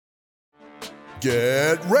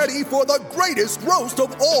Get ready for the greatest roast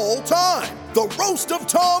of all time, the Roast of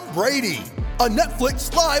Tom Brady, a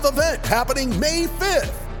Netflix live event happening May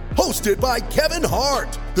 5th. Hosted by Kevin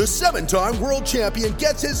Hart, the 7-time world champion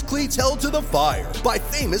gets his cleats held to the fire by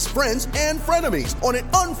famous friends and frenemies on an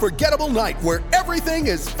unforgettable night where everything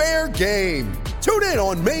is fair game. Tune in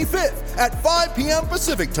on May 5th at 5 p.m.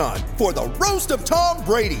 Pacific time for the Roast of Tom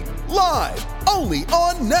Brady, live only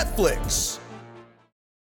on Netflix.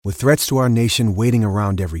 With threats to our nation waiting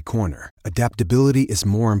around every corner, adaptability is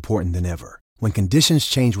more important than ever. When conditions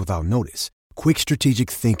change without notice, quick strategic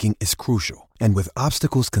thinking is crucial. And with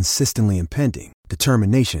obstacles consistently impending,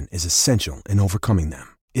 determination is essential in overcoming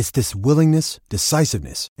them. It's this willingness,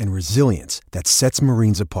 decisiveness, and resilience that sets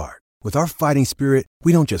Marines apart. With our fighting spirit,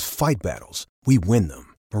 we don't just fight battles, we win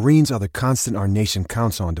them. Marines are the constant our nation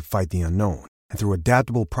counts on to fight the unknown. And through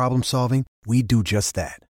adaptable problem solving, we do just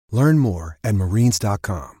that. Learn more at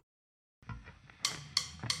Marines.com.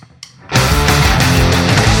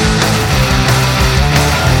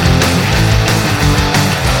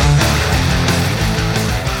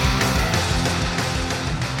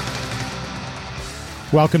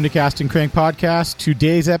 Welcome to Cast and Crank Podcast.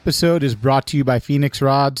 Today's episode is brought to you by Phoenix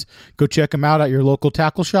Rods. Go check them out at your local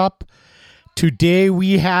tackle shop. Today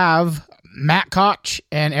we have Matt Koch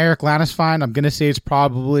and Eric Lanisfine. I'm going to say it's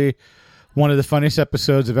probably one of the funniest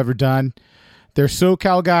episodes I've ever done. They're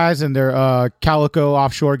SoCal guys and they're Calico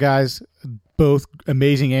offshore guys, both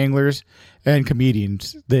amazing anglers and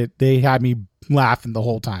comedians. They had me laughing the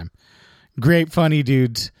whole time. Great, funny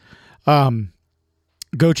dudes.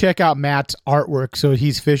 Go check out Matt's artwork. So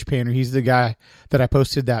he's Fish Painter. He's the guy that I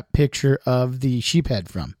posted that picture of the sheephead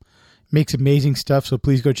from. Makes amazing stuff, so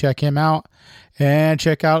please go check him out. And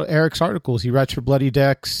check out Eric's articles. He writes for Bloody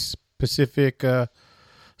Decks, Pacific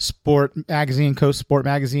Sport Magazine, Coast Sport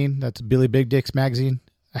Magazine. That's Billy Big Dick's magazine.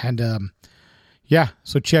 And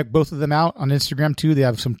so check both of them out on Instagram too. They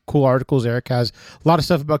have some cool articles. Eric has a lot of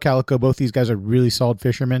stuff about Calico. Both these guys are really solid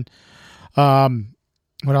fishermen.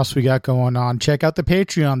 What else we got going on? Check out the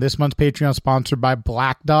Patreon. This month's Patreon sponsored by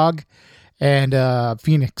Black Dog and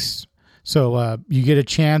Phoenix. So you get a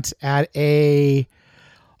chance at a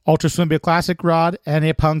Ultra Swim Bait Classic rod and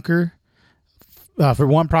a punker. For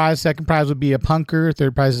one prize, second prize would be a punker.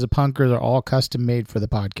 Third prize is a punker. They're all custom made for the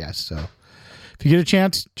podcast. So if you get a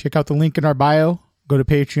chance, check out the link in our bio. Go to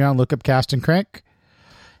Patreon, look up Cast and Crank.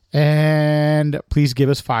 And please give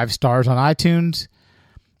us 5 stars on iTunes.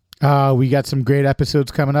 We got some great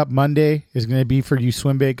episodes coming up. Monday is going to be for you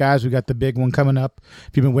swim bait guys. We got the big one coming up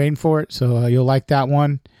if you've been waiting for it. So you'll like that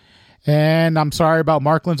one. And I'm sorry about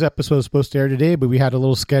Markland's episode. It was supposed to air today, but we had a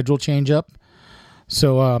little schedule change up.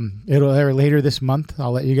 So it'll air later this month.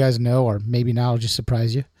 I'll let you guys know, or maybe now I'll just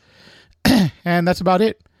surprise you. And that's about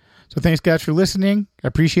it. So thanks, guys, for listening. I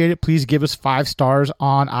appreciate it. Please give us 5 stars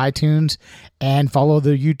on iTunes and follow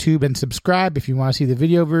the YouTube and subscribe if you want to see the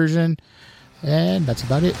video version. And that's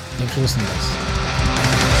about it. Thanks for listening,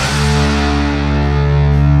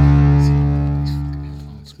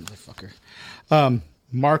 guys.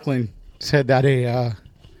 Markland said that a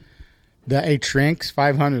Tranks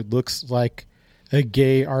 500 looks like a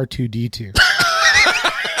gay R2-D2.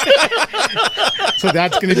 So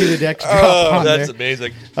that's going to be the next drop on that's there.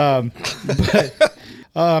 Amazing.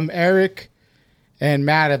 Eric and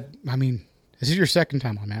Matt, this is your second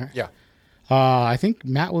time on, Matt. Yeah. I think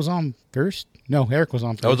Matt was on first. No, Eric was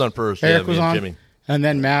on first. I was on first. Eric was on. Jimmy. And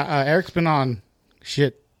then Matt. Eric's been on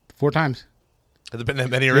 4 times. Has it been that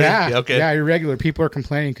many already? Yeah. Okay. Yeah, you're regular. People are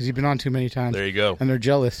complaining because you've been on too many times. There you go. And they're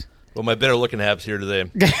jealous. Well, my better looking half's here today.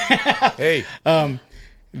 Hey.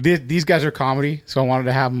 These guys are comedy, so I wanted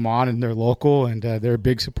to have them on, and they're local, and they're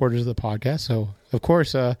big supporters of the podcast. So, of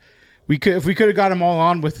course, if we could have got them all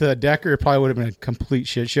on with Decker, it probably would have been a complete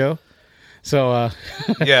shit show. So,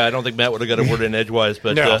 yeah, I don't think Matt would have got a word in edgewise,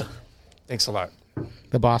 but no. Thanks a lot.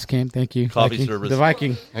 The boss came. Thank you. Coffee Viking. service. The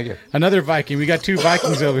Viking. Thank you. Another Viking. We got 2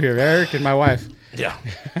 Vikings over here, Eric and my wife. yeah.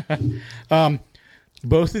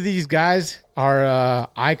 Both of these guys are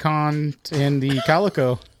icons in the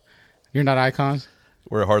Calico. You're not icons?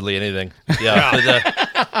 We're hardly anything.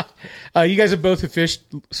 Yeah. You guys have both fished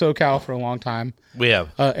SoCal for a long time. We have.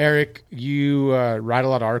 Eric, you write a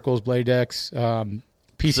lot of articles, Blade Decks,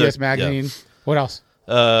 PCS Magazine. Yeah. What else?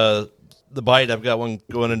 The Bite, I've got one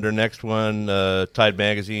going into next one. Tide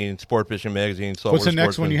Magazine, Sport Fishing Magazine. What's the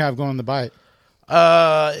next one you have going on the Bite?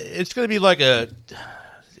 It's going to be like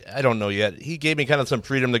I don't know yet. He gave me kind of some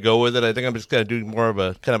freedom to go with it. I think I'm just going to do more of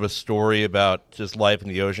a kind of a story about just life in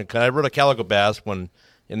the ocean. I wrote a Calico Bass one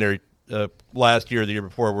in there last year or the year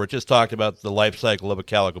before where it just talked about the life cycle of a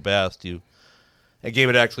Calico Bass. And gave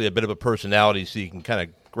it actually a bit of a personality so you can kind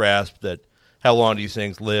of grasp that how long these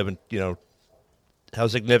things live, and how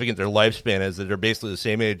significant their lifespan is. That they're basically the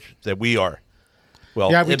same age that we are.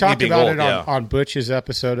 Well, Yeah, we talked being about old, it on Butch's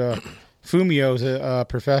episode. Fumio's a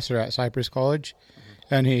professor at Cypress College,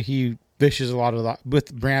 and he fishes a lot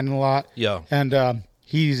with Brandon a lot. Yeah. And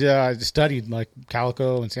he's studied like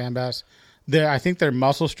calico and sand bass. I think their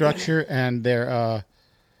muscle structure and their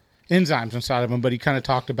enzymes inside of them, but he kind of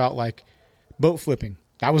talked about like boat flipping.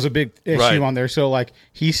 That was a big issue on there. So like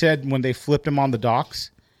he said when they flipped them on the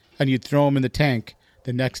docks and you'd throw them in the tank,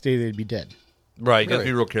 the next day they'd be dead. Right, you got to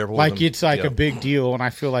be real careful. Like with them. it's like a big deal, and I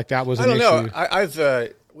feel like that was an I don't issue. know.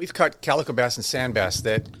 I've we've caught calico bass and sand bass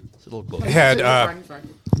that It's a little close.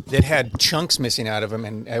 had chunks missing out of them,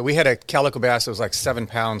 and we had a calico bass that was like 7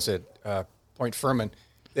 pounds at Point Furman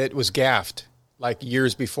that was gaffed like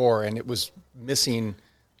years before, and it was missing.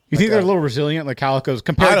 You think they're a little resilient, like calicos,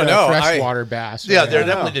 compared to freshwater bass? Yeah, right? they're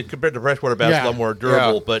definitely compared to freshwater bass a lot more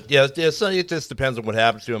durable. But so it just depends on what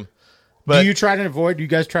happens to them. But do you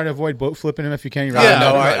guys try to avoid boat flipping them if you can?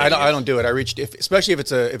 I don't do it. I reach, especially if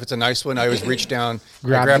it's a nice one. I always reach down,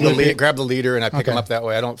 grab the leader, and I pick them up that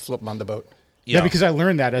way. I don't flip them on the boat. Yeah, because I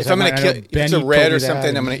learned that. If I'm going to kill, if it's a red or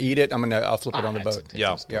something, I'm going to eat it. I'll flip it on the boat.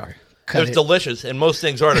 Yeah. Cut It's it. delicious, and most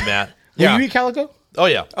things are to Matt. Will you eat calico? Oh,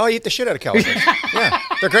 yeah. Oh, I eat the shit out of calicos. Yeah,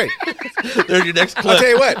 they're great. There's your next clip. I'll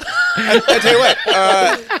tell you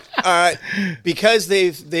what. Because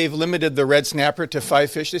they've limited the red snapper to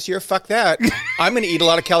 5 fish this year. Fuck that. I'm going to eat a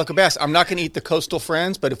lot of calico bass. I'm not going to eat the coastal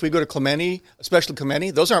friends, but if we go to Clemente, especially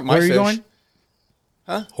Clemente, those aren't my Where are fish. you going?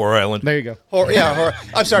 Whore Island. There you go.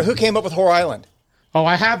 I'm sorry. Who came up with Whore Island? Oh,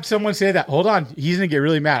 I have someone say that. Hold on. He's going to get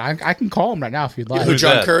really mad. I can call him right now if you'd like. Who,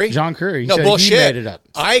 John that? Curry? John Curry. He No said bullshit. He made it up.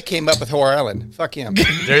 I came up with Whore Island. Fuck him.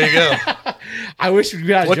 There you go. I wish we'd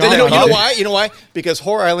got What John. did You on know here. why? You know why? Because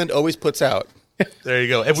Whore Island always puts out. There you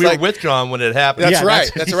go. And we were with John when it happened. That's Yeah, right.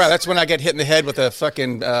 that's- That's right. That's when I get hit in the head with a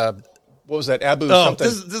fucking what was that? Abu something.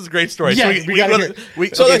 This is a great story. Yeah, so we gotta hear it. we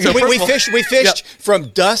first of all- fished from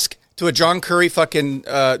dusk to a John Curry fucking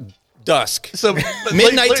dusk. So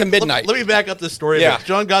Midnight to midnight. Let me back up this story. Yeah.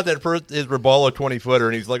 John got his Robalo 20-footer,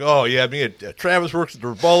 and he's like, "Oh yeah, me and Travis works at the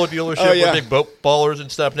Robalo dealership. Oh, yeah. We're big boat ballers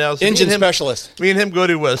and stuff now." So Engine me and specialist. Me and him go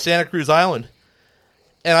to Santa Cruz Island,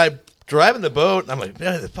 and I driving the boat, and I'm like,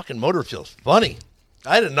 "Man, the fucking motor feels funny."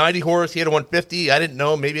 I had a 90 horse. He had a 150. I didn't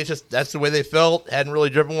know. Maybe it's just that's the way they felt. Hadn't really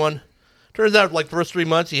driven one. Turns out, like, first 3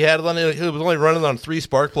 months, he was only running on 3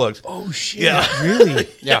 spark plugs. Oh, shit. Yeah. Really?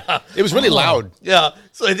 Yeah. It was really loud. Yeah,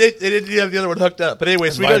 so they didn't have the other one hooked up. But anyway,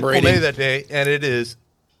 so we go to vibrating. Clemente that day, and it is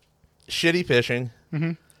shitty fishing.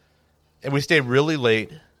 Mm-hmm. And we stayed really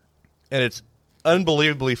late, and it's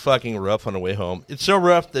unbelievably fucking rough on the way home. It's so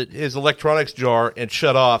rough that his electronics jar and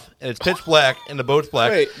shut off, and it's pitch black, and the boat's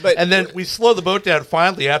black. Wait, but- and then we slow the boat down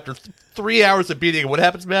finally after 3 hours of beating. What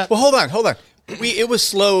happens, Matt? Well, hold on. It was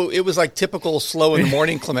slow. It was like typical slow in the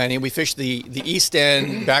morning, Clemente. We fished the east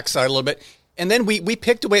end backside a little bit. And then we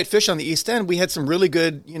picked away at fish on the east end. We had some really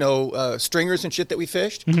good, stringers and shit that we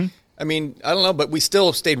fished. Mm-hmm. I mean, I don't know, but we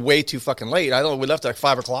still stayed way too fucking late. I don't know. We left at like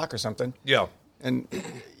 5 o'clock or something. Yeah. And,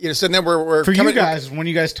 so then we're For coming. you guys, when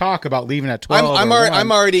you guys talk about leaving at 12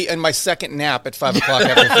 I'm already in my second nap at 5 o'clock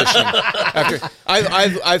after fishing.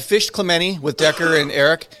 I've fished Clemente with Decker and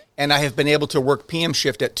Eric, and I have been able to work PM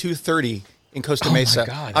shift at 2:30 in Costa Mesa.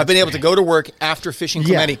 God, I've been able to go to work after fishing Yeah.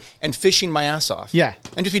 Clemente and fishing my ass off. Yeah.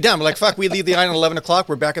 And just be done. We're like, fuck, we leave the island at 11 o'clock.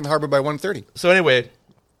 We're back in the harbor by 1:30. So anyway,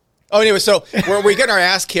 So we're getting our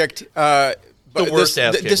ass kicked. But worst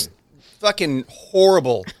ass kicking. This fucking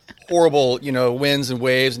horrible, winds and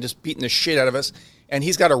waves and just beating the shit out of us. And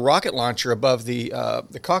he's got a rocket launcher above the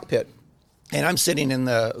cockpit. And I'm sitting in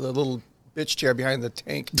the little bitch chair behind the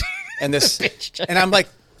tank. And and I'm like,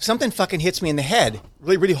 something fucking hits me in the head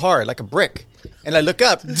really, really hard, like a brick. And I look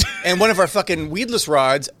up, and one of our fucking weedless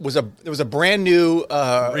rods was a brand new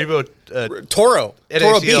Revo Toro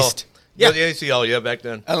NACL. Beast. Yeah, Yeah. the NACL. Yeah, back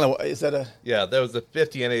then. I don't know. Is that a? Yeah, that was the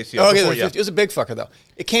 50 NACL. Oh, okay, before, it was a big fucker though.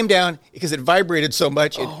 It came down because it vibrated so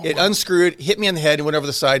much. It unscrewed, hit me in the head, and went over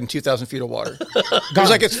the side in 2,000 feet of water. It was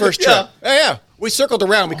like its first trip. Yeah. We circled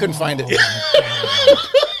around. We couldn't find it.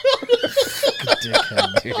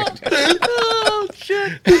 Oh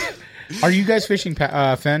shit! Are you guys fishing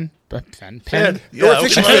pen? Pen. Pen? Yeah, We're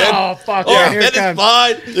fishing okay. Pen. Oh, fuck. Oh, yeah, here it Pen is comes.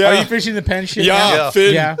 fine. Are you fishing the pen shit Yeah, now?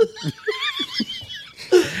 Finn. Yeah.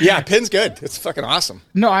 Yeah, Pin's good. It's fucking awesome.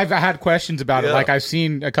 No, I've had questions about it. Yeah. Like, I've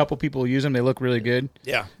seen a couple people use them. They look really good.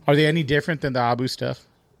 Yeah. Are they any different than the Abu stuff?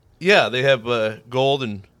 Yeah, they have gold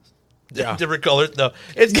and different colors. No,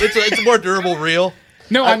 it's a more durable reel.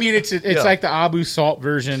 No, I mean, it's yeah. like the Abu salt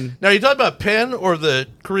version. Now, are you talking about Pen or the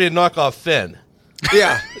Korean knockoff Fen?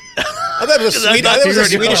 Yeah. I thought it was a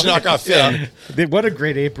Swedish knockoff Finn. What a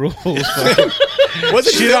great April. Was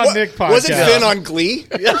it Shit Finn, on Nick was it podcast. Finn on Glee?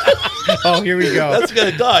 Oh, here we go. That's the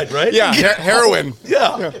guy that died, right? Yeah, heroin.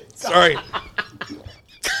 Yeah. Sorry.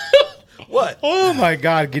 What? Oh my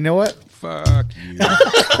God! You know what? Fuck you.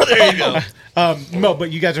 There you go. No,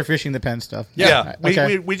 but you guys are fishing the pen stuff. Yeah,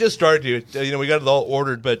 Okay. we just started to. We got it all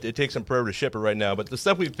ordered, but it takes some forever to ship it right now. But the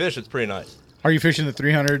stuff we fish, it's pretty nice. Are you fishing the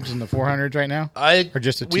 300s and the 400s right now? Or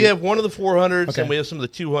just the we two? have one of the 400s Okay. and we have some of the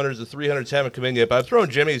 200s. The 300s haven't come in yet, but I've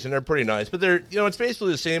thrown jimmies and they're pretty nice. But they're it's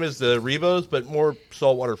basically the same as the Revos, but more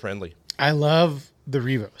saltwater friendly. I love the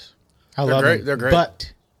Revos. I love great. them. They're great.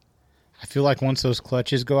 But I feel like once those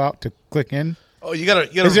clutches go out to click in, Oh, you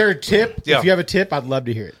gotta. is there a tip? Yeah. If you have a tip, I'd love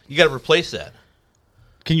to hear it. You gotta replace that.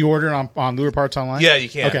 Can you order it on Lure Parts online? Yeah, you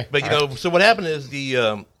can. Okay. But so what happened is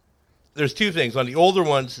there's two things. On the older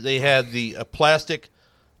ones, they had the plastic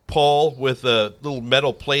pawl with a little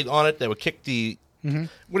metal plate on it that would kick the. Mm-hmm.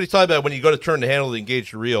 What are you talking about? When you go to turn the handle to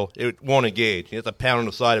engage the reel, it won't engage. You have to pound on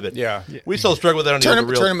the side of it. Yeah. We still struggle with that on the older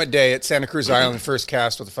reels. Tournament day at Santa Cruz Island, first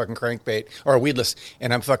cast with a fucking crankbait or a weedless,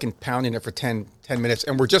 and I'm fucking pounding it for 10 minutes,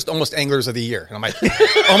 and we're just almost anglers of the year. And I'm like,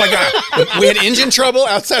 oh my God. We had engine trouble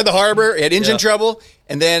outside the harbor. We had engine trouble,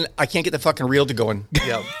 and then I can't get the fucking reel to going.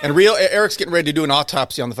 Yeah. And Eric's getting ready to do an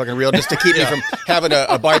autopsy on the fucking reel just to keep me from having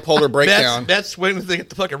a bipolar breakdown. Matt's swinging the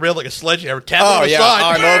fucking reel like a sledgehammer, tapping Oh, on the yeah.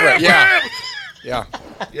 side. I'm over it. Yeah. Yeah.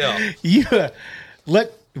 Yeah. Yeah.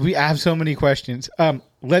 We have so many questions.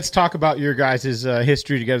 Let's talk about your guys'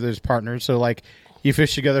 history together as partners. So, like, you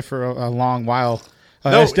fished together for a long while.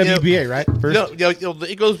 SWBA, right? First? No,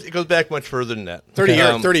 it goes back much further than that.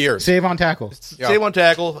 30 years. Save on tackle. Save on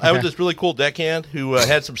tackle. I was Okay. this really cool deckhand who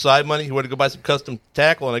had some side money. Who wanted to go buy some custom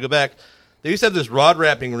tackle, and I go back. They used to have this rod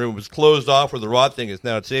wrapping room. It was closed off where the rod thing is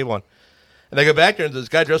now at Save On. And I go back there, and this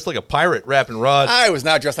guy dressed like a pirate wrapping rods. I was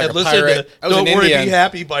not dressed like and a listen pirate. to I was Don't an Worry, Indian. Be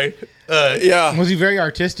Happy by... Yeah. Was he very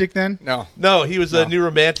artistic then? No, he was a new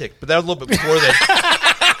romantic, but that was a little bit before that.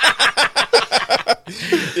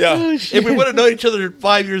 Yeah. If we would have known each other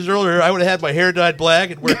 5 years earlier, I would have had my hair dyed black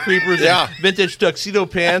and wear creepers Yeah. and vintage tuxedo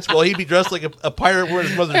pants, while he'd be dressed like a pirate wearing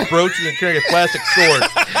his mother's brooches and carrying a plastic sword.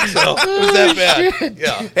 So it was that bad.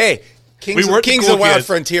 Yeah. Hey, Kings We weren't the of cool the Wild kids.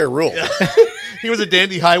 Frontier rule. He was a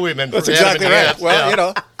dandy highwayman. That's from Adam exactly and right. Ants.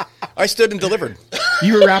 Well, Yeah. I stood and delivered.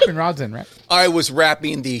 You were wrapping rods then, right? I was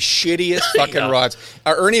wrapping the shittiest fucking rods.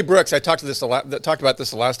 Ernie Brooks, I talked about this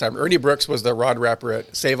the last time. Ernie Brooks was the rod wrapper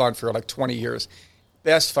at Save On for like 20 years.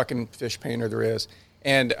 Best fucking fish painter there is.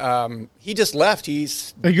 And he just left.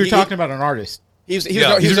 You're talking about an artist. He's He's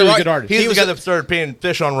a really good artist. He's the guy that started painting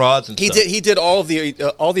fish on rods and stuff. He did all the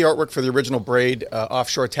artwork for the original Braid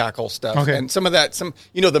offshore tackle stuff. Okay. And some of that,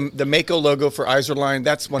 the Mako logo for Iserline,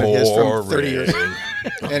 that's one of his from 30 years.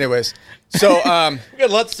 Anyways, so We got a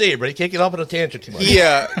lot to say, but he can't get off on a tangent too much.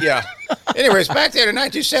 yeah. Anyways, back there to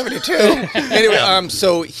 1972. Anyway,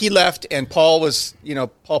 so he left, and Paul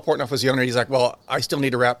Portnoff was the owner. He's like, well, I still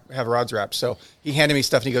need to have rods wrapped. So he handed me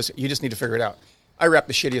stuff, and he goes, you just need to figure it out. I wrapped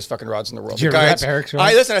the shittiest fucking rods in the world. Did you The ever guides- wrap Eric's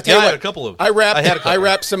rods? I tell Yeah, you I what, had a couple of them. I I had a couple.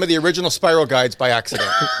 wrapped some of the original spiral guides by accident.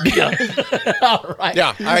 All right.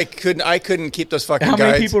 Yeah, I couldn't keep those fucking How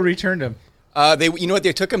guides. many people returned them? You know what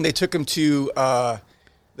they took them? They took them to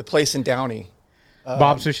the place in Downey,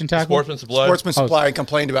 Bob's Fishing Tackle? Sportsman Supply. Sportsman Supply, and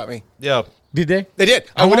complained about me. Yeah. Did they? They did.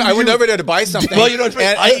 How I went long did you- over there to buy something. Well, you know, it's funny.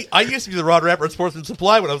 and- I used to be the rod wrapper at Sportsman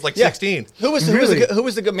Supply when I was like 16. Who was Really? who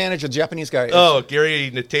was the good manager? The Japanese guy. Oh,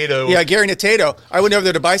 Gary Natato. Yeah, Gary Natato. I went over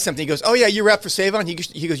there to buy something. He goes, "Oh yeah, you rap for Save On." He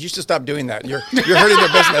goes, "You should stop doing that. You're hurting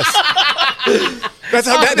their business." That's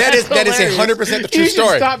how that is hilarious. 100% the true You should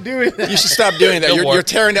story. stop doing that. You should stop doing that. It'll You're work.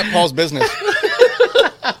 tearing up Paul's business.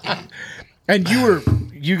 And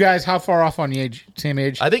you guys, how far off on the age? Same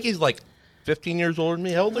age? I think he's like 15 years older than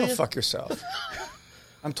me. How old are Oh, you? fuck yourself.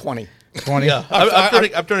 I'm 20. 20? Yeah.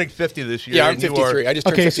 I'm turning 50 this year. Yeah, I'm and you 53. are- I just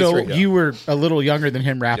turned Okay, so 53. you were a little younger than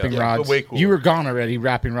him wrapping Yeah, but rods. way cooler. You were gone already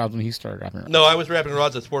wrapping rods when he started wrapping rods. No, I was wrapping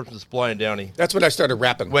rods at Sportsman Supply in Downey. That's when I started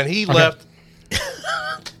rapping. When he left,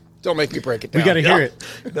 Don't make me break it down. We got to hear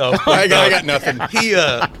it. no, I got nothing. he,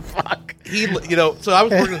 so I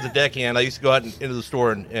was working as a deckhand. I used to go out into the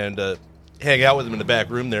store and hang out with him in the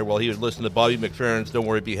back room there while he would listen to Bobby McFerrin's "Don't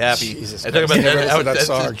Worry, Be Happy." Jesus I talk about Christ. Never that. listened to that That's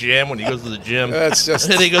song. his jam when he goes to the gym. That's just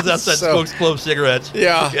and then he goes outside, so- smokes clove cigarettes.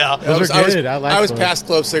 Yeah. yeah. Those are good. I like I was those. past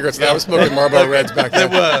clove cigarettes. I was smoking Marlboro Reds back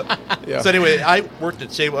then. Yeah. So anyway, I worked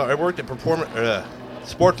at Sports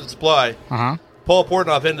and Supply. Uh-huh. Paul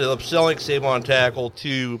Portnoff ended up selling Save On Tackle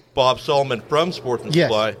to Bob Sullivan from Sportsman Yes.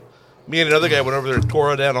 Supply. Me and another guy went over there and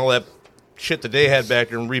tore down all that shit that they had back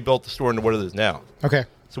there and rebuilt the store into what it is now. Okay.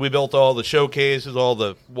 So we built all the showcases, all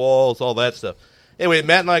the walls, all that stuff. Anyway,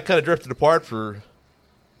 Matt and I kind of drifted apart for.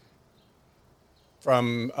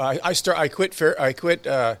 From I quit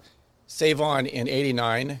Save On in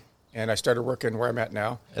 '89, and I started working where I'm at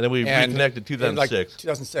now. And then we reconnected 2006.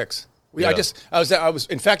 2006.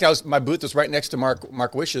 My booth was right next to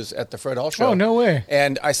Mark Wish's at the Fred Hall show. Oh, no way.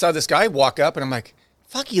 And I saw this guy walk up, and I'm like,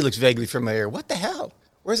 fuck, he looks vaguely familiar. What the hell?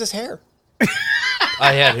 Where's his hair?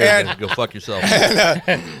 I had hair. Then. Go fuck yourself.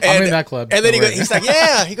 I'm in that club. And then he's like,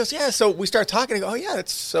 yeah. He goes, yeah. So we start talking. I go, oh, yeah,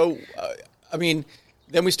 that's so,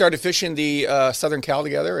 then we started fishing the Southern Cal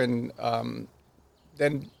together, and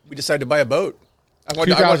then we decided to buy a boat.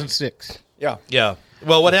 2006. Yeah. Yeah.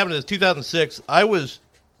 Well, what happened is 2006,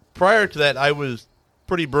 prior to that, I was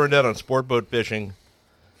pretty burned out on sport boat fishing,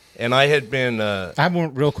 and I had been... I have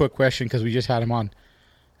one real quick question because we just had him on.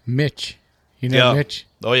 Mitch. You know Mitch?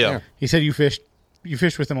 Oh, yeah. He said you fished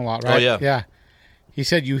with him a lot, right? Oh, yeah. Yeah. He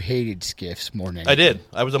said you hated skiffs more than anything. I did.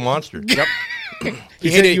 I was a monster. Yep. He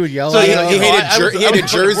said you would yell So at he him. hated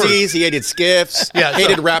jerseys. He hated skiffs. Yeah,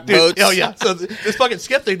 hated wrap boats. Oh, yeah. So this fucking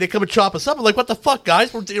skip thing, they come and chop us up. I'm like, what the fuck,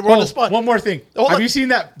 guys? We're on the spot. One more thing. Hold Have on. you seen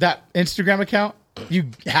that Instagram account? You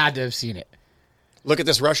had to have seen it. Look at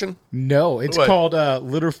this Russian. No, it's What? called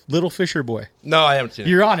Little Fisher Boy. No, I haven't seen it.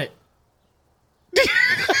 You're on it.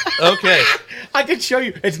 Okay. I can show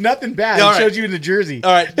you. It's nothing bad. Yeah, all It right. shows you in the jersey.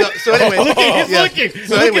 All right. No, so anyway. He's yeah. looking.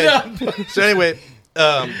 So Look anyway, it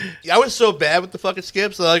up. I was so bad with the fucking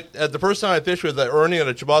skips. Like the first time I fished with Ernie on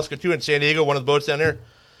a Chubasco 2 in San Diego, one of the boats down there,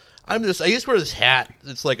 I used to wear this hat.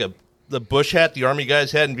 It's like the bush hat the Army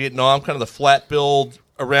guys had in Vietnam, kind of the flat billed,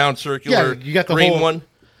 around circular, Yeah, you got the green whole- one.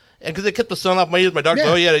 And because it kept the sun off my ears, my doctor,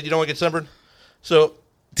 Yeah. oh yeah, you don't want to get sunburned. So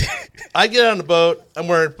I get on the boat. I'm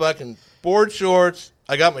wearing fucking board shorts.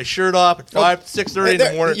 I got my shirt off at 6:30 in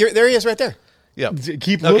the morning. There he is, right there. Yeah.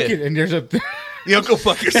 Keep Okay. looking, and there's a. You go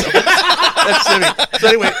fuck yourself. That's silly. So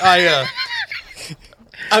anyway,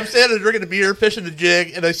 I'm standing there drinking a beer, fishing the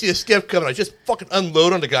jig, and I see a skiff coming. I just fucking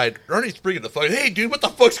unload on the guy. Ernie's bringing the fucking, hey, dude, what the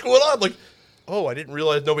fuck's going on? I'm like, oh, I didn't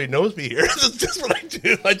realize nobody knows me here. This is just what I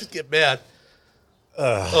do. I just get mad.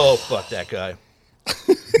 Oh, fuck that guy.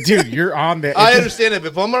 Dude, you're on there. I understand it.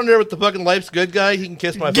 If I'm on there with the fucking life's good guy, he can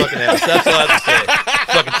kiss my fucking ass. That's all I have to say.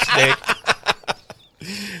 Fucking snake.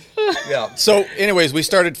 Yeah. So, anyways, we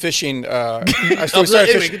started fishing. Anyway,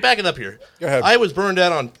 fishing. get backing up here. Go ahead. I was burned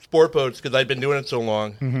out on sport boats because I'd been doing it so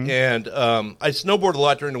long, and I snowboarded a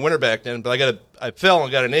lot during the winter back then. But I fell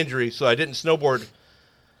and got an injury, so I didn't snowboard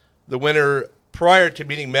the winter prior to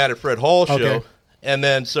meeting Matt at Fred Hall show. Okay. And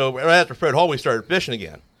then, so right after Fred Hall, we started fishing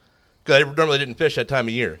again because I normally didn't fish that time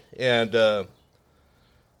of year. And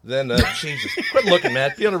then, Jesus, quit looking,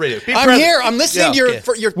 Matt. Be on the radio. Be I'm present. here. I'm listening to your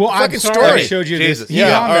okay. your Well, I'm fucking sorry I story. showed you Jesus. this. Yeah,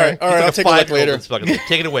 He's on all there. right, all right. He's I'll take a look later.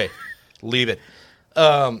 Take it away. Leave it.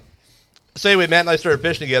 So anyway, Matt and I started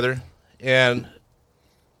fishing together, and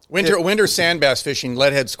Winter sand bass fishing,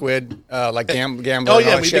 leadhead squid, like gambler. oh and all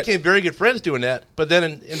yeah, that we shit. became very good friends doing that. But then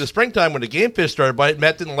in the springtime, when the game fish started biting,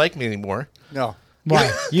 Matt didn't like me anymore. No,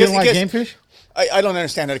 Why? You don't like Because- game fish? I don't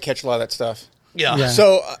understand how to catch a lot of that stuff. Yeah. Yeah.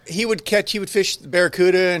 So he would fish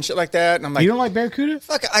barracuda and shit like that, and I'm like, You don't like barracuda?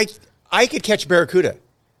 fuck, I could catch barracuda.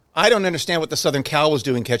 I don't understand what the Southern Cal was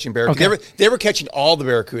doing catching barracuda. Okay. They were catching all the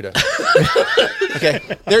barracuda. Okay,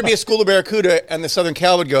 there'd be a school of barracuda, and the Southern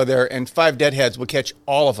Cal would go there, and 5 deadheads would catch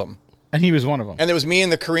all of them. And he was one of them. And there was me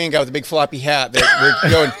and the Korean guy with the big floppy hat that were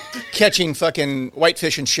going catching fucking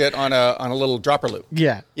whitefish and shit on a little dropper loop.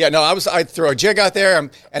 Yeah. Yeah, no, I'd throw a jig out there,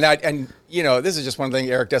 and you know, this is just one thing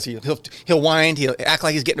Eric does. He'll wind, he'll act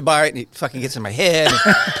like he's getting a bite, and he fucking gets in my head. And,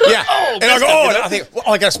 yeah, and I go, and I think,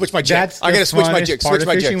 I gotta switch my jig. That's I the gotta switch my funnest jig. part Switch of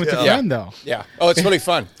my fishing jig. with a yeah. friend, though. Yeah. Oh, it's really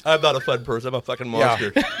fun. I'm not a fun person. I'm a fucking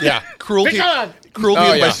monster. Yeah. Cruelty. Fish on! Cruelty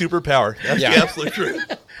Oh, is my yeah. superpower. That's Yeah. the absolute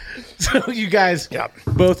truth. So you guys Yeah.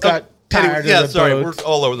 both got tired Anyway, yeah, of the sorry, boats. we're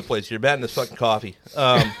all over the place here. Matt and this fucking coffee.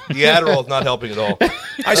 The Adderall is not helping at all.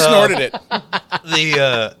 I snorted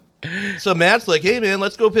it. So Matt's like, hey man,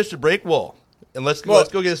 let's go fish the break wall. And let's go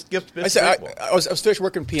get a gift fish. I said I was fish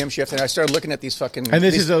working PM shift, and I started looking at these fucking. And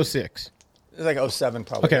this these, is 06. It was like 07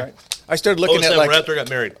 probably. Okay. Right? I started looking at like right after I got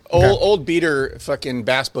married. old beater fucking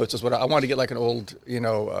bass boats is what I wanted to get, like an old,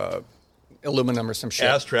 aluminum or some shit.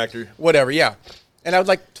 Ass tractor. Whatever, yeah. And I was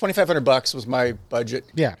like $2,500 was my budget.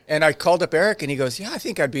 Yeah. And I called up Eric, and he goes, "Yeah, I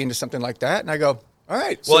think I'd be into something like that." And I go, "All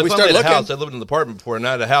right." So Well, we if I started had a looking. house, I lived in an apartment before, and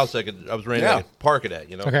I had a house I was renting. Yeah. I could park it at,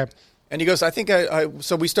 you know. Okay. And he goes, "I think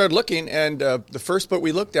So we started looking, and the first boat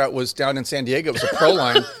we looked at was down in San Diego. It was a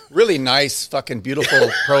Proline, really nice, fucking beautiful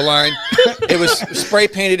Proline. It was spray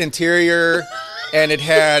painted interior. and it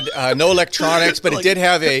had no electronics, but it did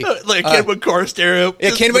have a like a Kenwood car stereo.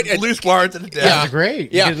 Yeah, Kenwood loose wires at the desk. Yeah.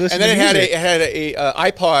 Great. Yeah, You could listen and then to it had music. a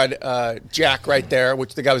iPod jack right there,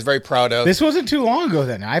 which the guy was very proud of. This wasn't too long ago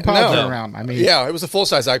then. iPods were around. I mean, Yeah, it was a full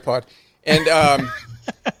size iPod, and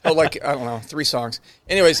like I don't know, 3 songs.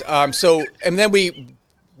 Anyways, so and then we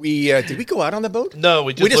did we go out on the boat? No,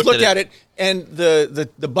 we just looked at it, and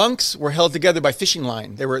the bunks were held together by fishing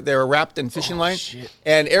line. They were wrapped in fishing line. shit.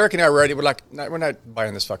 And Eric and I were ready. We're like, we're not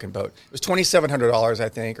buying this fucking boat. It was $2,700, I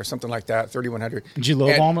think, or something like that. $3,100. did you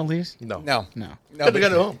lowball him at least? No. No. We got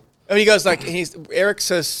it home. And he goes like, Eric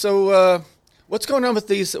says, so what's going on with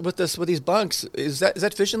these bunks? Is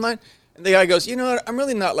that fishing line? And the guy goes, you know what? I'm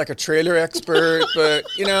really not like a trailer expert, but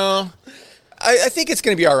you know, I think it's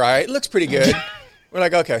going to be all right. It looks pretty good. We're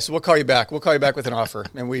like, okay, so we'll call you back. We'll call you back with an offer,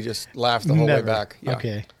 and we just laughed the whole way Never. back. Yeah.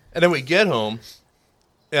 Okay. And then we get home,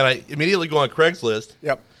 and I immediately go on Craigslist.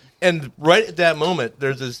 Yep. And right at that moment,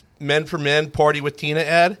 there's this Men for Men Party with Tina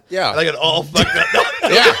ad. Yeah. And I got all fucked up.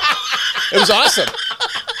 Yeah. It was awesome.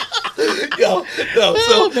 No,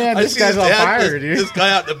 Oh, so man, I this see guy's on ad, fire, dude. This guy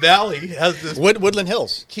out in the valley has this Woodland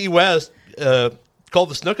Hills. Key West called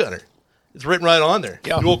the Snook Hunter. It's written right on there.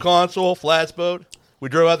 Yeah. Dual console, flats boat. We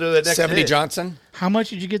drove out there that next 70 day. Johnson. How much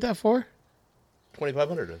did you get that for?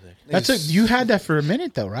 2,500, I think. That's you had that for a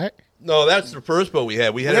minute though, right? No, that's the first boat we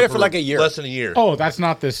had. We had had it it for like a year. less than a year. Oh, that's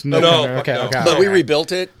not this. No, Okay. fuck no. Okay. But we okay.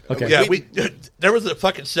 rebuilt it. Okay. Yeah, there was a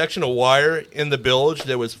fucking section of wire in the bilge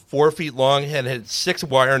that was 4 feet long and had 6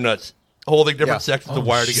 wire nuts holding different Yeah. sections of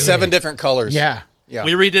wire together. 7 different colors. Yeah. Yeah.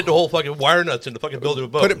 We redid the whole fucking wire nuts in the fucking building of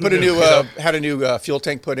a boat. Put a new had a new fuel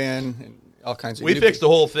tank put in and all kinds of. We fixed the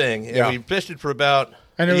whole thing, and Yeah. we fished it for about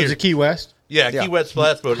And it was year. a Key West. Yeah, Yeah. Key West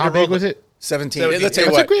flats boat. How big was it? 17. 17. Let's tell you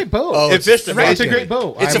That's a what. great boat. Oh, It fished That's a amazing. great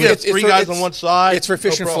boat. It's, I We mean, have 3 guys on one side. It's for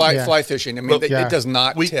fishing no problem. fly fishing. I mean, But- Yeah. it does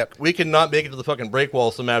not We tip. we could not make it to the fucking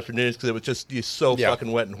breakwall some afternoons because it was just so Yeah.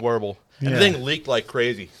 fucking wet and horrible. And Yeah. the thing leaked like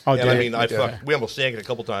crazy. Oh, and did I it? mean, It did. we almost sank it a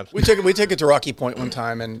couple times. We took it to Rocky Point one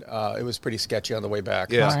time, and it was pretty sketchy on the way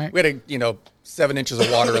back. Yeah. All right. We had 7 inches of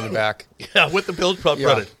water in the back. Yeah, with the bilge pump Yeah.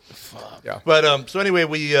 running. Yeah. But so anyway,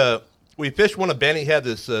 we fished one of Benny had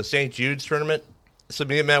this St. Jude's tournament. So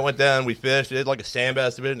me and Matt went down. We fished. It had like a sand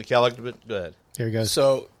bass division, a calico division. Go ahead. Here he goes.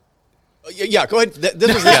 So, yeah, go ahead.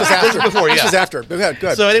 This was after. This was before, This yeah. was after. Go ahead. Go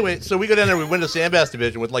ahead. So anyway, we go down there. We win the sand bass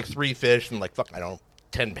division with like 3 fish and like I don't know,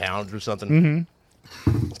 10 pounds or something.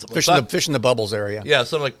 Mm-hmm. Fishing the bubbles area. Yeah,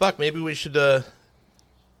 so I'm like, fuck, maybe we should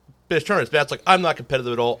fish tournaments. Matt's like, I'm not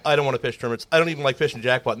competitive at all. I don't want to fish tournaments. I don't even like fishing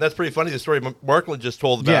jackpot. And that's pretty funny, the story Markland just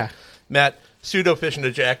told about Yeah. Matt pseudo fishing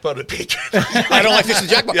a jackpot at Patriot. I don't like fishing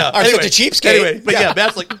the jackpot. Yeah, I'm anyway, such a cheapskate. Anyway, but yeah,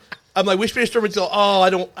 Matt's like, I'm like, we should fish tournaments.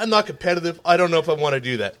 I'm not competitive. I don't know if I want to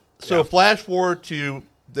do that. So flash forward to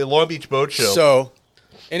the Long Beach Boat Show. So,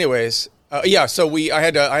 anyways, so I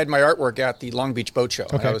had my artwork at the Long Beach Boat Show.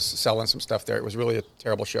 Okay. I was selling some stuff there. It was really a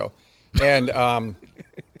terrible show. And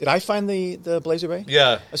did I find the Blazer Bay?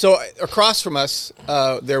 Yeah. So across from us,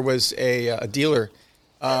 there was a dealer.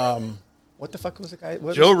 What the fuck was the guy?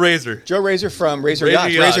 What Joe was- Razor. Joe Razor from Razor Razor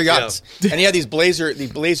Yachts. Yachts, Razor Yachts. And he had these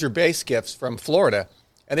Blazer Bay skiffs from Florida.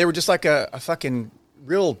 And they were just like a fucking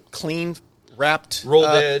real clean, wrapped, Rolled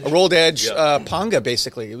edge. a rolled edge Yeah. Ponga,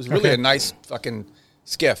 basically. It was really Okay. a nice fucking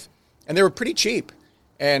skiff. And they were pretty cheap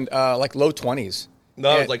and like low 20s. No,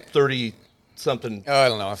 it And- was like 30 something. I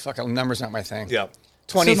don't know. Fucking numbers not my thing. Yeah.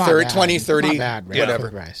 20, Still not 30, bad. 20, 30, Not bad, right? whatever.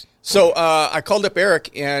 Full price. So I called up Eric,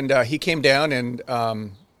 and he came down, and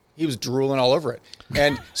he was drooling all over it.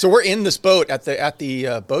 And so we're in this boat at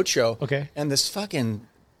the boat show. Okay. And this fucking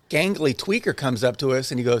gangly tweaker comes up to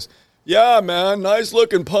us, and he goes, "Yeah, man, nice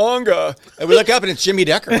looking Ponga." And we look up, and it's Jimmy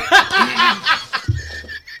Decker.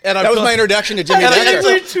 And That was my introduction to Jimmy And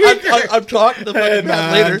Decker. I'm talking to fucking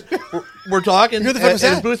Matt later. We're talking. Who the fuck was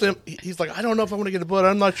and that? Booth, and he's like, I don't know if I want to get a boat.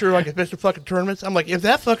 I'm not sure I can fish the fucking tournaments. I'm like, if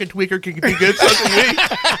that fucking tweaker can be good, so can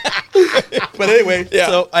we. But anyway, Yeah.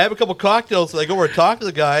 so I have a couple cocktails. So I go over and talk to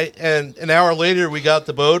the guy, and an hour later, we got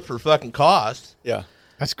the boat for fucking cost. Yeah.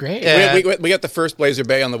 That's great. Yeah. We got the first Blazer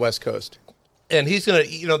Bay on the West Coast. And he's gonna,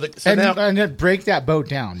 so And, now and then break that boat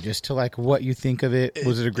down just to like what you think of it.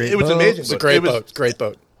 Was it a great it was boat? amazing. It's a great It was- boat. Great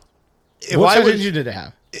boat. if What I size was- engine did it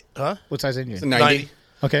have? Huh? What size engine? It's a 90.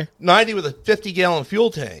 Okay. 90 with a 50-gallon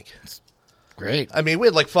fuel tank. Great. I mean, we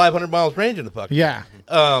had like 500 miles range in the fucking. Yeah.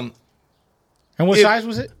 Um, And what If- size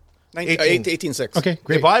was it? 18.6. Okay,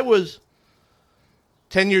 great. if I was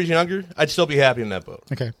 10 years younger, I'd still be happy in that boat.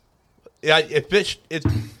 Okay. Yeah,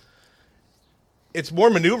 it's more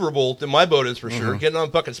maneuverable than my boat is for sure. Getting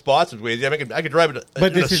on fucking spots is way. I mean, I could drive it.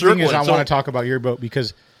 But in a the thing circle is, and I so- want to talk about your boat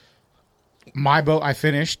because my boat I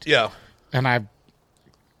finished Yeah, and I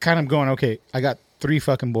kind of going, okay, I got 3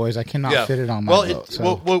 fucking boys. I cannot fit it on my boat.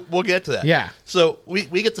 So. We'll get to that. Yeah. So we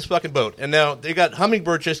get this fucking boat, and now they got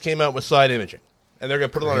Humminbird just came out with side imaging, and they're gonna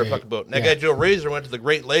put it on their fucking boat. And that guy Joe Razor went to the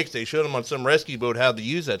Great Lakes. They showed him on some rescue boat how to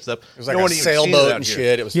use that stuff. It was like a sailboat and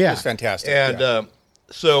shit. It was fantastic. And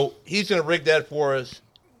so he's gonna rig that for us.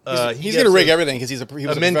 He's gonna rig everything because he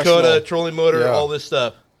was a Minn Kota trolling motor, all this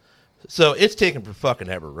stuff. So it's taking for fucking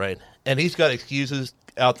ever, right? And he's got excuses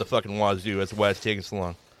out the fucking wazoo as to why it's taking so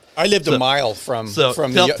long. I lived a mile from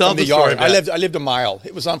the yard. I lived a mile.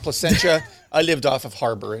 It was on Placentia. I lived off of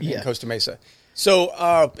Harbor in Costa Mesa.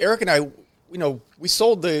 So Eric and I, we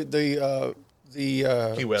sold the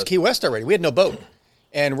Key West already. We had no boat,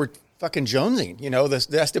 and we're fucking jonesing.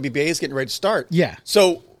 The SWBA is getting ready to start. Yeah.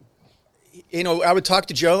 So, I would talk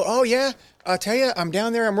to Joe. Oh yeah. I'll tell you, I'm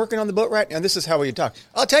down there. I'm working on the boat right now. And this is how we talk.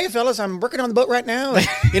 I'll tell you, fellas, I'm working on the boat right now.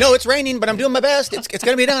 It's raining, but I'm doing my best. It's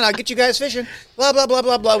going to be done. I'll get you guys fishing. Blah, blah, blah,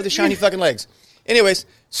 blah, blah, with the shiny fucking legs. Anyways,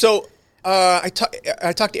 so I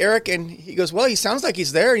talked to Eric, and he goes, well, he sounds like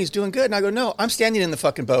he's there, and he's doing good. And I go, no, I'm standing in the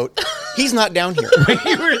fucking boat. He's not down here.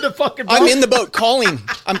 You were in the fucking boat? I'm in the boat calling.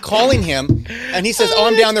 I'm calling him, and he says,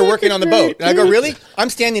 I'm down there working on the boat. And I go, really? I'm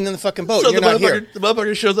standing in the fucking boat. So you're not here. The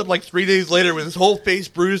motherfucker shows up like 3 days later with his whole face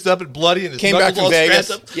bruised up and bloody, and his came back knuckles from all Vegas.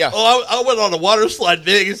 scratched up. Yeah. Oh, I went on a water slide in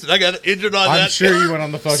Vegas, and I got injured on that. I'm sure you went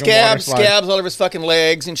on the fucking water slide. Scabs all over his fucking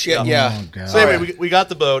legs and shit. Yeah. Oh, God. So anyway, we got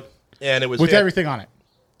the boat, and it was with everything on it.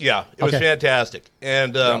 Yeah, it was fantastic.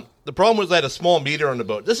 And the problem was I had a small meter on the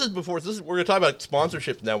boat. We're going to talk about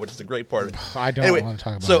sponsorship now, which is the great part of it. I don't want to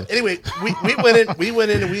talk about it. So anyway, we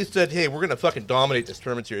went in and we said, hey, we're going to fucking dominate this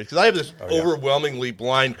tournament series because I have this overwhelmingly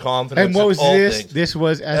blind confidence. And what was this? Things. This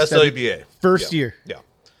was SWBA. First year. Yeah.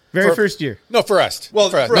 First year. No, for us. Well,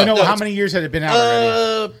 for us. How many years had it been out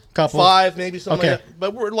already? Couple? 5, maybe something like that.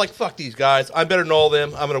 But we're like, fuck these guys. I'm better than all of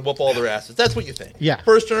them. I'm going to whoop all their asses. That's what you think. Yeah.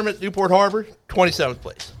 First tournament, Newport Harbor, 27th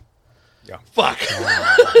place. Yeah. Fuck.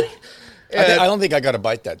 I don't think I got a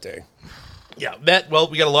bite that day. Yeah, Matt,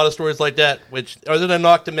 we got a lot of stories like that, which, other than I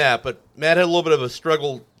knocked to Matt, but Matt had a little bit of a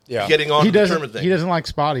struggle getting on the tournament thing. He doesn't like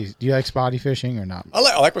spotties. Do you like spotty fishing or not? I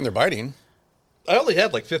like when they're biting. I only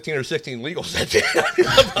had like 15 or 16 legals that day.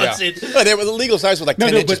 The legal size was like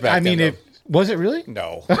 10 inches back then. Was it really?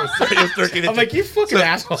 No. It was 13 inches. I'm like, you fucking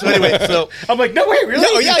asshole. So anyway, I'm like, no, wait, really?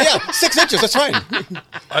 No, yeah. 6 inches, that's fine.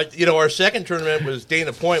 Our second tournament was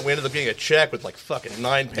Dana Point. We ended up getting a check with like fucking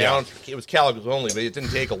 9 pounds. Yeah. It was Calicos only, but it didn't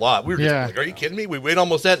take a lot. We were just like, are you kidding me? We weighed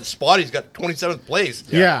almost that. And Spotty's got 27th place.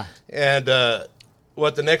 Yeah. And the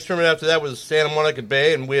next tournament after that was Santa Monica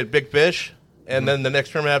Bay, and we had big fish. And then the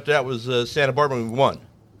next tournament after that was Santa Barbara, and we won.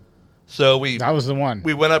 So that was the one.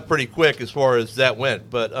 We went up pretty quick as far as that went.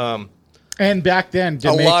 But and back then,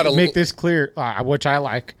 to make this clear, which I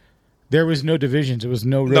like, there was no divisions. It was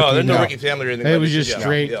no rookie. No, there's no rookie family or anything. It was just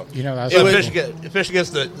straight. Yeah. That's fish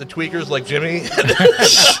against the tweakers like Jimmy.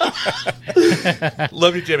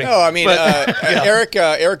 Love you, Jimmy. No, I mean,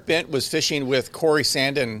 Eric Bent was fishing with Corey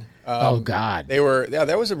Sandin. Oh God,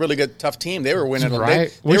 that was a really good, tough team. They were winning.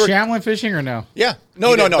 Right? Was Shamlin fishing or no? Yeah,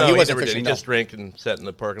 no, he wasn't fishing. He just drank and sat in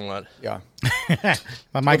the parking lot. Yeah,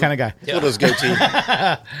 my kind of guy. Yeah. With his goatee.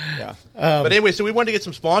 Yeah. But anyway, so we wanted to get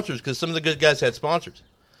some sponsors because some of the good guys had sponsors.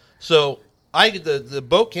 So the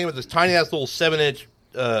boat came with this tiny ass little 7-inch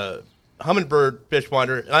Humminbird fish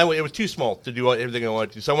finder, and it was too small to do everything I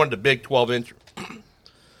wanted to. So I wanted a big 12-inch.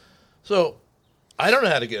 So I don't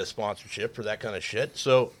know how to get a sponsorship for that kind of shit.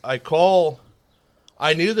 So I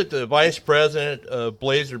knew that the vice president of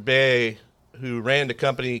Blazer Bay, who ran the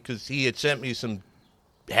company, because he had sent me some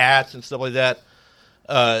hats and stuff like that.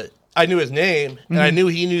 I knew his name, and I knew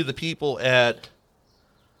he knew the people at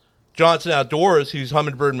Johnson Outdoors, who's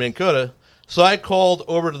Humminbird and Minn Kota. So I called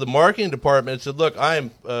over to the marketing department and said, look,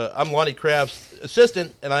 I'm Lonnie Craft's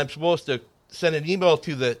assistant, and I'm supposed to send an email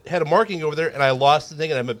to the head of marketing over there, and I lost the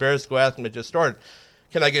thing, and I'm embarrassed to go ask him. It just started.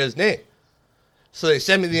 Can I get his name? So they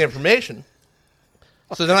sent me the information.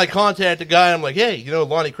 So then I contacted the guy, and I'm like, hey,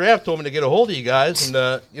 Lonnie Craft told me to get a hold of you guys, and,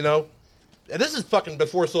 and this is fucking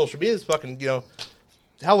before social media. It's fucking,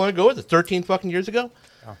 how long ago was it? 13 fucking years ago?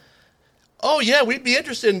 Oh, yeah, we'd be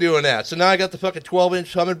interested in doing that. So now I got the fucking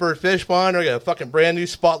 12-inch Humminbird fish finder. I got a fucking brand new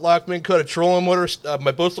Spot Lock Minn Kota trolling motor.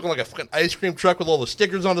 My boat's looking like a fucking ice cream truck with all the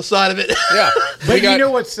stickers on the side of it. Yeah. But you know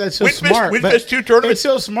what's so smart? We fished 2 tournaments. It's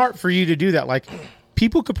so smart for you to do that. Like,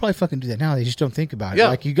 people could probably fucking do that now. They just don't think about it. Yeah.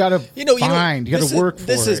 Like, you got to you got to work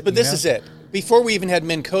for it. But this is it. Before we even had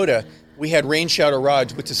Minn Kota, we had Rain Shadow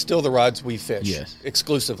rods, which is still the rods we fish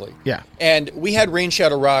exclusively. Yeah. And we had Rain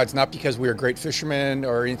Shadow rods not because we were great fishermen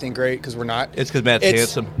or anything great, because we're not. It's because Matt's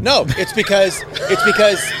handsome. No, it's because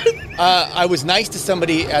I was nice to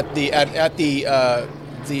somebody at the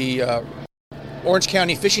the Orange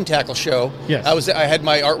County Fishing Tackle Show. Yes. I had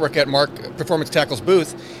my artwork at Mark Performance Tackle's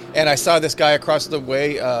booth, and I saw this guy across the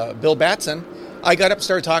way, Bill Batson. I got up,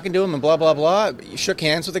 started talking to him, and blah, blah, blah. Shook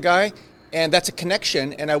hands with the guy, and that's a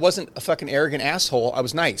connection, and I wasn't a fucking arrogant asshole. I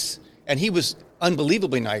was nice. And he was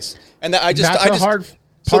unbelievably nice. And That's a hard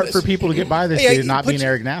part for people to get by this day, not being an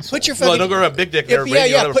arrogant asshole. Put your fucking, don't go around big dick and everybody.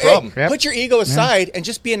 You have a problem. Put your ego aside and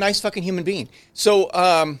just be a nice fucking human being. So,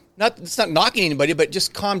 it's not knocking anybody, but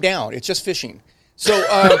just calm down. It's just fishing. So,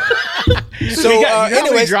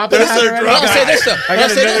 anyways, but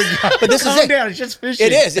this is calm it. down. It's just fishing.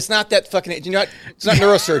 It is. It's not that fucking. It's not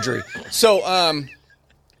neurosurgery. So,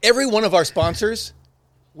 every one of our sponsors,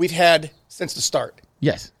 we've had since the start.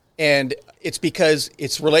 Yes. And it's because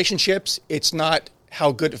it's relationships. It's not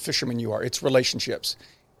how good a fisherman you are. It's relationships.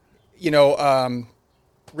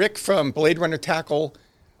 Rick from Blade Runner Tackle,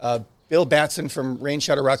 Bill Batson from Rain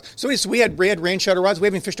Shadow Rods. So we had Rain Shadow Rods. We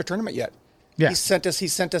haven't fished a tournament yet. Yeah. He sent us,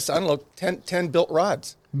 I don't know, 10 built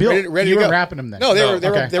rods. Built? Ready You to were go. wrapping them then? No, they were I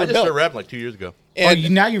built. just started wrapping like 2 years ago.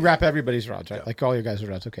 And, now you wrap everybody's rods, right? Like all your guys'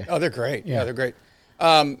 rods. Okay. oh, they're great. Yeah. Yeah, they're great.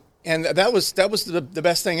 And that was the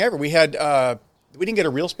best thing ever. We didn't get a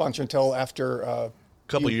real sponsor until after A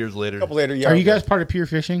couple years later. Yeah. Are you guys part of Pure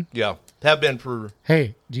Fishing? Yeah. Have been for,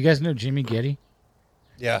 Hey, do you guys know Jimmy Getty?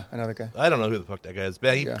 Yeah, another guy. I don't know who the fuck that guy is.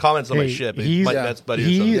 Man, he comments on my shit. But he's- Mike Matt's buddy or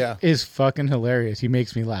He something. Yeah. is fucking hilarious. He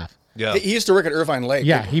makes me laugh. Yeah. He used to work at Irvine Lake.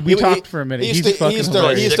 Yeah, we talked for a minute. He's fucking He's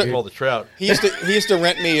hilarious. sick of all the trout. He used to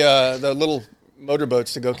rent me the little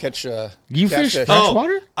motorboats to go catch. You fish catfish.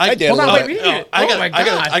 freshwater? I did. Hold on, Oh, wait, we need it. I Oh my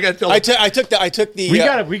God. got to tell I took the. We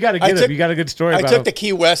gotta get him. You got a good story I about took him. the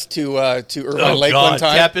Key West to Irvine Oh, Lake God. one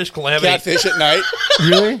time. Catfish calamity. Catfish at night.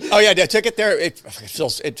 Really? Oh yeah, I took it there. It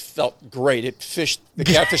felt great. It fished the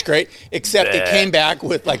catfish great, except it came back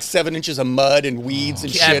with like 7 inches of mud and weeds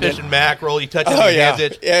and shit. Catfish and mackerel. You touch it Oh with your yeah, hands.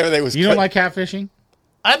 Itch. everything was. You don't like catfishing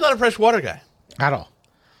I'm not a freshwater guy. at all.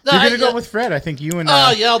 No, You're gonna I- go with Fred. I think you and.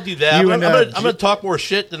 Oh yeah, I'll do that. you I'm and, gonna talk more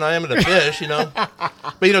shit than I am gonna fish, But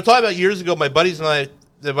talking about years ago, my buddies and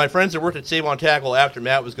I, my friends that worked at Save on Tackle after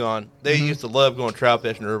Matt was gone, they used to love going trout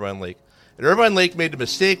fishing in Irvine Lake. And Irvine Lake made the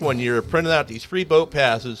mistake one year of printing out these free boat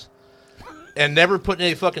passes and never putting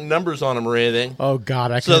any fucking numbers on them or anything. Oh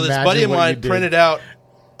God, I can So this imagine buddy of what you mine did. printed out.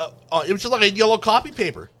 It was just like a yellow copy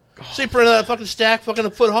paper. So he printed out a fucking stack, fucking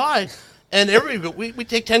a foot high, and we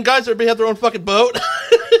take 10 guys. Everybody had their own fucking boat.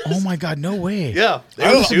 Oh my God, no way. Yeah,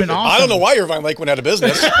 That must have been awesome. I don't know why Irvine Lake went out of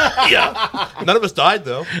business. yeah. None of us died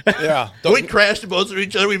though. yeah. We'd crash the boats with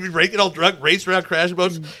each other. We'd be breaking all drunk, race around, crash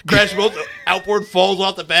boats. The outboard falls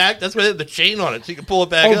off the back. That's why they have the chain on it, so you can pull it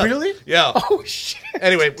back up. Oh really? Yeah. Oh shit.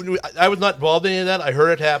 Anyway, I was not involved in any of that. I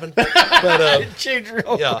heard it happen. But Change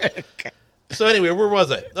real yeah. quick. So anyway, where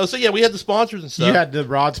was I? Oh, so yeah, we had the sponsors and stuff. You had the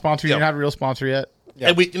rod sponsor. You Yeah. didn't have a real sponsor yet.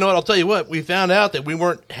 And you know what? I'll tell you what. We found out that we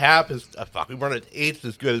weren't we weren't an eighth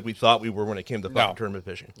as good as we thought we were when it came to fucking tournament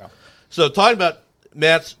fishing. No. So talking about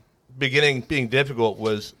Matt's beginning being difficult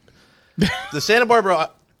was the Santa Barbara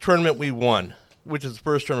tournament we won, which is the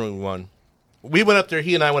first tournament we won. We went up there.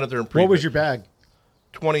 He and I went up there and What was your bag?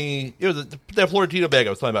 20? It was that Floridito bag I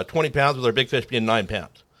was talking about. 20 pounds with our big fish being 9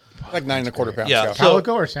 pounds. Like 9 1/4 pounds. Yeah. So-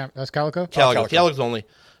 Calico or Sam? That's Calico. Calico. Calico. Calico's only.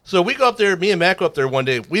 So we go up there. Me and Matt go up there one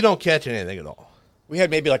day. We don't catch anything at all. We had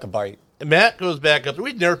maybe like a bite. And Matt goes back up there.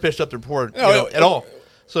 We'd never fished up there before No, at all.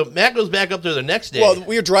 So Matt goes back up there the next day. Well,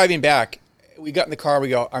 we were driving back. We got in the car. We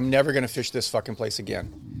go, I'm never going to fish this fucking place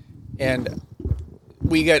again. And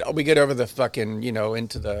we get over the fucking,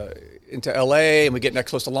 into LA, and we get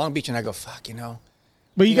next close to Long Beach, and I go, fuck,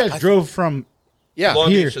 But you guys drove from. Yeah. Long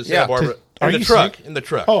here. Beach to Santa Yeah. Barbara. Are In the you truck. sick? In the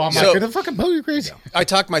truck. Oh, I'm So- like, the fucking boat. You're crazy. I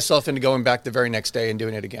talked myself into going back the very next day and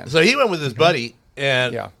doing it again. So he went with his buddy,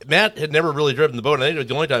 and Yeah. Matt had never really driven the boat. I think it was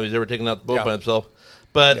the only time he's ever taken out the boat Yeah. by himself.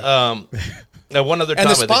 But one other time, And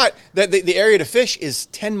the I think- spot, the area to fish is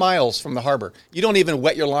 10 miles from the harbor. You don't even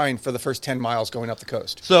wet your line for the first 10 miles going up the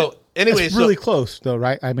coast. So anyway, It's really close, though,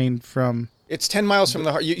 right? I mean, from It's 10 miles from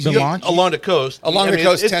the harbor. The launch? along the coast. Along I the mean,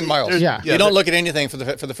 coast, it's- 10 miles. there's- Yeah. You don't look at anything for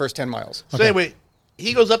the first 10 miles. So anyway,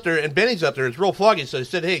 he goes up there, and Benny's up there. It's real foggy. So he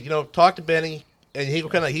said, "Hey, talk to Benny." And he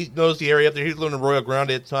knows the area up there. He was living in Royal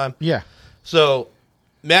Grande at the time. yeah. So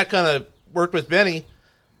Matt kind of worked with Benny.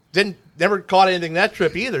 Never caught anything that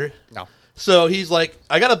trip either. No. So he's like,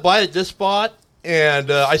 I got a bite at this spot,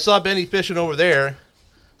 and I saw Benny fishing over there.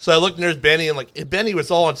 So I looked, and there's Benny, and Benny was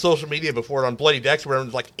all on social media before on Bloody Decks, where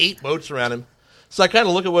there's like 8 boats around him. So I kind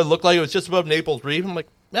of look at what it looked like. It was just above Naples Reef. I'm like,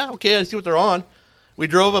 yeah, okay, I see what they're on. We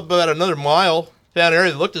drove up about another mile, found an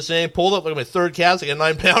area that looked the same, pulled up like my third cast, like a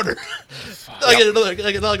 9-pounder, like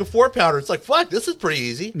a 4-pounder. It's like, fuck, this is pretty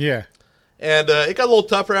easy. Yeah. And it got a little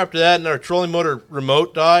tougher after that, and our trolling motor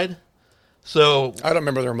remote died. So I don't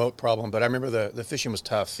remember the remote problem, but I remember the fishing was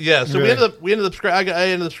tough. yeah, so Really? we ended up I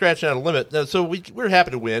ended up scratching out a limit. So we were happy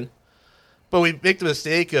to win, but we make the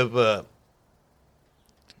mistake of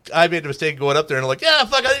I made the mistake of going up there and like, yeah,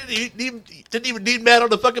 fuck, I didn't even need Matt on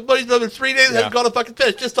the fucking boat. He's been there 3 days, hasn't gone to fucking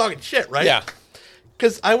fish, just talking shit, right? Yeah,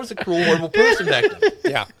 Because I was a cruel, horrible person back then.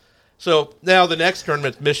 yeah. So now the next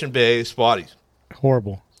tournament's Mission Bay Spotties.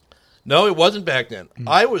 Horrible. No, it wasn't back then.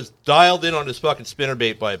 I was dialed in on this fucking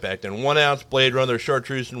spinnerbait bite back then. 1 ounce blade runner,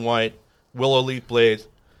 chartreuse and white, willow leaf blades.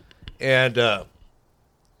 And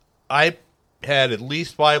I had at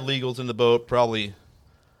least 5 legals in the boat, probably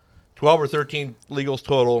 12 or 13 legals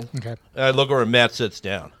total. Okay. And I look over and Matt sits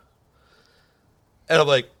down. And I'm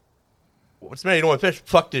like, what's the matter? You don't want to fish?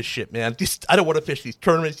 Fuck this shit, man. I don't want to fish these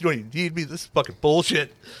tournaments. You don't even need me. This is fucking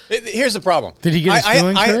bullshit. Here's the problem. Did he get his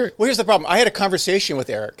feelings hurt? Well, here's the problem. I had a conversation with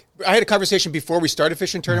Eric. I had a conversation before we started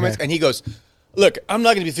fishing tournaments, Okay. and he goes, look, I'm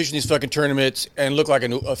not going to be fishing these fucking tournaments and look like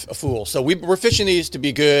a fool. So we're fishing these to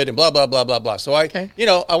be good and blah, blah, blah, blah, blah. So I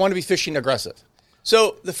want to be fishing aggressive.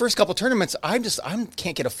 So the first couple tournaments, I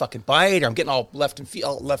can't get a fucking bite, or I'm getting all left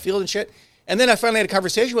field and shit. And then I finally had a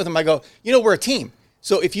conversation with him. I go, we're a team.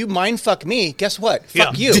 So if you mind fuck me, guess what?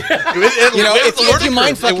 Fuck you.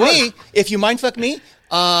 If you mind fuck me,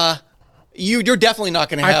 you're definitely not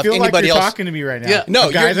going to have I feel anybody like you're else talking to me right now. Yeah.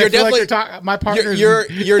 No, Guys, you're I feel like definitely my partner's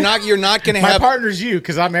you're not going to my have partner's you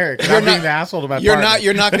because I'm Eric. I'm being the asshole to my partner.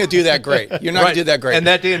 You're not going to do that great. You're not going to do that great. And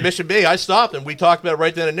that day in Mission Bay, I stopped and we talked about it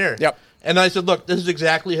right then and there. Yep. And I said, look, this is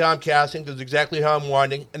exactly how I'm casting. This is exactly how I'm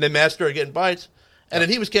winding. And then Matt started getting bites. And then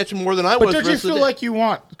he was catching more than I was. But don't you feel like you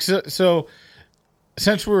want so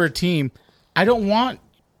since we're a team, I don't want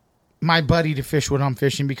my buddy to fish what I'm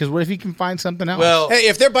fishing because what if he can find something else? Well, hey,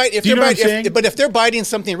 if they're biting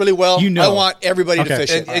something really well, I want everybody to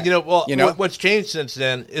fish it. And what's changed since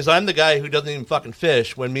then is I'm the guy who doesn't even fucking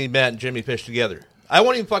fish when me, Matt, and Jimmy fish together. I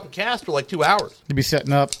won't even fucking cast for like 2 hours. to be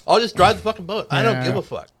setting up. I'll just drive the fucking boat. I don't give a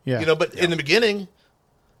fuck. Yeah. But in the beginning,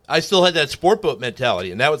 I still had that sport boat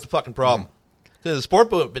mentality, and that was the fucking problem. Because the sport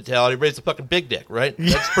boat mentality raised the fucking big dick, right?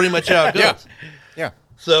 That's pretty much how it goes. Yeah.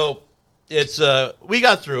 So it's we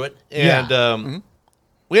got through it, and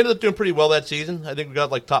we ended up doing pretty well that season. I think we got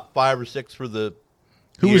like top 5 or 6 for the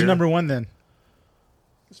Who was year. number 1 then?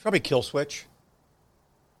 It's probably Kill Switch.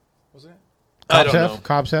 Wasn't it? I don't know.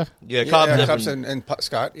 Cobb's Yeah, Cobb's Cubs and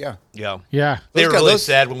Scott, yeah. Yeah. Yeah. They were Those really guys-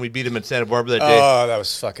 sad when we beat them in Santa Barbara that day. Oh, that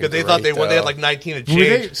was fucking Because they great, thought they won. They had though. like 19 and Were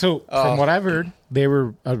they, change. so from what I've heard, they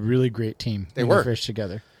were a really great team. They when were. fished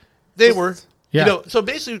together. They were. Yeah. So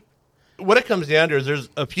basically, what it comes down to is there's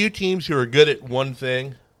a few teams who are good at one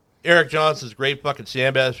thing. Eric Johnson's a great fucking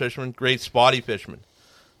sand bass fisherman, great spotty fisherman.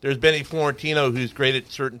 There's Benny Florentino, who's great at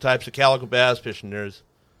certain types of calico bass fishing. There's,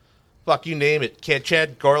 fuck, you name it.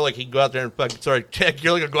 Chad Garlick, he can go out there and fucking, Chad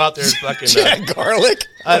Garlick will go out there and fucking. Chad Garlick?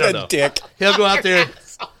 I don't What a know. dick. He'll go out there.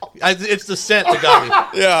 It's the scent that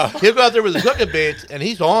got me. Yeah. He'll go out there with his hooking baits, and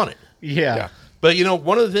he's on it. Yeah. But,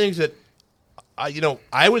 one of the things that,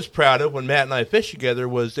 I was proud of when Matt and I fished together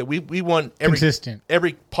was that we won Consistent.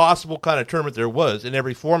 every possible kind of tournament there was in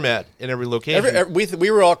every format, in every location. We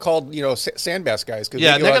were all called, sand bass guys.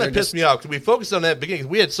 Yeah, and that kind of pissed me off because we focused on that at the beginning.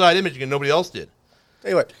 We had side imaging and nobody else did. Tell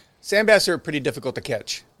you what, sand bass are pretty difficult to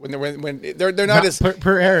catch when they're not as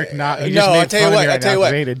per Eric. Not he no. just made I tell you fun of what. me I right tell you now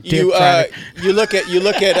 'cause what. I ate a dick You trying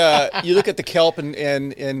to- you look at the kelp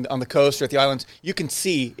and on the coast or at the islands. You can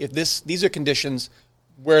see if these are conditions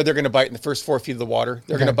where they're going to bite in the first 4 feet of the water.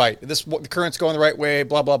 They're going to bite. The current's going the right way.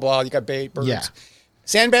 Blah blah blah. You got bait, birds. Yeah.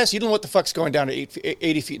 Sand bass, you don't know what the fuck's going down to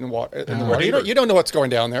 80 feet in the water. Right. You don't know what's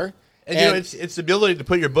going down there. And, it's the ability to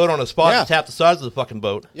put your boat on a spot Yeah. that's half the size of the fucking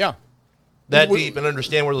boat. Yeah. That deep and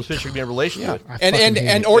understand where those fish are going to be in relation to it. I fucking hate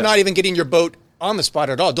it. Or not even getting your boat on the spot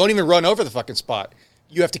at all. Don't even run over the fucking spot.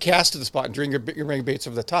 You have to cast to the spot and bring your baits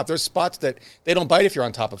over the top. There's spots that they don't bite if you're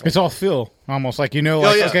on top of them. It's all feel, almost like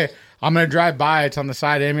yeah. okay, I'm gonna drive by. It's on the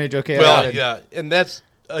side image. Okay, Well, yeah, and that's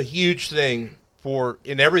a huge thing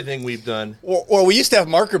in everything we've done. Or we used to have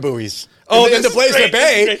marker buoys. Oh, in the this is Blazer great,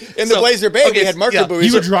 Bay. this is great. In the So, Blazer Bay, okay, we had marker yeah. buoys.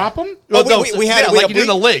 you would drop them. Well, no, we had like you do in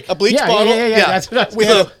the lake. a bleach Yeah, bottle. yeah. That's what I was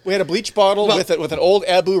gonna- We had a bleach bottle with an old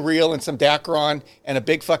Abu reel and some Dacron and a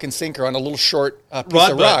big fucking sinker on a little short piece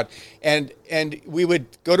Rod of butt. rod. And we would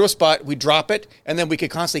go to a spot, we'd drop it, and then we could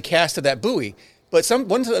constantly cast to that buoy. But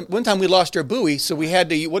one time we lost our buoy, so we had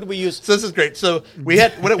to. What did we use? So this is great. So we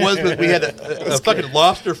had what it was we had a fucking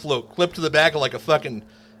lobster float clipped to the back of like a fucking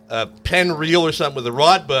pen reel or something with a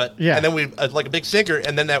rod butt, Yeah. and then we like a big sinker,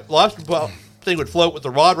 and then that lobster thing would float with the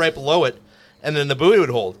rod right below it, and then the buoy would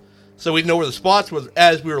hold. So we'd know where the spots was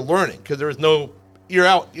as we were learning because there was no you're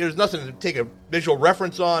out. There's nothing to take a visual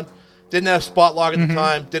reference on. Didn't have spot log at the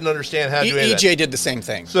time. Didn't understand how to do any of that. EJ did the same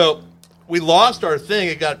thing. So we lost our thing.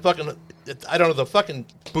 It got fucking, I don't know, the fucking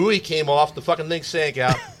buoy came off. The fucking thing sank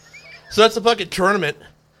out. So that's the fucking tournament.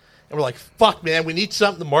 And we're like, fuck, man, we need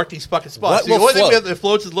something to mark these fucking spots. What The only thing will we have that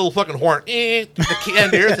floats is a little fucking horn. The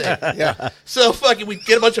can air thing. Yeah. So fucking, we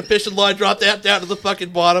get a bunch of fishing line, drop that down to the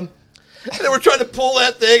fucking bottom. And then we're trying to pull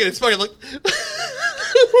that thing, and it's fucking like...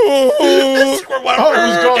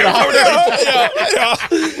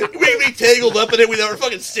 We tangled up in it. We were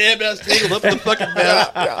fucking sandbass tangled up in the fucking mess.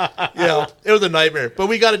 Yeah, it was a nightmare. But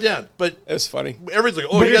we got it down. But It was funny. everybody's like,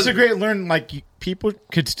 oh, But you it's guys a great learn. Like people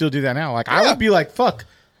could still do that now. Like I would be like, fuck,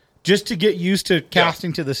 just to get used to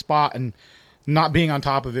casting to the spot and not being on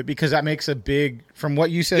top of it, because that makes a big. From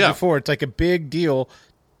what you said Yeah. before, it's like a big deal.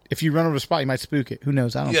 If you run over a spot, you might spook it. Who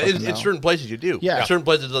knows? I don't. Yeah, fucking know. in certain places you do. Yeah. In certain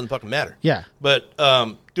places it doesn't fucking matter. Yeah. But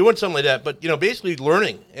doing something like that, but, basically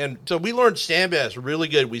learning. And so we learned sand bass really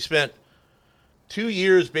good. We spent 2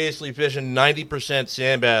 years basically fishing 90%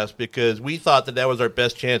 sand bass because we thought that was our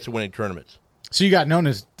best chance of winning tournaments. So you got known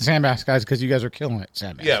as the sand bass guys because you guys are killing it.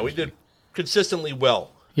 Sand bass. Yeah, we did consistently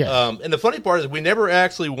well. Yeah. And the funny part is we never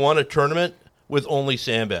actually won a tournament with only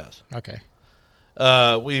sand bass. Okay.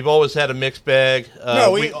 We've always had a mixed bag.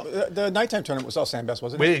 No, the nighttime tournament was all sand bass,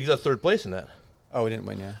 wasn't it? We got third place in that. Oh, we didn't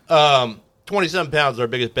win, yeah. 27 pounds is our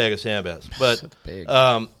biggest bag of sand bass. But That's big.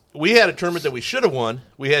 we had a tournament that we should have won.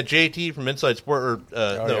 We had JT from Inside Sport,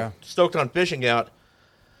 yeah. Stoked on Fishing out.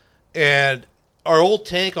 And our old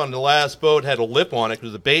tank on the last boat had a lip on it because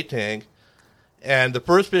it was a bait tank. And the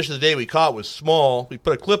first fish of the day we caught was small. We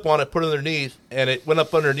put a clip on it, put it underneath, and it went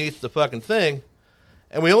up underneath the fucking thing.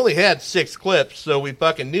 And we only had 6 clips, so we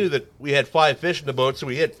fucking knew that we had 5 fish in the boat. So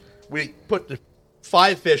we put the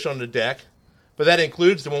 5 fish on the deck, but that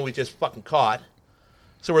includes the one we just fucking caught.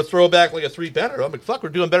 So we're throwing back like a 3-pounder. I'm like, fuck, we're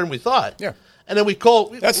doing better than we thought. Yeah. And then we call.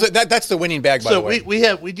 That's the winning bag, by the way.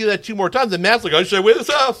 So we do that 2 more times. And Matt's like, I should win this.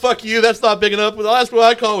 Oh, fuck you. That's not big enough. But the last one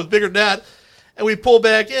I caught was bigger than that. And we pull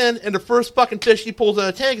back in, and the first fucking fish he pulls out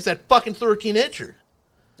of the tank is that fucking 13-incher.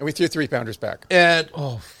 And we threw 3-pounders back. And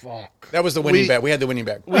Oh fuck. That was the winning bag. We had the winning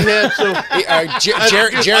bag. we had so.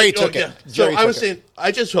 Jerry took it. So Jerry I was took it. saying,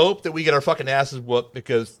 I just hope that we get our fucking asses whooped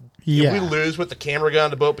because Yeah. if we lose with the camera guy on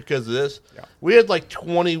the boat because of this, Yeah. we had like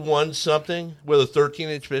 21 something with a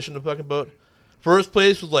 13-inch fish in the fucking boat. First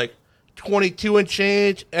place was like 22 and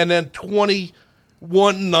change, and then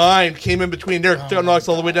 21.9 came in between there. Knocks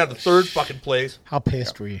all the way down to third fucking place. How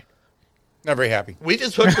pissed were you? Not very happy. We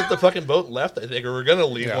just hooked up the fucking boat and left, I think, or we're going to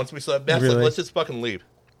leave Yeah. once we saw Beth. Really? Let's just fucking leave.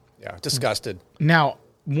 Yeah, disgusted. Now,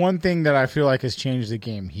 one thing that I feel like has changed the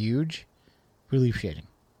game huge: relief shading.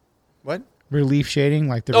 What? Relief shading,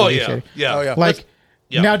 like the Oh, relief yeah. shading. Yeah. Oh, yeah. Like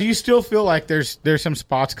Yeah. now, do you still feel like there's some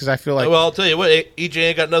spots? Because I feel like, Well, I'll tell you what, EJ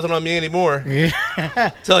ain't got nothing on me anymore.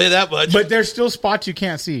 Tell you that much. but there's still spots you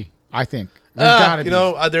can't see. I think there's gotta be.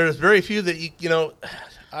 There's very few that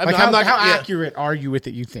I'm, Like I'm not how yeah. accurate are you with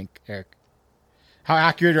it? You think, Eric? How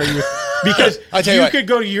accurate are you with? Because I'll tell you you what. could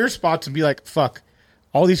go to your spots and be like, "Fuck,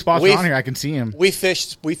 all these spots are We've- on here. I can see them." We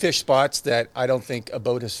fished spots that I don't think a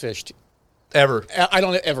boat has fished. ever. I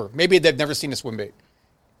don't ever. Maybe they've never seen a swim bait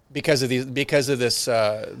because of this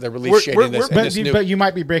the relief We're- shading. we're- this, and But this new, but you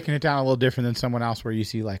might be breaking it down a little different than someone else, where you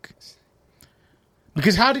see like.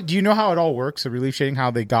 Because do you know how it all works? The relief shading,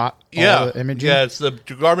 how they got all the imaging. Yeah, it's the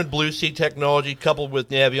Garmin Blue Sea technology coupled with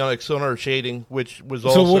Navionics sonar shading, which was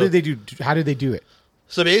also. So what did they do? How did they do it?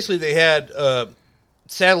 So basically, they had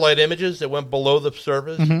satellite images that went below the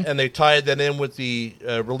surface, and they tied that in with the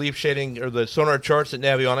relief shading or the sonar charts that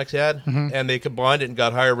Navionics had, and they combined it and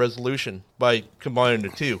got higher resolution by combining the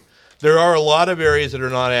two. There are a lot of areas that are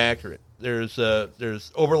not accurate. There's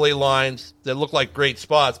overlay lines that look like great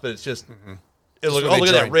spots, but it's just. Look where they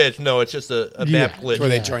at that join. ridge. No, it's just a map glitch. That's where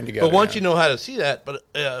they join together. But once yeah. you know how to see that, but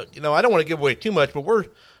I don't want to give away too much. But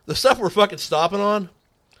the stuff we're fucking stopping on,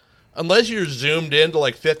 unless you're zoomed in to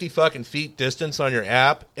like 50 fucking feet distance on your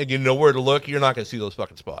app and you know where to look, you're not going to see those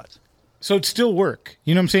fucking spots. So it still work.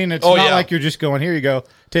 You know what I'm saying? It's Oh, not yeah. like you're just going, here you go,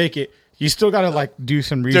 take it. You still got to like do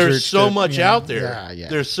some research. There's so much out there. Yeah, yeah.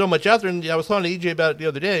 There's so much out there. And I was talking to EJ about it the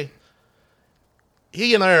other day.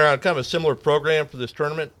 He and I are on kind of a similar program for this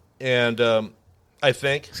tournament, and I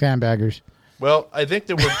think. Sandbaggers. Well, I think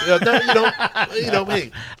that we're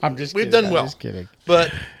hey, I'm just we've kidding. done I'm well. just kidding.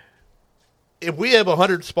 But if we have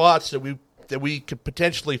 100 spots that we could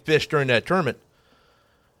potentially fish during that tournament,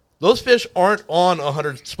 those fish aren't on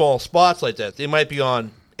 100 small spots like that. They might be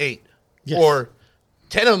on 8. Yes. Or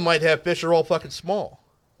 10 of them might have fish that are all fucking small.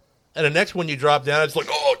 And the next one you drop down, it's like,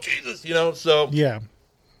 oh, Jesus, so Yeah.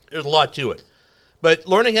 there's a lot to it. But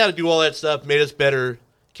learning how to do all that stuff made us better.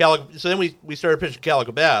 So then we started fishing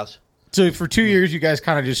calico bass. So for 2 years, you guys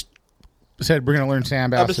kind of just said we're going to learn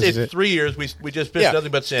sand bass. I'm going to say 3 years we just fished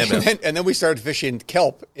nothing but sand bass. And then we started fishing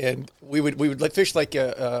kelp, and we would fish like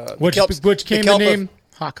which came the name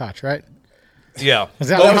Hot Cotch, right? Yeah, Is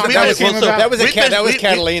that what that was came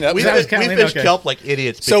Catalina. We That was fished okay. kelp like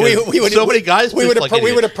idiots. So many guys we fished like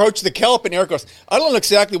idiots. would approach the kelp, and Eric goes, "I don't know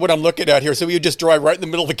exactly what I'm looking at here." So we would just drive right in the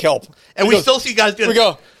middle of the kelp, and we still see guys doing. We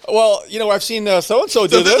go, "Well, I've seen so and so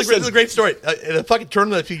do this. this." This is a great story. In a fucking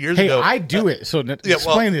tournament a few years ago. I do it. So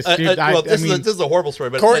explain this, dude. This is a horrible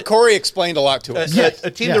story. But Corey explained a lot to us. A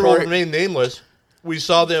team that will remain nameless. We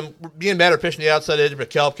saw them. Me and Matt are fishing the outside edge of a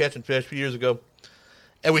kelp catching fish a few years ago.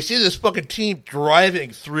 And we see this fucking team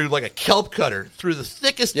driving through like a kelp cutter through the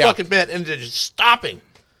thickest fucking bed and they're just stopping.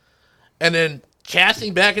 And then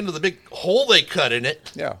casting back into the big hole they cut in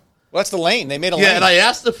it. Yeah. Well, that's the lane. They made a lane. Yeah, and I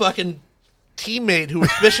asked the fucking teammate who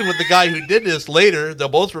was fishing with the guy who did this later, they'll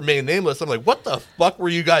both remain nameless. I'm like, what the fuck were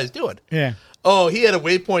you guys doing? Yeah. Oh, he had a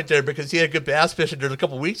waypoint there because he had good bass fishing there a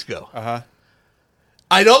couple weeks ago. Uh-huh.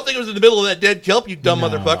 I don't think it was in the middle of that dead kelp, you dumb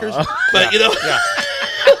motherfuckers. But, Yeah.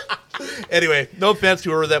 Anyway, no offense to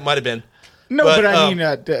whoever that might have been. No, but I mean,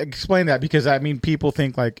 explain that because I mean, people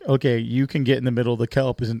think like, okay, you can get in the middle of the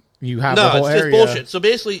kelp, isn't you have the whole it's just area. bullshit. So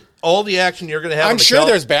basically, all the action you're going to have. I'm on the sure kelp,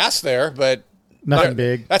 there's bass there, but Nothing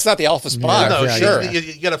big. That's not the alpha spot. No, Yeah, sure.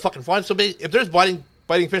 you got to fucking find. So if there's biting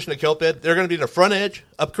fish in the kelp bed, they're going to be in the front edge,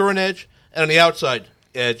 up current edge, and on the outside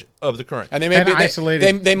edge of the current. And they may be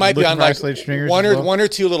isolated. They might be on like stringers one as well. or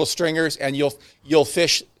two little stringers, and you'll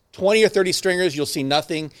fish 20 or 30 stringers. You'll see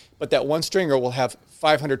nothing, but that one stringer will have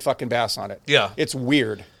 500 fucking bass on it. Yeah. It's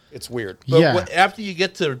weird. It's weird. But Yeah. after you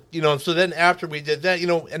get to, so then after we did that,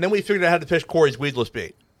 and then we figured out how to fish Corey's weedless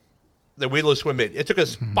bait, the weedless swim bait. It took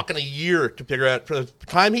us fucking a year to figure out. From the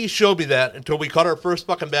time he showed me that until we caught our first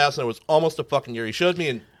fucking bass, and it was almost a fucking year. He showed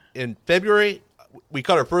me in February. We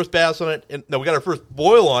caught our first bass on it. We got our first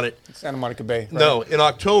boil on it. Santa Monica Bay. Right? No, in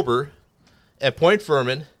October at Point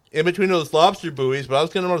Furman, in between those lobster buoys, but I was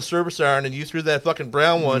getting them on a service iron, and you threw that fucking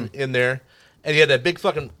brown one in there, and you had that big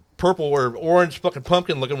fucking purple or orange fucking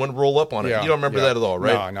pumpkin looking one roll up on it. You don't remember that at all,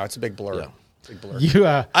 right? No, it's a big blur. Yeah. Big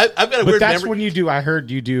blur. I've got a but weird that's memory. when you do. I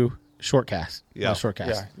heard you do short cast. Yeah. Short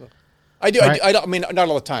cast. Yeah. I do. Right? I mean, not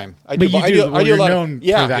all the time. I But do. you I do. do. Well, I do you're a lot. known for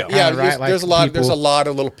Yeah, that yeah. kind of, right? Like There's a lot. There's a people- lot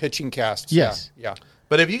of little pitching casts. Yes. Yeah.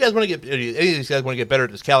 But if you guys want to get, any of these guys want to get better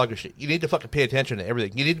at this calico shit, you need to fucking pay attention to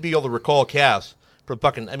everything. You need to be able to recall casts from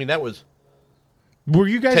fucking, I mean, that was, Were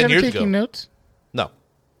you guys 10 ever years taking ago. notes? no.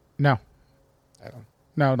 No. I don't.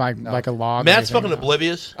 No, like a log. or Matt's anything? fucking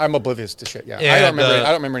oblivious. I'm oblivious to shit. Yeah. I And,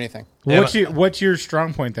 don't remember anything. What's your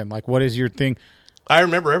strong point then? Like, what is your thing? I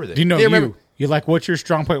remember everything. Do you know Do you remember- you like what's your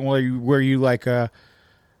strong point where you like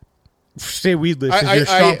say weedless is I- your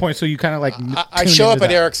strong I- point, so you kind of like I tune show up into at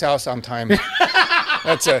that. Eric's house on time.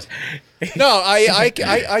 That's it. No, I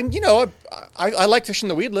like fishing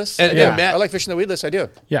the weedless. And- Yeah. and Matt, I like fishing the weedless. I do.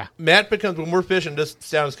 Yeah, Matt becomes, when we're fishing, this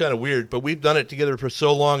sounds kind of weird, but we've done it together for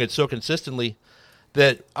so long and so consistently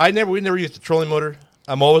that we never used the trolling motor.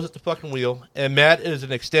 I'm always at the fucking wheel, and Matt is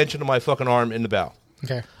an extension of my fucking arm in the bow.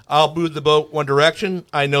 okay. I'll move the boat one direction.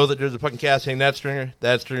 I know that there's a fucking cast hanging that stringer,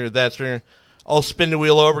 that stringer, that stringer. I'll spin the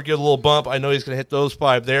wheel over, give it a little bump. I know he's going to hit those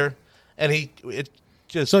 5 there. And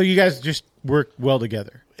So you guys just work well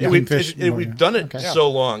together. You can fish more, we've yeah. done it Okay. so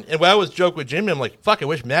long. And when I was joking with Jimmy, I'm like, fuck, I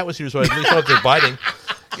wish Matt was here so I at least know if they're biting.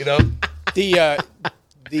 You know? The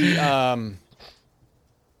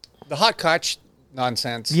hot catch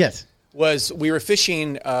nonsense. Yes. Was we were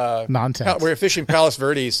fishing Nonsense. We were fishing Palos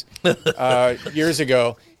Verdes years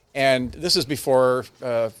ago, and this is before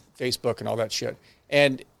Facebook and all that shit.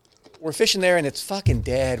 And we're fishing there, and it's fucking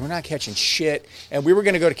dead. We're not catching shit. And we were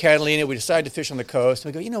going to go to Catalina. We decided to fish on the coast.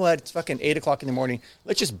 And we go, you know what? It's fucking 8 o'clock in the morning.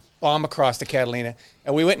 Let's just bomb across to Catalina.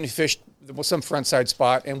 And we went and fished some frontside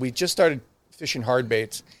spot, and we just started fishing hard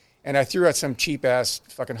baits. And I threw out some cheap ass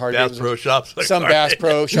fucking hard Bass baits. Pro Shops. Like, Some all Bass right.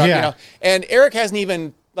 Pro shop, Yeah. you know. And Eric hasn't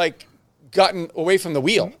even gotten away from the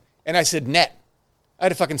wheel. And I said, net. I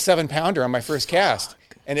had a fucking 7-pounder on my first cast.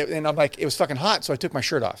 And I'm like, it was fucking hot, so I took my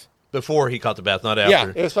shirt off. Before he caught the bass, not Yeah,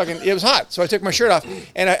 after. it was hot. So I took my shirt off.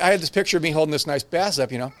 And I had this picture of me holding this nice bass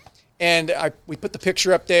up, you know. And we put the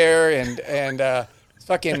picture up there, and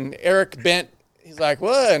fucking Eric Bent, he's like,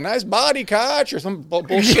 what, a nice body catch or some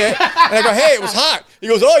bullshit. And I go, hey, it was hot. He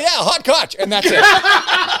goes, oh, yeah, hot catch. And that's it.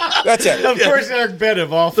 That's it. Of course, Eric Bed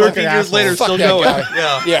of all 13 fucking years assholes. later, Fuck still that going. guy.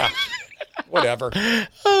 Yeah. Yeah. Whatever.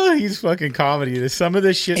 Oh, he's fucking comedy. Some of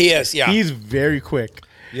this shit. He is, yeah. He's very quick.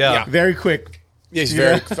 Yeah. Very quick. He's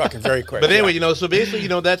very quick. But anyway, so basically,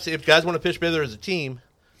 that's if guys want to fish together as a team,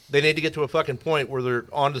 They need to get to a fucking point where they're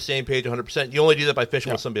on the same page 100%. You only do that by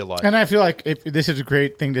fishing with somebody alive. And I feel like if this is a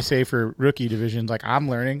great thing to say for rookie divisions. Like, I'm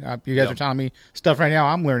learning. You guys are telling me stuff right now.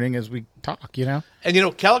 I'm learning as we talk, you know? And,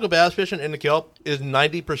 calico bass fishing in the kelp is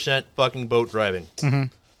 90% fucking boat driving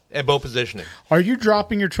and boat positioning. Are you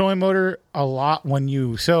dropping your trolling motor a lot when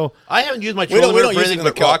you... So I haven't used my We don't trolling motor for use it anything in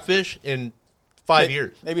the but kelp. rockfish in 5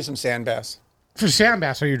 years. Maybe some sand bass. for sand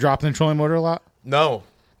bass, are you dropping the trolling motor a lot? No.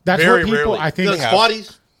 That's Very what people, rarely. I think... The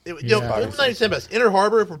spotties... Yeah. It's not even sand bass. Inner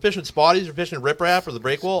harbor, if we're fishing spotties or fishing riprap or the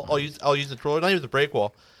breakwall, I'll use the troller. Not even the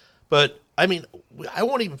breakwall, but I mean, I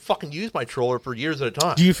won't even fucking use my troller for years at a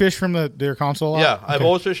time. Do you fish from their console a lot? Yeah, I've Okay.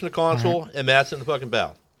 always fished in the console, and Matt's in the fucking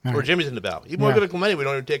bow, or Jimmy's in the bow. Even when we go to Clemente, we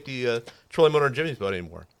don't even take the trolling motor in Jimmy's boat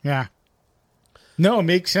anymore. Yeah. No, it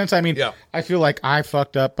makes sense. I mean, I feel like I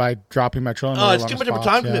fucked up by dropping my trolling motor. Oh, it's too much of a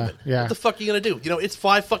time commitment. Yeah. What the fuck are you gonna do? It's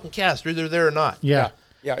 5 fucking casts, either there or not. Yeah.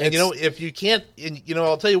 Yeah, And if you can't,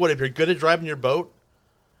 I'll tell you what, if you're good at driving your boat,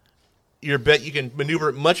 you can maneuver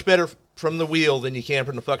it much better from the wheel than you can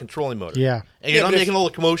from the fucking trolling motor. Yeah. And you're Yeah, not but making all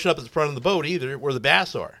the commotion up at the front of the boat either, where the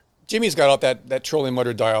bass are. Jimmy's got all that trolling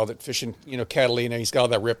motor dial that fishing, Catalina. He's got all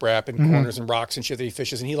that riprap and corners and rocks and shit that he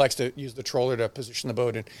fishes, and he likes to use the troller to position the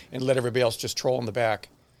boat and let everybody else just troll in the back.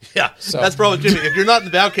 Yeah, that's probably Jimmy. If you're not in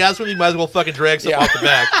the bow cast with me, you might as well fucking drag something off the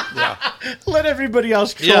back. Yeah, Let everybody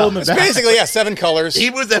else troll in the it's back. basically 7 colors. He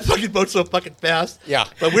moves that fucking boat so fucking fast. Yeah.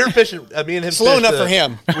 But we were fishing. Me and him Slow fished, enough for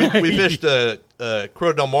him. We fished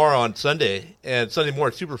Crow Del Mar on Sunday, and Sunday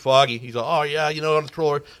morning, super foggy. He's like, oh, yeah, on the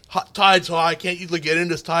troller, tide's high, I can't usually get in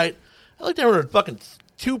this tight. I looked down at fucking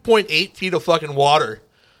 2.8 feet of fucking water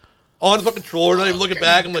on the fucking troller, not even looking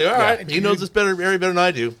back. I'm like, all right, he knows this area better than I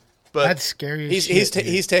do. But That's scary.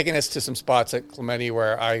 He's taken us to some spots at Clemente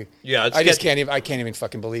where I it's just can't even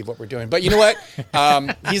fucking believe what we're doing. But you know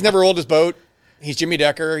what? He's never rolled his boat. He's Jimmy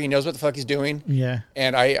Decker. He knows what the fuck he's doing. Yeah.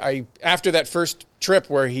 And I after that first trip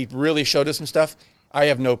where he really showed us some stuff, I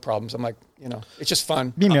have no problems. I'm like, it's just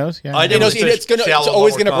fun. He knows. Yeah. I He knows Definitely it's shallow,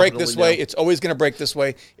 always more gonna break this confidently way. now. It's always gonna break this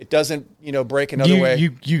way. It doesn't, break another way.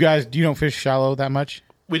 You guys, you don't fish shallow that much?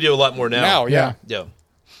 We do a lot more now. Now, yeah. Yeah.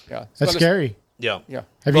 Yeah. That's scary. Yeah. Yeah.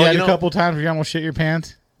 Have you had a couple times where you almost shit your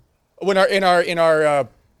pants? When in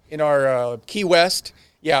our Key West,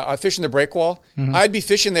 I fish in the breakwall. Mm-hmm. I'd be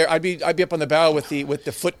fishing there. I'd be up on the bow with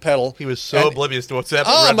the foot pedal. He was so oblivious to what's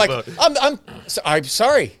happening I'm around like, the boat. I'm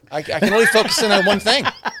sorry. I can only focus in on one thing.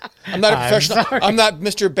 I'm not a professional. sorry. I'm not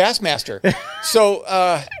Mr. Bassmaster.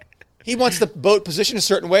 So he wants the boat positioned a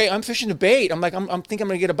certain way. I'm fishing a bait. I'm like, I'm thinking I'm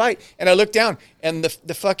going to get a bite. And I look down, and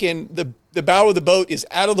the bow of the boat is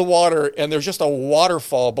out of the water, and there's just a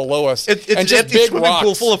waterfall below us. It's and an just empty big swimming rocks.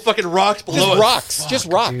 pool full of fucking rocks below Just us. rocks. Just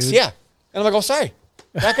rocks. dude. Yeah. And I'm like, oh, sorry.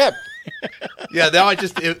 Back up. Yeah, now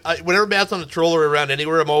whenever Matt's on the troller around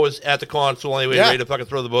anywhere, I'm always at the console anyway, Yeah. ready to fucking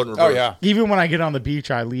throw the boat in reverse. Oh, yeah. Even when I get on the beach,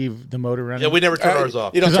 I leave the motor running. Yeah, we never turn ours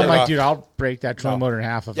off. You don't Because I'm turn it like, off. dude, I'll break that trolling motor in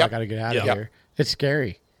half if I Yep. got to get out of Yeah. here. It's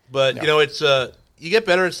scary. But, it's you get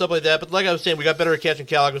better and stuff like that. But like I was saying, we got better at catching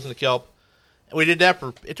calicos in the kelp. And we did that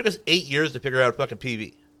it took us 8 years to figure out fucking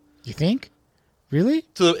PV. You think? Really?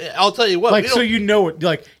 So I'll tell you what. Like, so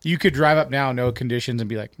you could drive up now, no conditions, and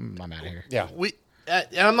be like, I'm out of here. Yeah. And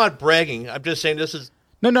I'm not bragging. I'm just saying this is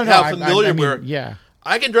No. how I familiar mean, we're. yeah.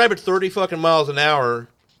 I can drive at 30 fucking miles an hour,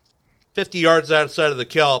 50 yards outside of the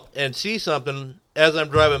kelp, and see something as I'm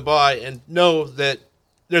driving by and know that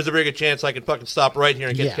there's a very good chance I can fucking stop right here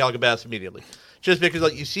and get Yeah. the calico bass immediately. Just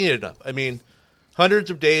because you've seen it enough. I mean, hundreds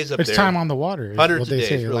of days up It's there. time on the water. Is Hundreds what they of days,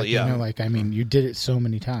 say. really, like, yeah. you did it so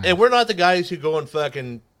many times. And we're not the guys who go and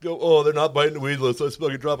fucking go, oh, they're not biting the weedless. Let's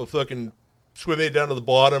fucking drop a fucking swim aid down to the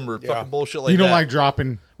bottom or fucking bullshit like you don't that. like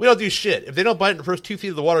dropping. We don't do shit. If they don't bite in the first 2 feet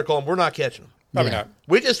of the water column, we're not catching them. Probably Yeah. not.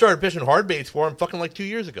 We just started fishing hard baits for them fucking like 2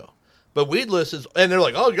 years ago. But weedless is, and they're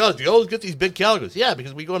like, oh, guys, you always get these big calicos. Yeah,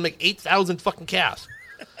 because we go and make 8,000 fucking casts.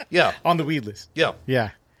 Yeah, On the weedless. yeah. Yeah.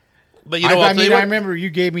 But you know, I I'll tell you mean, I what, remember you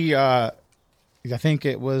gave me, I think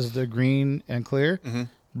it was the green and clear,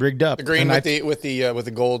 rigged up. The green And with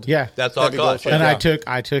the gold. Yeah. that's all heavy gold caught. plate. And Yeah.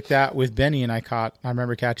 I took that with Benny, and I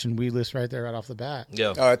remember catching weedless right there, right off the bat.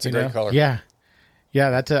 Yeah. Oh, it's a You great know? color. Yeah.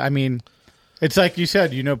 Yeah, I mean, it's like you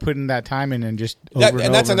said, putting that time in and just over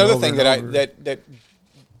And that's over another over thing and that over. that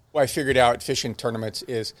I figured out at fishing tournaments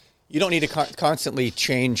is you don't need to constantly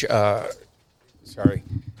change.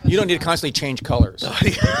 You don't need to constantly change colors.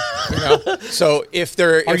 So if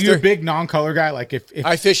they're, Are if you a they're- big non-color guy? Like if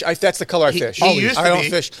I fish. That's the color I fish. he used I to don't be.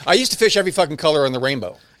 fish. I used to fish every fucking color on the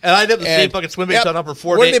rainbow. And I'd have the same And- fucking swim baits Yep. on up for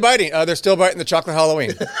 4 What days. are they biting? They're still biting the chocolate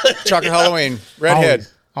Halloween. Chocolate Halloween, redhead,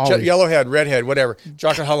 Always. yellowhead, redhead, whatever.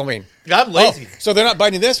 Chocolate Halloween. I'm lazy. Oh, so they're not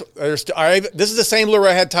biting this. This is the same lure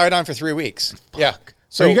I had tied on for 3 weeks. Yeah.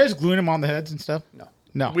 So are you guys gluing them on the heads and stuff?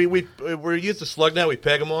 No. We're used to slug net. We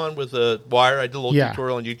peg them on with a wire. I did a little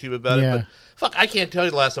tutorial on YouTube about it. But fuck, I can't tell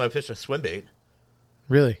you the last time I fished a swim bait.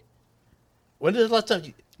 Really? When did the last time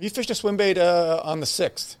You fished a swim bait on the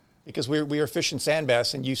 6th because we were fishing sand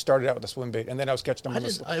bass and you started out with a swim bait and then I was catching them on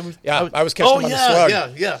the slug. I was catching them on the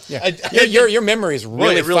slug. Yeah. Your memory is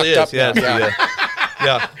really fucked up.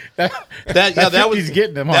 Yeah. That was he's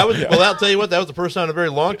getting them. Huh? Well, I'll tell you what. That was the first time in a very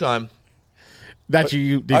long time that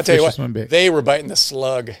you did I'll tell you what, swim bait. they were biting the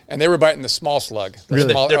slug and they were biting the small slug.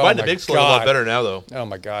 Really? They're biting the big slug a lot better now, though. Oh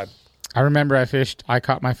my God. I remember I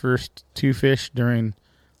caught my first 2 fish during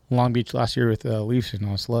Long Beach last year with leaf fishing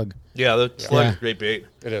on a slug. Yeah, the slug is a great bait.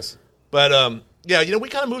 It is. But we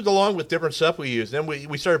kind of moved along with different stuff we used. Then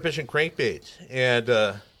we started fishing crankbaits, and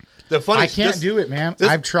the funny I can't do it, man.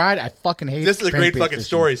 I've tried. I fucking hate. This is a great fucking fishing.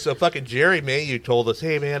 story. So fucking Jerry Mayhew told us,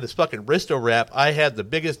 "Hey man, this fucking Risto wrap. I had the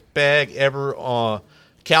biggest bag ever on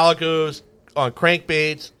calicos, on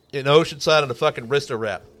crankbaits in Oceanside on the fucking Risto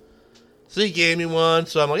wrap." So he gave me one.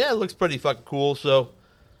 So I'm like, yeah, it looks pretty fucking cool. So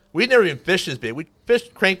we never even fished this bait. We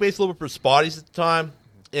fished crankbaits a little bit for spotties at the time,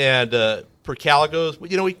 and for calicos.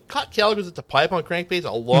 We caught calicos at the pipe on crankbaits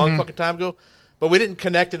a long fucking time ago, but we didn't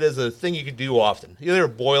connect it as a thing you could do often. They were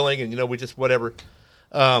boiling, and we just whatever.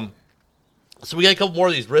 So we got a couple more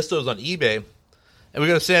of these Ristos on eBay, and we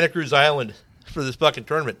go to Santa Cruz Island for this fucking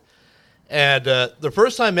tournament. And the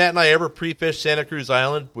first time Matt and I ever pre-fished Santa Cruz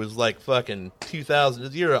Island was like fucking 2000,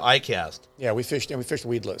 the year of ICAST. Yeah, we fished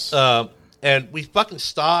weedless. And we fucking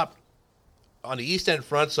stopped on the east end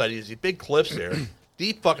front side. There's these big cliffs there,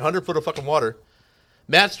 deep fucking 100 foot of fucking water.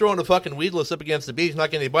 Matt's throwing the fucking weedless up against the beach, not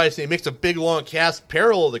getting any bites, and he makes a big long cast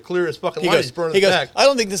parallel to clear his fucking line. He's burning his back. I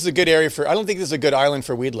don't think this is a good island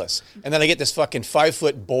for weedless. And then I get this fucking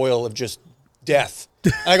 5-foot boil of just death.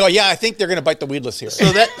 And I go, yeah, I think they're going to bite the weedless here.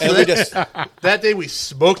 That day we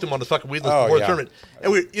smoked them on the fucking weedless before the tournament.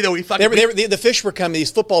 And we fucking... the fish were coming, these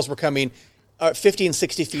footballs were coming 50 and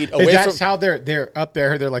 60 feet away That's how they're up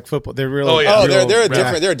there. They're like football. They're really...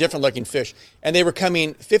 They're a different looking fish. And they were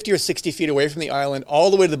coming 50 or 60 feet away from the island all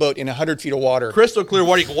the way to the boat in 100 feet of water. Crystal clear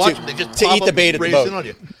water. You can watch them. They just to eat the bait at the boat. In on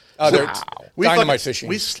you. They're dynamite fishing.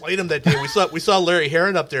 We slayed them that day. We saw Larry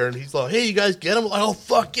Heron up there, and he's like, "Hey, you guys get him?" Like, "Oh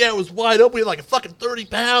fuck yeah, it was wide open. We had like a fucking 30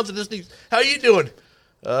 pounds." And this thing, "How you doing?"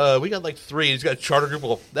 We got like 3. He's got a charter group.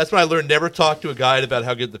 Well, that's when I learned never talk to a guide about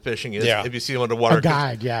how good the fishing is. If you see him underwater, a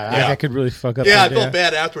guide, that could really fuck up. Yeah, I felt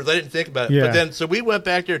bad afterwards. I didn't think about it. But then, so we went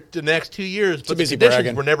back there the next 2 years, but the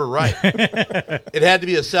conditions were never right. It had to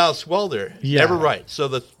be a south swell there, never right. So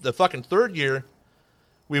the fucking third year,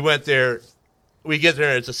 we went there. We get there,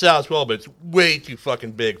 and it's a south swell, but it's way too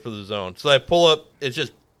fucking big for the zone. So I pull up, it's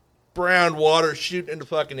just brown water shooting in the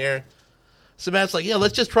fucking air. So Matt's like, yeah,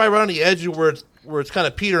 let's just try right on the edge where it's kind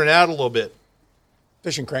of petering out a little bit.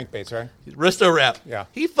 Fishing crankbaits, right? Risto wrap. Yeah.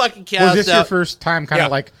 He fucking cast out. Was this your first time kind of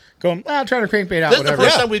like going, I'll try to crankbait out, This is the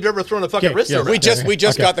first time we've ever thrown a fucking Risto wrap. We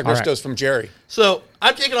just got the Ristos from Jerry. So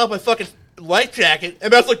I'm taking off my fucking life jacket, and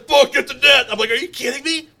Matt's like, fuck, get the net. I'm like, are you kidding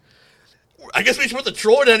me? I guess we should put the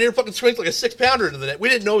troller down here and fucking swing like a 6-pounder into the net. We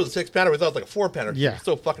didn't know it was a 6-pounder. We thought it was like a 4-pounder. Yeah. It's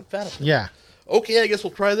so fucking fat. Yeah. Okay, I guess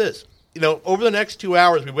we'll try this. Over the next 2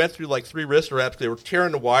 hours, we went through like 3 Risto wraps. They were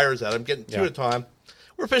tearing the wires out. I'm getting 2 at a time.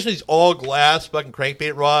 We're fishing these all glass fucking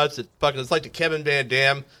crankbait rods. It's like the Kevin Van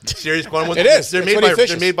Dam series one. It is. They're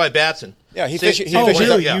made by Batson. Yeah, he fishes.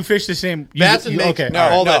 You fish the same. Batson makes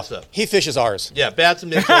all that stuff. He fishes ours. Yeah, Batson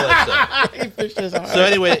makes all that stuff. He fishes ours. So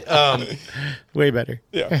anyway, way better.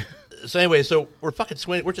 Yeah. So anyway, we're fucking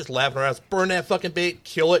swinging. We're just laughing around. Burn that fucking bait,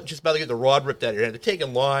 kill it. Just about to get the rod ripped out of your hand. They're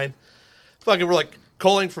taking line. Fucking, we're like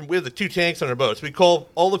calling we have the 2 tanks on our boat. So we call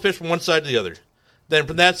all the fish from one side to the other. Then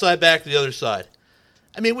from that side back to the other side.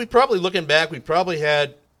 I mean, looking back, we probably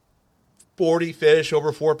had 40 fish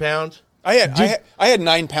over 4 pounds. I had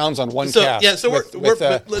 9 pounds on one cast. Yeah, so we were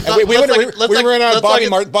on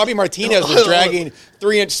Bobby Martinez was dragging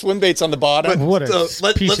 3-inch swim baits on the bottom. Let's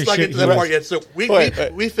not get to that part yet. So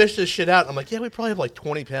we fished this shit out. I'm like, yeah, we probably have like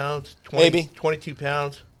 20 pounds, maybe 22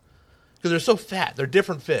 pounds, because they're so fat. They're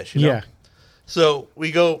different fish. You know? Yeah. So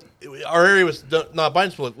we go. Our area was not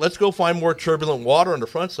biting. So let's go find more turbulent water on the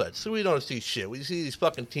front side. So we don't see shit. We see these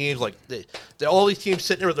fucking teams like all these teams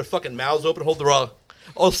sitting there with their fucking mouths open, hold their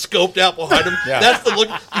all scoped out behind them. Yeah. That's the look.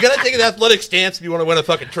 You got to take an athletic stance if you want to win a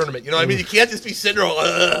fucking tournament. You know what I mean? You can't just be sitting there all,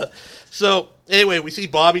 ugh. So anyway, we see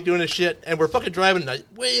Bobby doing this shit, and we're fucking driving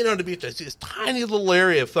way on the beach. I see this tiny little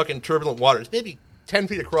area of fucking turbulent water. It's maybe 10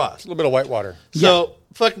 feet across. A little bit of white water. So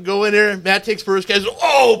fucking go in there. Matt takes first. Guys,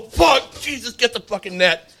 oh, fuck. Jesus, get the fucking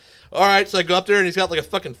net. All right, so I go up there and he's got like a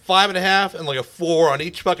fucking 5.5 and like a 4 on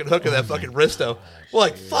each fucking hook of that fucking Risto. We're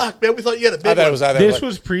like, fuck, man, we thought you had a big I thought one. it was either This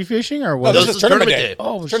was pre-fishing or what? No, this was is tournament day.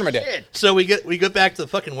 Oh, tournament shit. day. So we get back to the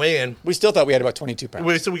fucking weigh-in. We still thought we had about 22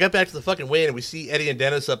 pounds. So we got back to the fucking weigh-in and we see Eddie and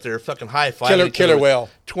Dennis up there fucking high-fiving. Killer whale.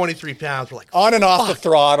 23 pounds. We're like, On and off the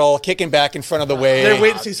throttle, kicking back in front of the wave. they're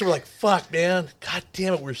waiting to see. So we're like, fuck, man. God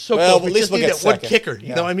damn it. We're so Well, close. at We least just we'll need get that one second. kicker. You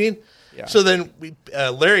Yeah. know what I mean? Yeah. So then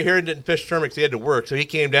Larry Heron didn't fish tournament because he had to work. So he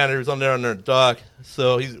came down and he was on there on the dock.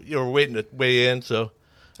 So he's, we're waiting to weigh in. So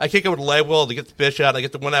I kick over to live well to get the fish out. And I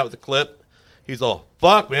get the one out with the clip. He's all,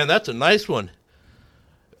 fuck, man, that's a nice one.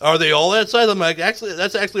 Are they all that size? I'm like, actually,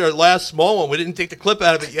 that's actually our last small one. We didn't take the clip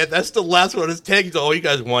out of it yet. That's still the last one. His tag. He's all, oh, you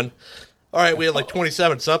guys won. All right, we had like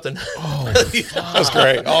 27 something. That was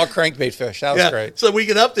great. All crankbait fish. That was great. So we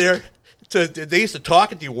get up there. They used to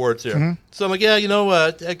talk at the awards there. Mm-hmm. So I'm like, yeah,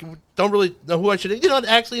 I don't really know who I should.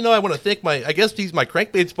 I want to thank I guess he's my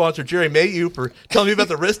crankbait sponsor, Jerry Mayu, for telling me about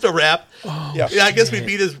the Risto wrap. Yeah. Yeah, I guess we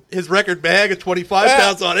beat his record bag of 25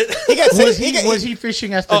 pounds on it. He got Was he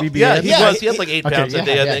fishing SWBS? Yeah, he Yeah, was. He had like 8 Okay, pounds a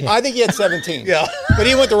day, yeah, I think. I think he had 17. Yeah. But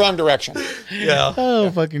he went the wrong direction. Yeah. Oh,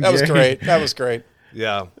 fucking That was Jerry. great. That was great.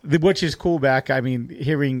 Yeah. Which is cool back. I mean,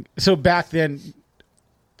 hearing. So back then,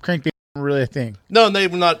 crankbait wasn't really a thing. No, they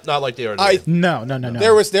were not like they are today. No.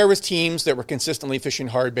 There was teams that were consistently fishing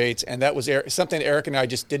hard baits, and that was something Eric and I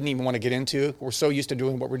just didn't even want to get into. We're so used to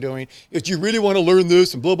doing what we're doing. If you really want to learn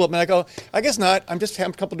this and blah blah blah, and I go, I guess not. I'm just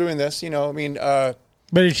having comfortable doing this. You know, I mean, But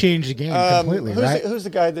it changed the game completely, right? who's the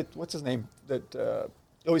guy that? What's his name? That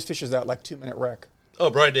always fishes that like 2-minute wreck. Oh,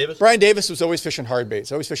 Brian Davis? Brian Davis was always fishing hard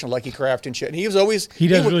baits, always fishing Lucky Craft and shit. And he was always He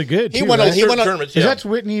does really good, He too, won. right? He won. Tournaments, Is yeah. that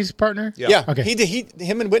Whitney's partner? Yeah. Okay.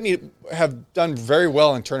 Him and Whitney have done very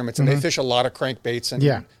well in tournaments, and they fish a lot of crankbaits and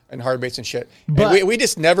Yeah. and hard baits and shit. But and we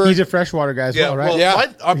just never. He's a freshwater guy as Yeah, well, right? well,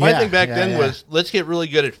 Yeah. my Yeah, thing back yeah, then yeah. was let's get really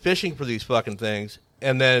good at fishing for these fucking things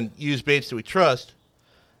and then use baits that we trust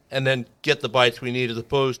and then get the bites we need as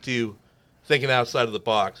opposed to thinking outside of the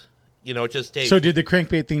box. You know, it just takes... So did the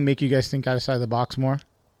crankbait thing make you guys think outside the box more?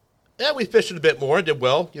 Yeah, we fished it a bit more, did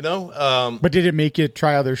well, you know. But did it make you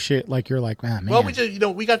try other shit like you're like, man? Well, we just,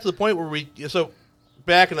 we got to the point where so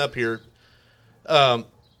backing up here, that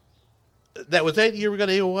year we got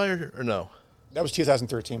AOY or no? That was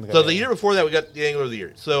 2013. So the year before that, we got the Angler of the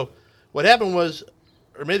Year. So what happened was,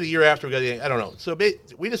 or maybe the year after we got the, I don't know. So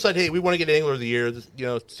we decided, hey, we want to get Angler of the Year. This,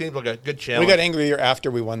 it seems like a good challenge. We got Angler of the Year after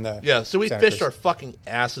we won the. Yeah, so we Santa fished Cruz. our fucking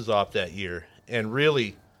asses off that year and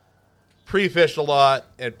really pre-fished a lot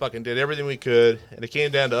and fucking did everything we could. And it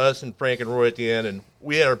came down to us and Frank and Roy at the end. And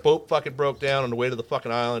we had our boat fucking broke down on the way to the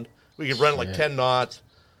fucking island. We could run like 10 knots.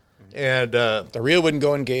 And The reel wouldn't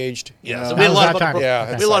go engaged. you yeah, know. so we had a lot of That was fucking that time. Yeah,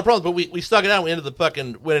 we had a lot of problems, but we stuck it out. We ended up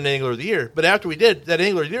fucking winning Angler of the Year. But after we did, that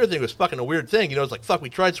Angler of the Year thing was fucking a weird thing. It's like, fuck, we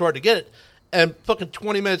tried so hard to get it. And fucking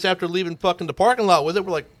 20 minutes after leaving fucking the parking lot with it,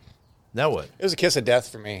 we're like, now what? It was a kiss of death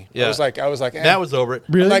for me. Yeah. I was like, eh. That was over it.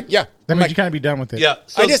 Really? I'm like, yeah. That I'm means like- you kind of be done with it. Yeah.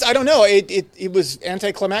 So I don't know. It was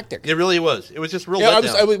anticlimactic. it really was. It was just real Yeah,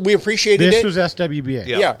 letdown. we appreciated This it. was SWBA.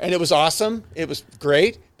 Yeah. Yeah, and it was awesome. It was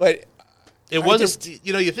great, but It wasn't.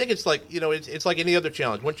 You think it's like it's like any other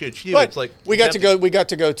challenge. Once you achieve it, it's like we got to go. We got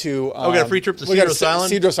to go to. we got a free trip to we got Cedros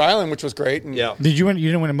Island? Cedros Island, which was great. And yeah. Did you win? You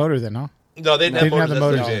didn't win a motor then, huh? No, they didn't They have didn't have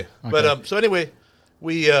motors. the That's motors. okay. Okay. But so anyway,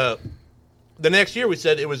 we the next year we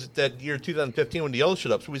said it was that year 2015 when the yellow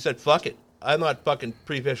showed up. So we said, fuck it. I'm not fucking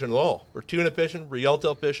pre-fishing at all. We're tuna fishing. We're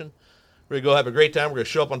yellowtail fishing. We're gonna go have a great time. We're gonna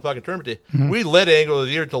show up on fucking tournament day. Mm-hmm. We led Angler of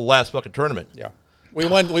the Year till the last fucking tournament. Yeah, we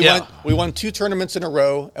won. Yeah. We won 2 tournaments in a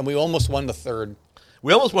row, and we almost won the third.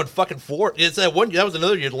 We almost won fucking 4. It's that one. That was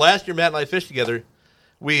another year. Last year, Matt and I fished together.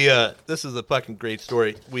 We this is a fucking great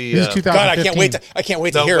story. We This is 2015. God, I can't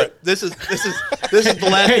wait to no, hear but it. This is the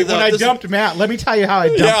last. Hey, no, when I this is- dumped Matt, let me tell you how I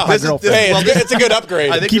dumped Yeah, my this is- girlfriend. hey, Well, it's a good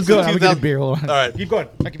upgrade. I think Keep this is going. I'm gonna get a 2000 beer. Hold on. All right. Keep going.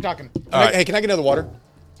 I keep talking. Hey, can I get another water?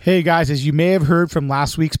 Hey guys, as you may have heard from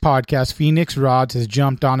last week's podcast, Phoenix Rods has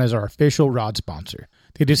jumped on as our official rod sponsor.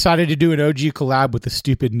 They decided to do an OG collab with the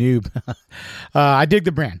stupid noob. I dig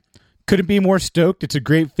the brand. Couldn't be more stoked. It's a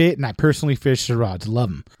great fit, and I personally fish the rods. Love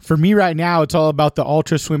them. For me right now, it's all about the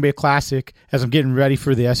Ultra Swimbait Classic as I'm getting ready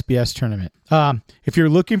for the SBS tournament. If you're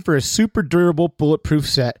looking for a super durable, bulletproof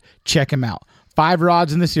set, check them out. 5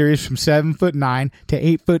 rods in the series from 7'9" to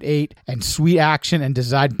 8'8", and sweet action and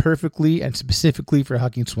designed perfectly and specifically for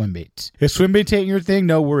hucking swim baits. If swim baits ain't your thing,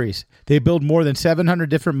 no worries. They build more than 700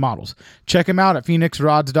 different models. Check them out at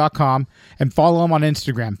phoenixrods.com and follow them on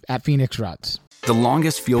Instagram at phoenixrods. The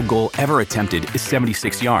longest field goal ever attempted is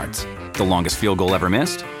 76 yards. The longest field goal ever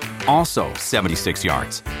missed? Also 76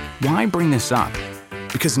 yards. Why bring this up?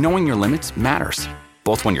 Because knowing your limits matters,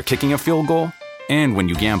 both when you're kicking a field goal and when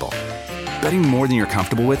you gamble. Betting more than you're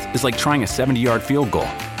comfortable with is like trying a 70-yard field goal.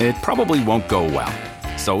 It probably won't go well.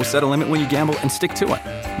 So set a limit when you gamble and stick to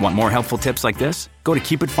it. Want more helpful tips like this? Go to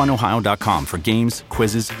keepitfunohio.com for games,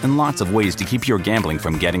 quizzes, and lots of ways to keep your gambling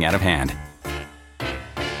from getting out of hand.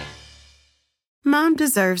 Mom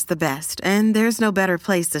deserves the best, and there's no better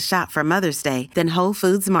place to shop for Mother's Day than Whole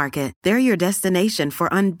Foods Market. They're your destination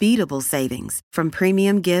for unbeatable savings, from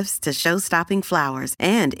premium gifts to show-stopping flowers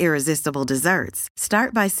and irresistible desserts.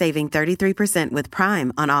 Start by saving 33% with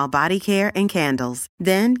Prime on all body care and candles.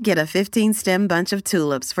 Then get a 15-stem bunch of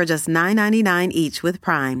tulips for just $9.99 each with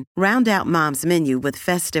Prime. Round out Mom's menu with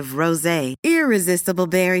festive rosé, irresistible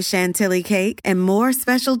berry chantilly cake, and more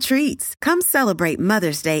special treats. Come celebrate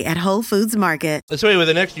Mother's Day at Whole Foods Market. So anyway,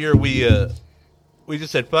 the next year we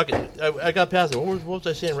just said fuck it. I got past it. What was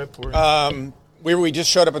I saying right before? We just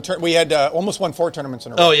showed up. We had almost won 4 tournaments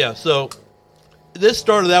in a row. Oh yeah. So this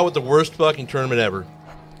started out with the worst fucking tournament ever,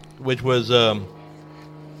 which was the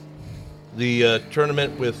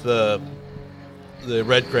tournament with the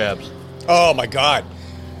red crabs. Oh my God.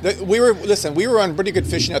 We were on pretty good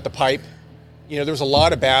fishing at the pipe. You know, there was a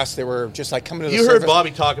lot of bass that were just like coming to the surface. You heard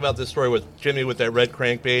Bobby talk about this story with Jimmy with that red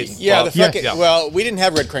crankbait. Yeah, Bob. Well, we didn't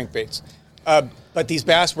have red crankbaits. But these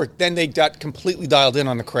bass they got completely dialed in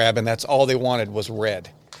on the crab, and that's all they wanted was red.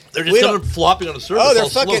 They're just kind of flopping on the surface. Oh, they're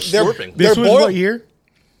fucking slurping. This was what year?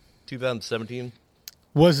 2017.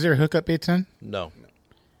 Was there hookup baits then? No.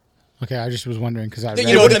 Okay, I just was wondering because I. It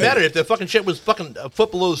wouldn't matter if the fucking shit was fucking a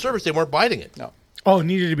foot below the surface. They weren't biting it. No. Oh, it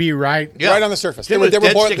needed to be right. Yeah. Right on the surface. They were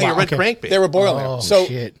boiling. Crankbait. They were boiling. Oh,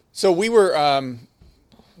 shit. So we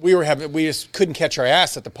just couldn't catch our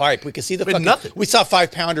ass at the pipe. We could see nothing. We saw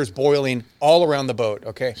 5-pounders boiling all around the boat.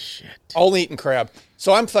 Okay. Shit. All eating crab.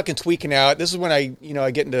 So I'm fucking tweaking out. This is when I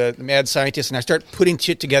get into the mad scientist and I start putting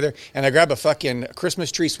shit together and I grab a fucking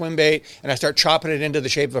Christmas tree swim bait and I start chopping it into the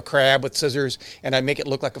shape of a crab with scissors and I make it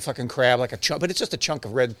look like a fucking crab, like a chunk, but it's just a chunk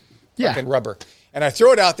of red fucking rubber. And I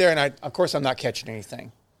throw it out there and of course I'm not catching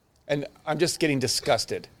anything. And I'm just getting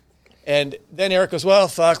disgusted. And then Eric goes, well,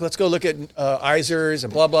 fuck, let's go look at Izers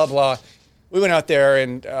and blah, blah, blah. We went out there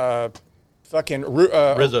and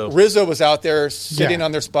Rizzo was out there sitting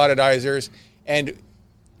on their spotted Izers. And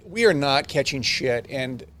we are not catching shit.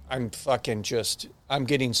 And I'm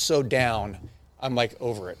getting so down. I'm like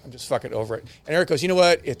over it. I'm just fucking over it. And Eric goes, you know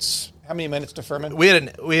what? It's how many minutes to Furman? We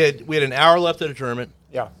had an hour left of the tournament.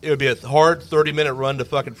 Yeah. It would be a hard 30-minute run to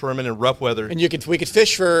fucking Furman in rough weather. And we could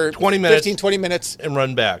fish for 20 minutes. And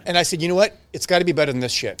run back. And I said, you know what? It's got to be better than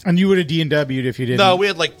this shit. And you would have D&W'd if you didn't. No, we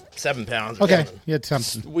had like 7 pounds. Okay. You had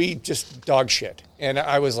something. We just dog shit. And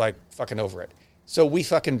I was like fucking over it. So we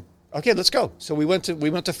fucking, okay, let's go. So we went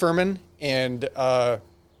to Furman and I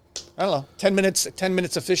don't know, 10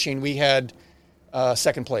 minutes of fishing. We had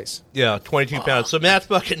second place. Yeah, 22 pounds. So Matt's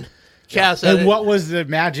fucking cast And what was the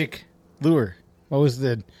magic lure? What was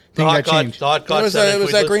the thing that changed? It was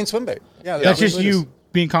that green swim bait. Yeah, that's just you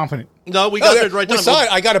being confident. No, we got there right we time. saw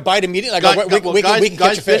it. I got a bite immediately. We can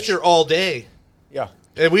catch a fish here all day. Yeah.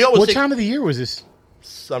 And we always what time of the year was this?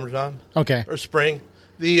 Summertime. Okay. Or spring.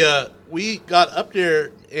 We got up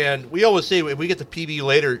there, and we always say if we get the PB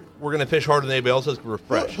later, we're going to fish harder than anybody else because we're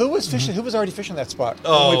fresh. Who was fishing? Who was already fishing that spot?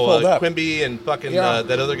 When we pulled up? Quimby and fucking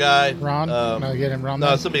that other guy. Ron? No, get him Ron.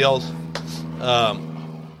 No, somebody else.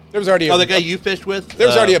 There was already the guy you fished with. There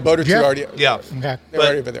was already a boat or two already. Yeah. Okay. They were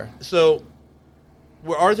already over there. So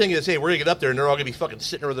our thing is, hey, we're gonna get up there, and they're all gonna be fucking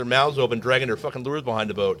sitting there with their mouths open, dragging their fucking lures behind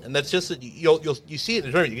the boat, and that's just that you see it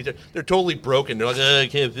in the tournament. They're totally broken. They're like, I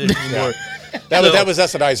can't fish anymore. That was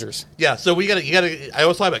us at Izers. Yeah. So you gotta. I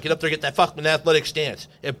always talk about get up there, get that fucking athletic stance.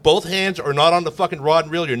 If both hands are not on the fucking rod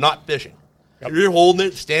and reel, you're not fishing. Yep. If you're holding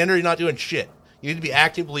it standard, you're not doing shit. You need to be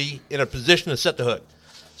actively in a position to set the hook.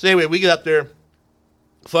 So anyway, we get up there.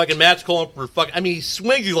 Fucking Matt's calling for fucking. I mean, he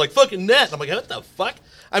swings you like fucking net. I'm like, what the fuck?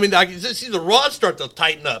 I mean, I can just see the rod start to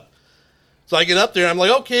tighten up. So I get up there. And I'm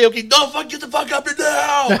like, okay, no, fuck, get the fuck up here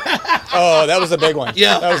now. Oh, that was a big one.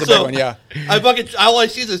 Yeah, that was a big one. Yeah. All I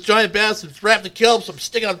see is this giant bass that's wrapped the kelp. So I'm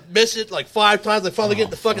sticking out, miss it like 5 times. I finally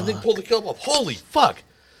get the fucking thing, pull the kelp off. Holy fuck!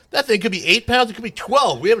 That thing could be 8 pounds. It could be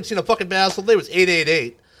 12. We haven't seen a fucking bass all day. It was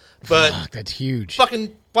 888. But fuck, that's huge.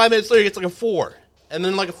 Fucking 5 minutes later, it gets like a 4, and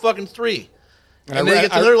then like a fucking 3. And then he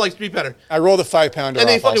gets another like 3-pounder. I rolled a 5-pounder. And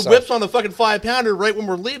then he fucking whips on the fucking 5-pounder right when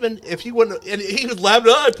we're leaving. If he wouldn't, and he was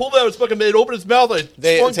laughing. I pulled out his fucking made open his mouth.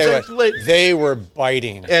 They were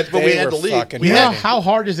biting. But we had to leave. How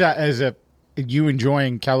hard is that as you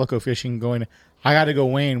enjoying calico fishing? Going, I got to go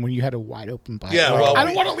Wayne when you had a wide open bite. Yeah, well, I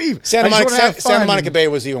don't want to leave. Santa Monica Bay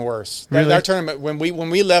was even worse. Really? Our tournament when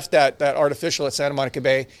we left that artificial at Santa Monica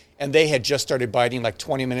Bay, and they had just started biting like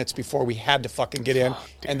 20 minutes before we had to fucking get in,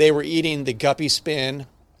 and they were eating the guppy spin.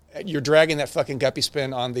 You're dragging that fucking guppy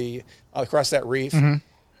spin on the across that reef.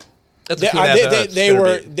 That's a 2.5 ounce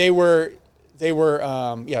spinnerbait. They were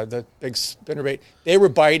the big spinnerbait. They were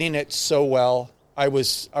biting it so well. I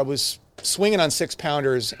was swinging on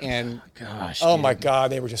 6-pounders, and my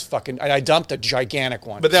god, they were just fucking. I dumped a gigantic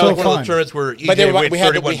one. But that was one of the tournaments where EJ weighed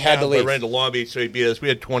 31 we had to leave. But ran to Long Beach, so he beat us. We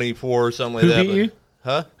had 24 or something like Who that. beat you?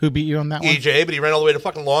 Huh? Who beat you on that one? EJ, but he ran all the way to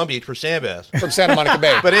fucking Long Beach for sand bass. From Santa Monica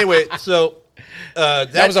Bay. But anyway, so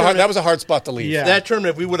that was a hard spot to leave. Yeah. That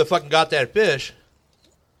tournament, if we would have fucking got that fish,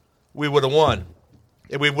 we would have won.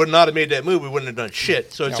 If we would not have made that move, we wouldn't have done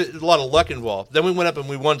shit. So it's a lot of luck involved. Then we went up and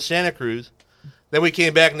we won Santa Cruz. Then we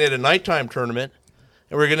came back and they had a nighttime tournament,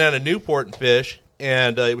 and we were going down to Newport and fish,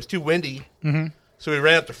 and it was too windy. Mm-hmm. So we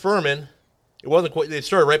ran up to Furman. It wasn't quite. They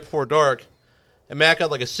started right before dark, and Matt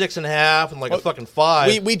got like a 6.5 and like a fucking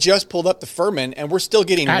 5. We just pulled up to Furman, and we're still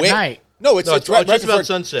getting At wind. night. No, it's just right about before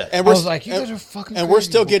sunset. And I was like, you guys are fucking. and crazy. we're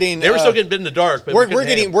still getting. They were still getting bit in the dark, but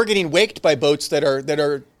we're getting waked by boats that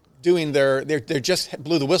are doing they're just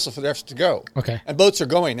blew the whistle for the rest to go. Okay. And boats are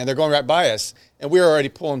going, and they're going right by us, and we're already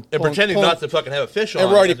pulling. and pretending not to fucking have a fish on.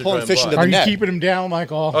 And we're already as they're pulling driving fish by. into Are the you net. keeping them down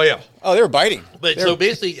like all? Oh yeah. Oh, they were biting. But so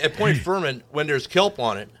basically, at Point Furman, when there's kelp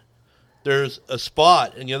on it, there's a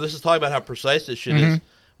spot, and this is talking about how precise this shit is.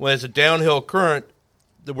 When it's a downhill current,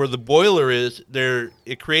 where the boiler is,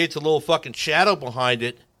 it creates a little fucking shadow behind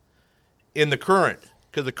it in the current,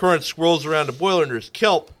 because the current swirls around the boiler, and there's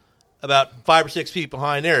kelp about 5 or 6 feet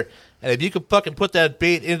behind there. And if you can fucking put that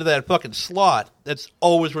bait into that fucking slot, that's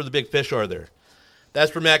always where the big fish are there.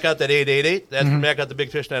 That's where Matt got that 888. That's where Matt got the big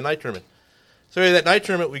fish in that night tournament. So anyway, that night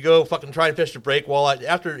tournament, we go fucking try and fish the break.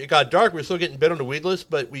 After it got dark, we were still getting bit on the weedless,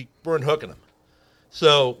 but we weren't hooking them.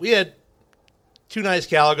 So we had 2 nice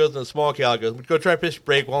caligos and a small caligo. We'd go try and fish the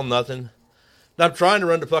break, nothing. And I'm trying to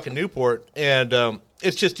run to fucking Newport, and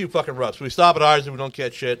it's just too fucking rough. So we stop at ours and we don't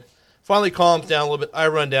catch shit. Finally calms down a little bit. I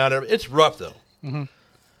run down there. It's rough, though. Mm-hmm.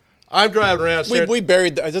 I'm driving around. We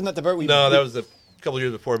buried. Isn't that the boat? That was a couple of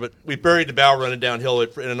years before. But we buried the bow running downhill in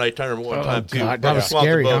a night tournament one time too. God, that was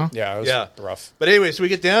scary, huh? Yeah, it was rough. But anyway, so we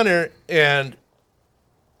get down there, and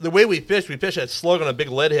the way we fish that slug on a big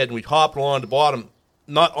lead head, and we hop along the bottom,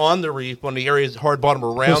 not on the reef, on the areas hard bottom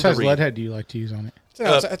around What size the reef. lead head do you like to use on it?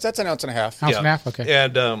 That's an ounce and a half. Ounce and a half, okay.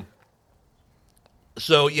 And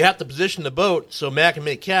so you have to position the boat so Matt can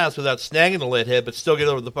make casts without snagging the lead head, but still get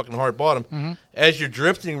over the fucking hard bottom. Mm-hmm. As you're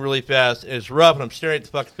drifting really fast, and it's rough, and I'm staring at the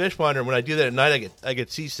fucking fish finder, and when I do that at night, I get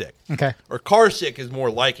seasick. Okay. Or car sick is more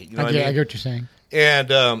like it. You know what I mean? I get what you're saying.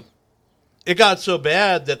 And it got so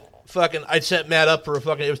bad that fucking I'd set Matt up for a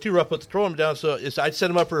fucking. It was too rough to throw him down, so I'd set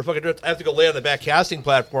him up for a fucking drift. I have to go lay on the back casting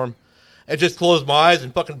platform and just close my eyes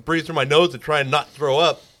and fucking breathe through my nose to try and not throw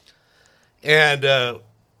up. And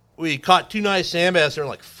we caught 2 nice sand bass there, and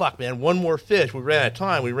like, fuck, man, one more fish. We ran out of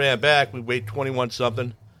time. We ran back. We weighed 21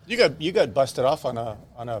 something. You got busted off on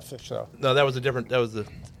a fish though. No, that was a different. That was the.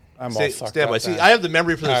 I'm all fucked standby. up. See, I have the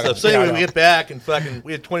memory for this stuff. So anyway, we get back and fucking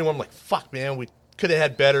we had 21. I'm like, fuck, man, we could have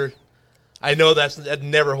had better. I know that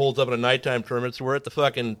never holds up in a nighttime tournament. So we're at the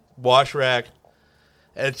fucking wash rack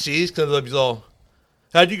at Seas. He's all,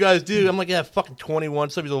 how'd you guys do? I'm like, yeah, fucking 21.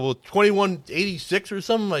 Somebody's like, well, 21.86 or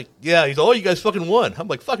something. I'm like, yeah. He's all, oh, you guys fucking won. I'm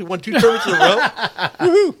like, fucking won 2 tournaments in a row.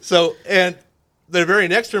 Woohoo! So, and the very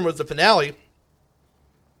next tournament was the finale.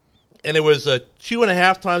 And it was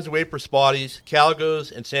 2.5 times the weight for spotties,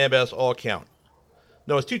 caligos, and sand bass all count.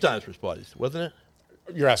 No, it's 2 times for spotties, wasn't it?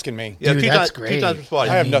 You're asking me. Yeah, Dude, that's great. 2 times for spotties.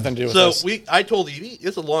 I have nothing to do with this. So I told Evie,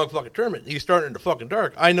 it's a long fucking tournament. He's starting in the fucking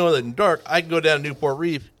dark. I know that in dark, I can go down to Newport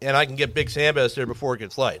Reef, and I can get big sand bass there before it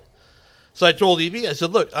gets light. So I told Evie, I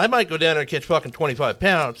said, look, I might go down there and catch fucking 25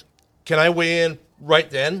 pounds. Can I weigh in right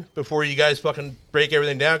then before you guys fucking break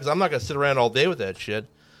everything down? Because I'm not going to sit around all day with that shit.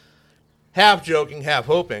 Half joking, half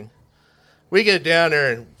hoping. We get down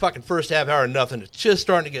there and fucking first half hour, nothing. It's just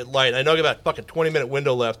starting to get light. I know I got about fucking 20-minute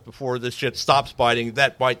window left before this shit stops biting,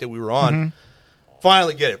 that bite that we were on. Mm-hmm.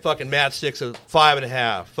 Finally get it. Fucking Matt sticks a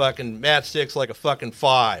 5.5. Fucking Matt sticks like a fucking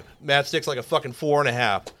 5. Matt sticks like a fucking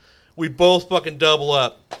 4.5. We both fucking double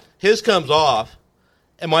up. His comes off,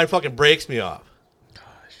 and mine fucking breaks me off. Gosh.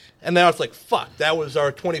 And now it's like, fuck, that was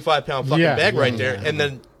our 25-pound fucking bag right there. And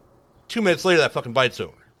then 2 minutes later, that fucking bite's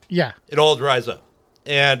over. Yeah. It all dries up.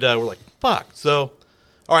 And we're like, fuck. So,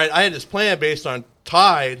 all right, I had this plan based on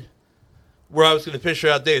tide where I was going to fish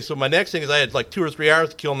throughout the day. So my next thing is I had like 2 or 3 hours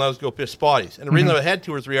to kill, and I was going to go fish spotties. And the reason I had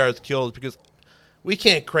 2 or 3 hours to kill is because we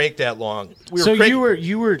can't crank that long.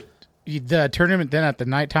 You were the tournament then at the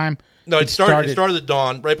nighttime? No, it started at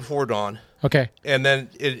dawn, right before dawn. Okay. And then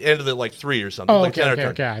it ended at like 3 or something. Oh, like okay, 10 or okay, 10.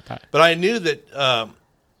 okay. I thought. But I knew that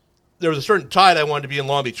there was a certain tide I wanted to be in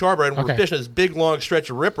Long Beach Harbor, and we're Okay. fishing this big, long stretch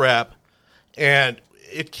of riprap, and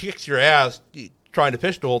it kicks your ass trying to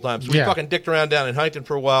fish the whole time. So we Yeah. fucking dicked around down in Huntington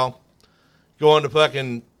for a while, going to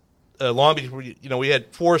fucking Long Beach. We had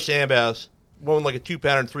 4 sand bass, one like a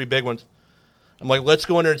 2-pounder and 3 big ones. I'm like, let's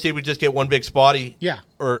go in there and see if we just get one big spotty, Yeah.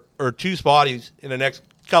 or 2 spotties in the next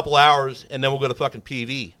couple hours, and then we'll go to fucking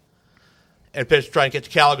PV and fish, try and catch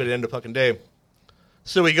calico at the end of the fucking day.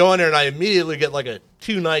 So we go in there, and I immediately get like a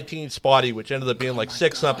 219 spotty, which ended up being like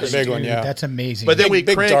 6 something. The big one, yeah. That's amazing. But then Big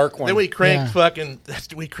dark one. Then we cranked Yeah.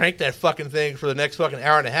 we cranked that fucking thing for the next fucking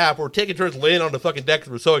hour and a half. We're taking turns laying on the fucking deck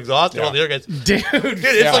because we're so exhausted. Yeah. All the other guys, Dude.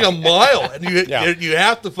 it's Yeah. like a mile, and Yeah. you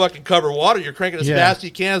have to fucking cover water. You're cranking as Yeah. fast as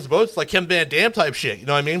you can as the boats. It's like Kevin Van Dam type shit. You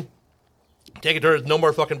know what I mean? Taking turns, no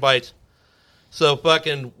more fucking bites. So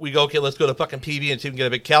fucking we go, okay, let's go to fucking PV and see if we can get a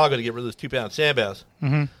big calico to get rid of this 2-pound sand bass.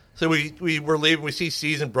 Mm-hmm. So we were leaving. We see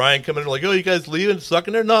C's and Brian coming in. Like, oh, you guys leaving?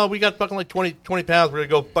 Sucking there? No, we got fucking like 20 pounds. We're going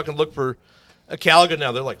to go fucking look for a calico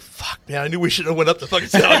now. They're like, fuck, man, I knew we should have went up to fucking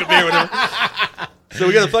Calico Bay or whatever. So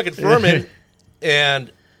we got a fucking Furman.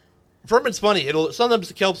 And Furman's funny. Sometimes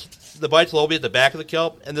the bites will all be at the back of the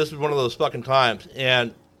kelp. And this was one of those fucking times.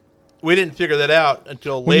 And we didn't figure that out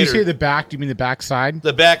until When later. you say the back, do you mean the back side?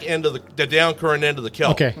 The back end of the down current end of the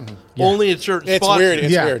kelp. Okay. Yeah. Only in certain It's spots. weird.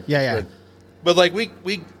 It's yeah. weird. Yeah, It's yeah. weird. But like we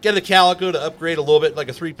get a calico to upgrade a little bit, like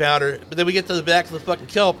a 3-pounder. But then we get to the back of the fucking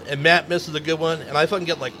kelp, and Matt misses a good one, and I fucking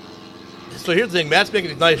get like. So here's the thing: Matt's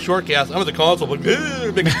making these nice short casts. I'm at the console, like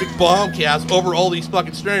big bomb cast over all these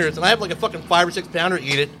fucking stringers, and I have like a fucking 5 or 6 pounder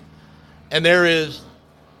eat it, and there is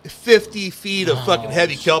 50 feet of fucking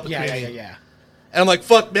heavy kelp between Yeah, me. yeah, yeah. And I'm like,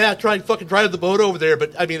 fuck, Matt, try and fucking drive the boat over there.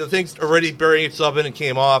 But I mean, the thing's already burying itself in and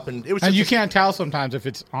came off, and it was. And just you can't tell sometimes if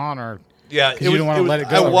it's on or. Yeah, 'Cause you don't wanna let it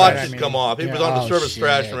go, I watched right? I it mean, come off. It yeah. was on the Oh, surface, shit.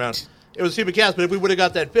 thrashing around. It was a stupid cast, but if we would have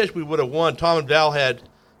got that fish, we would have won. Tom and Val had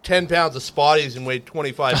 10 pounds of spotties and weighed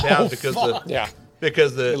 25 pounds because fuck. Yeah. the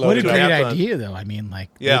What a 2.5 great tons. idea, though. I mean, like,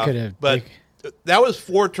 Yeah, they could have. but that was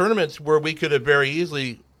 4 tournaments where we could have very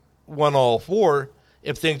easily won all 4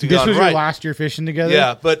 if things had this gone was right. your last year fishing together?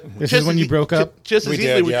 Yeah, but This just is when as you broke up? Just as We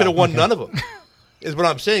easily, did, we yeah. could have won none of them. Is what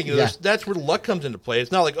I'm saying. You know, Yeah. that's where luck comes into play.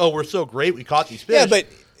 It's not like, oh, we're so great, we caught these fish. Yeah, but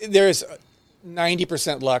there's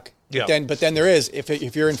 90% luck. Yeah. But then there is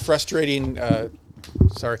if you're in frustrating.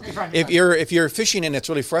 If you're fishing and it's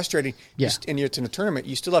really frustrating, Yeah. and you're in a tournament,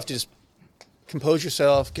 you still have to just compose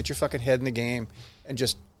yourself, get your fucking head in the game, and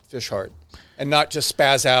just fish hard, and not just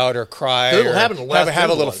spaz out or cry It'll or happen to last have a minute a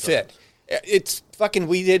little lot of fit. It's fucking.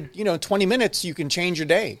 We did. In 20 minutes you can change your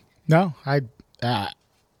day. No, I.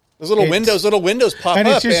 Those little It's- windows pop And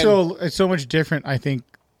up. it's just it's so much different. I think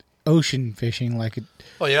ocean fishing, like,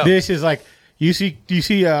 Oh, yeah. this is like you see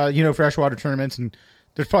freshwater tournaments, and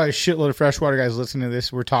there's probably a shitload of freshwater guys listening to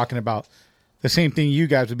this. We're talking about the same thing you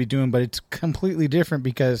guys would be doing, but it's completely different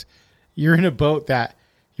because you're in a boat that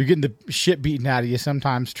you're getting the shit beaten out of you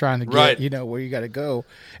sometimes trying to get Right. where you got to go.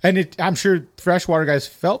 And I'm sure freshwater guys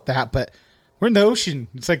felt that, but we're in the ocean.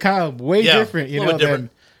 It's like kind of way different, a little bit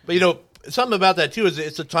different. But something about that too is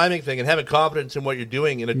it's a timing thing and having confidence in what you're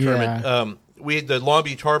doing in a tournament. Yeah. We had the Long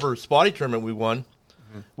Beach Harbor spotty tournament we won.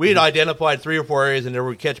 We had identified 3 or 4 areas and there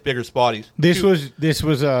we catch bigger spotties. This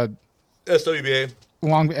was a SWBA,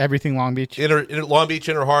 everything Long Beach. Long Beach,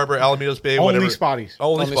 Inner Harbor, Alamitos Bay, Only whatever. spotties.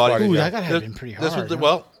 Only Only spotties. spotties, Ooh, yeah. that gotta have been pretty hard. This was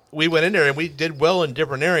huh? we went in there and we did well in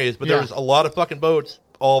different areas, but there Yeah. was a lot of fucking boats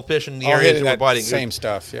all fishing the all areas hitting that were that biting. same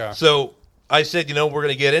stuff. Yeah. So I said, we're going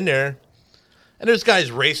to get in there. And there's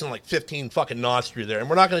guys racing like 15 fucking knots through there. And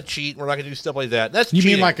we're not going to cheat. We're not going to do stuff like that. That's You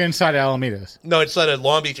cheating. mean like inside Alamitos? No, it's at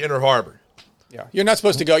Long Beach Inner Harbor. Yeah. You're not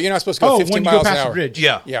supposed to go. 15 when you miles go past an hour. the bridge.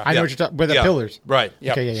 Yeah. Yeah. I know what you're talking. Where the pillars. Right.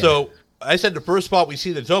 Yeah. Okay, yeah. So I said the first spot we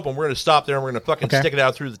see that's open, we're going to stop there and we're going to fucking Okay. stick it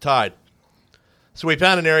out through the tide. So we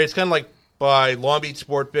found an area. It's kind of like by Long Beach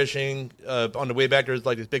Sport Fishing. On the way back, there's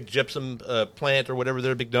like this big gypsum plant or whatever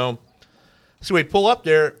there, big dome. So we pull up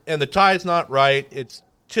there, and the tide's not right. It's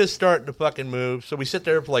just starting to fucking move. So we sit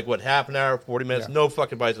there for like, half an hour, 40 minutes, no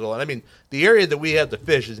fucking bites at all. And I mean, the area that we have to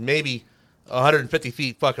fish is maybe 150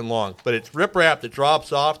 feet fucking long, but it's riprap that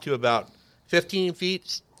drops off to about 15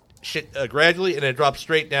 feet gradually, and it drops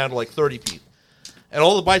straight down to like 30 feet. And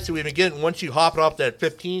all the bites that we've been getting, once you hop it off that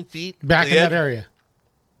 15 feet Back to in the that edge- area.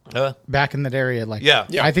 Back in that area, like Yeah.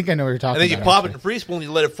 I think I know what you're talking and then you about. pop it in actually. a free spoon and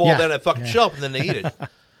you let it fall Yeah. down that fucking shelf, and then they eat it.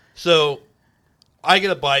 So I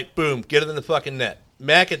get a bite, boom, get it in the fucking net.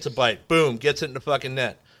 Matt gets a bite, boom, gets it in the fucking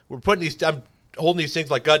net. We're putting these, I'm holding these things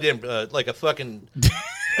like goddamn, like a fucking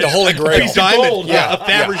The Holy Grail. diamond, Yeah. a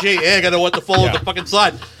Fabergé egg. I don't know what to fall on the fucking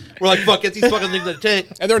side. We're like, fuck, get these fucking things in the tank.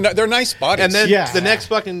 And they're nice bodies. And then Yeah. the next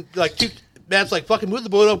fucking, like, Matt's like, fucking move the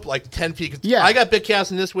boat up like 10 feet. 'Cause Yeah. I got bit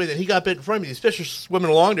casting this way, then he got bit in front of me. These fish are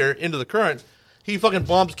swimming along there into the current. He fucking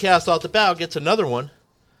bombs cast off the bow, gets another one.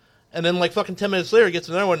 And then, like, fucking 10 minutes later, he gets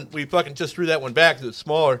another one. We fucking just threw that one back because it's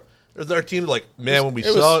smaller. Our team like, man, when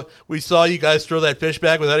we saw you guys throw that fish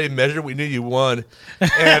back without even measuring, we knew you won.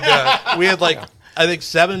 And we had, like, I think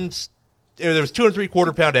there was 2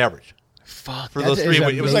 3/4 pound average. Fuck. For those that three,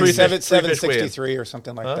 is it was like amazing. 763 or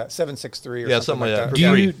something like that. 763 or Yeah, something like that.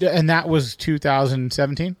 yeah. And that was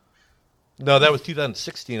 2017? No, that was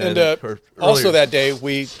 2016. And I think, or also earlier. that day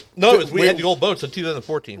we we had the old boats in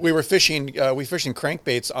 2014. we were fishing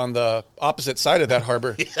crankbaits on the opposite side of that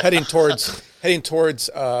harbor, heading towards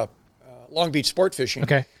Long Beach sport fishing.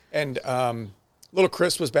 Okay. And little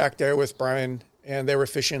Chris was back there with Brian, and they were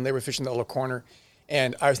fishing the little corner,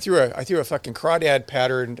 and I threw a fucking crawdad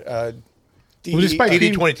pattern. Was this by DD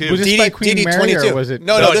Queen- 22. Was this by Queen Mary or was it?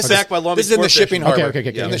 No, No, this it's back by Long This Beach is in the Sport shipping Fishing. harbor.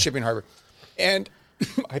 Okay, In the shipping harbor. And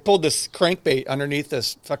I pulled this crankbait underneath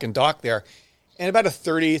this fucking dock there, and about a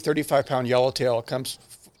 35 pound yellowtail comes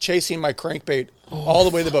chasing my crankbait all the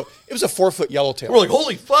way to the boat. It was a 4-foot yellowtail. We're like,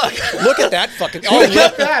 holy fuck! Look at that fucking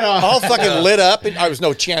all fucking lit up, and I was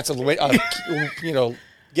no chance of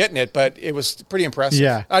getting it, but it was pretty impressive.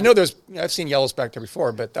 Yeah. I know I've seen yellows back there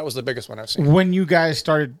before, but that was the biggest one I've seen. When you guys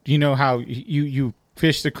started, you know how you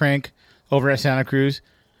fished the crank over at Santa Cruz,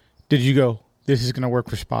 did you go, this is going to work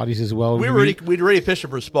for spotties as well? We'd already fished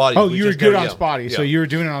for spotties. Oh, We you were just good never- on spotties, so yeah. you were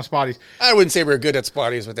doing it on spotties. I wouldn't say we were good at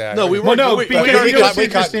spotties with that. No, we Well, weren't. no, we- because we- you know what's we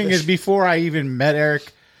caught interesting fish. is before I even met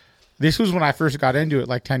Eric, this was when I first got into it,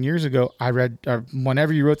 like 10 years ago. I read,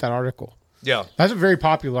 whenever you wrote that article, yeah. that's a very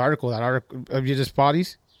popular article, that article of you just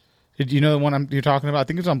spotties. Did you know the one you're talking about? I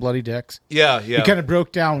think it was on Bloody Decks. Yeah. You kind of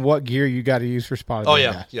broke down what gear you got to use for spotting. Oh like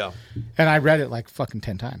yeah, that. yeah. And I read it like fucking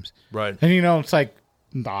 10 times. Right. And it's like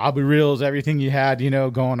the hobby reels, everything you had,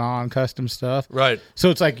 going on, custom stuff. Right. So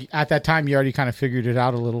it's like at that time you already kind of figured it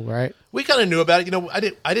out a little, right? We kind of knew about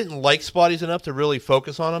it. I didn't like spotties enough to really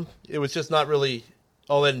focus on them. It was just not really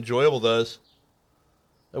all that enjoyable to us.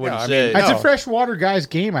 I wouldn't I say. mean, It's No. a freshwater guy's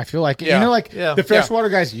game, I feel like. Yeah. Yeah. The freshwater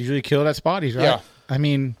guys usually kill it at spotties, right? Yeah. I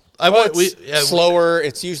mean, Slower.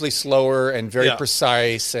 It's usually slower and very Yeah.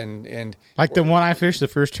 precise, and like the one I fished, the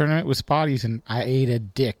first tournament was spotties, and I ate a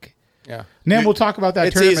dick. yeah. And then we'll talk about that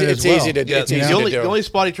It's tournament easy. as It's well. easy to. Yeah, It's easy the only to do. the only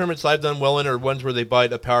spotty tournaments I've done well in are ones where they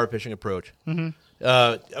bite a power fishing approach. Mm-hmm.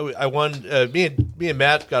 I won. Me and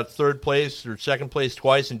Matt got third place or second place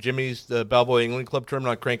twice in Jimmy's the Balboa England Club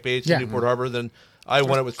tournament on crankbaits Yeah. in Newport Harbor. Then I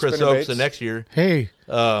won it with Chris Spinnerbaits. Oakes the next year. Hey,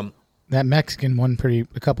 that Mexican won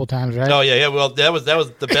a couple times, right? Oh yeah. Well, that was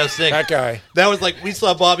the best thing. That guy. That was like we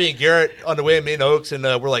saw Bobby and Garrett on the way to Main Oaks, and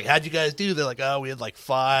we're like, "How'd you guys do?" They're like, "Oh, we had like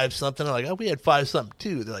 5 something." I'm like, "Oh, we had 5 something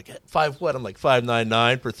too." They're like, "5 what?" I'm like,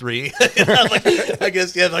 5.99 for 3. I was like, I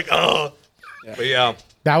guess yeah. Like oh, but yeah.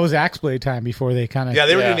 That was axe blade time before they kind of. Yeah,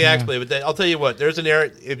 they were Yeah. doing the axe blade, but I'll tell you what. There's an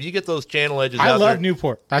area if you get those channel edges. I out love there,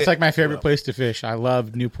 Newport. That's like my favorite place to fish. I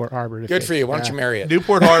love Newport Harbor. Good for you. Why don't you marry it?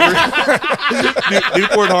 Newport Harbor,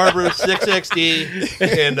 Newport Harbor,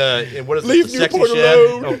 6XD, and what is Leave it? The Sexy Newport Shed.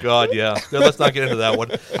 alone. Oh God, yeah. No, let's not get into that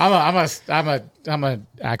one. I'm a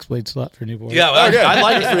axe blade slut for Newport. Yeah, well, good. I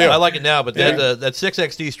like Good it. for you. I like it now, but that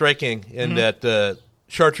 6XD Strike King and that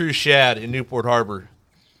Chartreuse Shad in Newport Harbor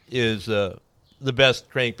is the best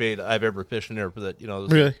crankbait I've ever fished in there. For that,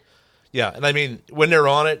 Really? Yeah, and I mean when they're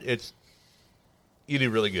on it, you do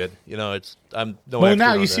really good. I'm no. Well, expert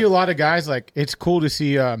now on you that. see a lot of guys like it's cool to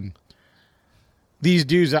see these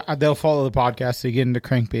dudes. They'll follow the podcast. They get into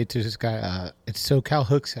crankbaits. There's this guy. It's SoCal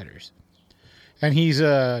Hook Setters, and he's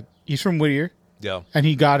from Whittier, Yeah, and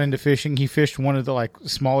he got into fishing. He fished one of the like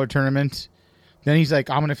smaller tournaments. Then he's like,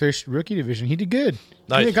 I'm gonna fish rookie division. He did good.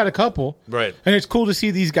 Nice. He got a couple. Right. And it's cool to see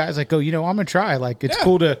these guys like go, I'm gonna try. Like it's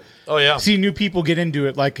cool to Oh, yeah. see new people get into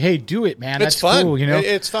it. Like, hey, do it, man. It's That's fun. cool,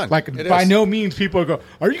 It's fun. Like It by is. no means people go,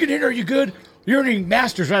 are you getting in? Are you good? You're earning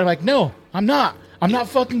masters, right? I'm like, no, I'm not. I'm not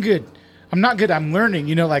fucking good. I'm not good. I'm learning,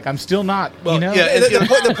 like I'm still not, Well, yeah,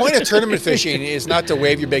 The point of tournament fishing is not to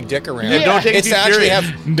wave your big dick around. Yeah. Don't take it it's too to actually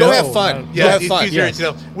serious. go No, have fun. no. Go have it's fun. too serious,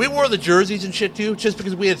 We wore the jerseys and shit too, just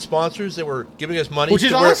because we had sponsors that were giving us money, Which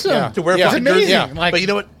is to wear, awesome. Yeah. to wear Yeah. fucking It's jerseys. amazing. Like- but you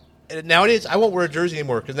know what? Nowadays, I won't wear a jersey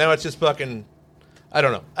anymore because now it's just fucking. I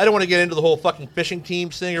don't know. I don't want to get into the whole fucking fishing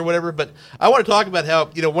teams thing or whatever, but I want to talk about how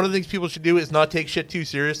one of the things people should do is not take shit too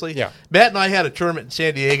seriously. Yeah. Matt and I had a tournament in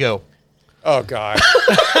San Diego. Oh God.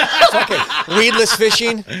 Fucking weedless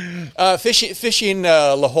fishing, fishing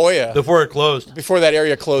La Jolla Before it closed. before that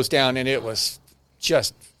area closed down, and it was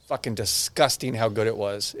just fucking disgusting how good it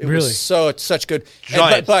was. It Really? was such good.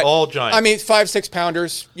 Giants, all giants. I mean, 5-6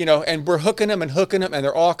 pounders, and we're hooking them, and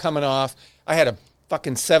they're all coming off. I had a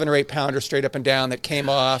fucking 7 or 8 pounder straight up and down that came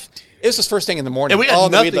off. This was first thing in the morning. And we had all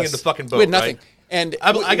nothing weedless. in the fucking boat, We had nothing. right? And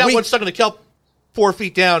I got one stuck in the kelp 4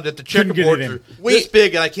 feet down that the checkerboards it in. are this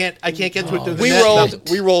big, and I can't get to it.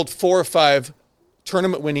 We rolled 4 or 5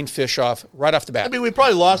 tournament-winning fish off right off the bat. I mean, we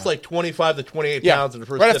probably lost like 25 to 28 pounds in the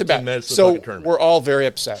first right off the 15 bat. minutes of the So fucking tournament. we're all very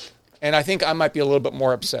upset, and I think I might be a little bit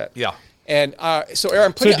more upset. Yeah. And so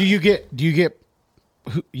Aaron, So do you get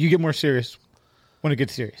more serious when it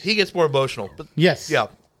gets serious? He gets more emotional. But Yes. yeah.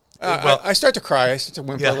 I start to cry. I start to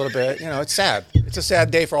whimper a little bit. It's sad. It's a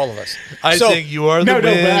sad day for all of us. I think you are the No, but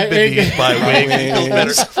wind beneath my wings. Feel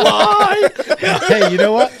better. Fly. Hey, you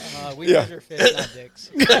know what? We measure fish, not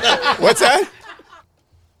dicks. What's that?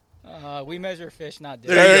 We measure fish, not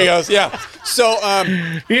dicks. There he goes. Yeah. So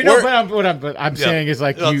What I'm saying is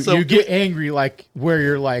like you get angry like where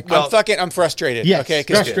you're like I'm frustrated. Yes, okay,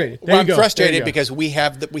 frustrated. There Well, you I'm go. frustrated There you go. because we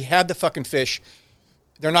had the fucking fish.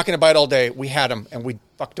 They're not going to bite all day. We had them and we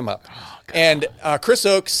fucked them up. And Chris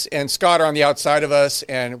Oakes and Scott are on the outside of us,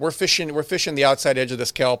 and we're fishing the outside edge of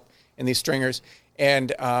this kelp in these stringers.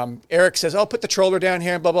 And Eric says, "Oh, put the troller down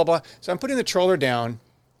here," and blah blah blah. So I'm putting the troller down,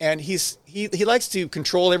 and he likes to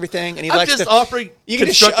control everything, and he I'm likes just to offering You can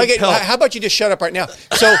constructive help. how about you just shut up right now?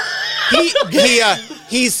 So he's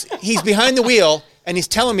behind the wheel. And he's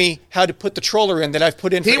telling me how to put the troller in that I've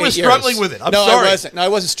put in for 8 years. He was struggling with it. I'm no, sorry. I wasn't. No, I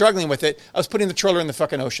wasn't struggling with it. I was putting the troller in the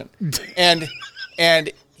fucking ocean. And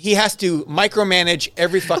he has to micromanage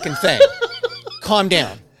every fucking thing. Calm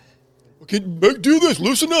down. Okay, do this.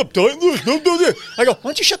 Loosen up. Tighten this. Don't do this. I go, why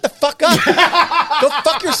don't you shut the fuck up? Go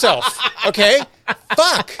fuck yourself. Okay?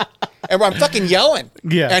 Fuck. And I'm fucking yelling.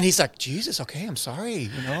 Yeah. And he's like, Jesus, okay, I'm sorry.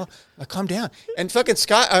 Like, calm down. And fucking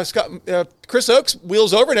Chris Oakes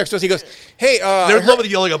wheels over next to us. He goes, hey, There's nobody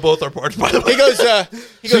yelling at both our parts, by the way. he goes,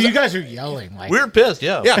 So you guys are yelling like We're pissed,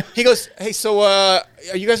 yeah. yeah. He goes, hey, so are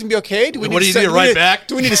you guys gonna be okay? Do we What, need do you need to write back?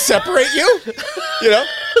 Do we need to separate you?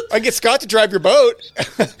 I get Scott to drive your boat.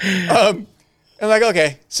 And I'm like,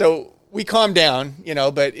 okay. So we calm down,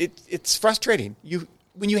 but it's frustrating.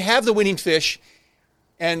 When you have the winning fish,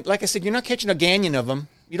 and like I said, you're not catching a ganyon of them.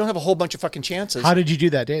 You don't have a whole bunch of fucking chances. How did you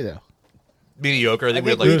do that day though? Mediocre. I think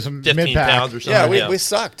we had it like was some 15 mid-pack. pounds or something. yeah, we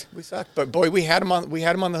sucked. We sucked. But boy, we had him on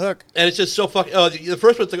the hook. And it's just so fucking. The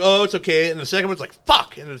first one's like, oh, it's okay, and the second one's like,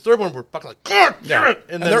 fuck, and the third one we're fucking like, God damn it,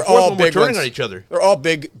 and then they're the fourth all one we're big turning ones. on each other. They're all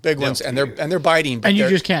big ones, and they're biting. But And you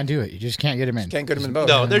they're- just can't do it. You just can't get them in. can't get them in the boat.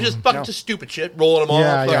 No, they're just fucking No. just stupid shit, rolling them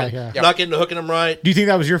off, Yeah, fucking yeah. not getting the hooking them right. Do you think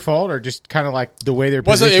that was your fault or just kind of like the way they're It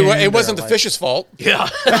positioned? wasn't or the like- fish's fault. Yeah,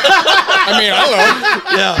 I mean, I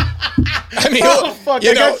don't know. yeah. I mean, Oh fuck!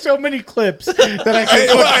 I got so many clips that I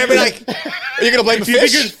can. Are you going to blame the Do you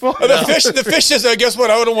think fish? it's full? The fish says, I guess what?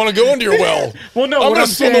 I don't want to go into your well. Well, no. I'm what gonna I'm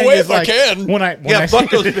swim saying away is if I like, can. Yeah, fuck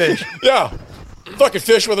those fish. Yeah. Fucking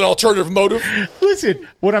fish with an alternative motive. Listen,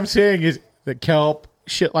 what I'm saying is the kelp,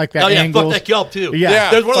 shit like that. Oh yeah, angles, fuck that kelp too.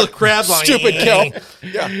 Yeah. There's one of those Fuck crabs on stupid kelp.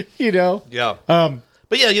 Yeah. You know. Yeah. Um.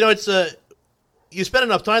 But yeah, it's you spend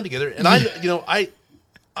enough time together, and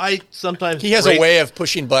I sometimes He has grate- a way of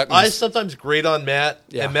pushing buttons. I sometimes grate on Matt,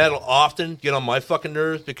 Yeah. and Matt will often get on my fucking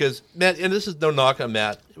nerves because Matt, and this is no knock on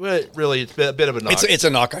Matt. Well, really, it's a bit of a knock. it's a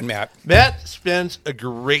knock on Matt. Matt spends a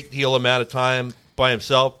great deal amount of time by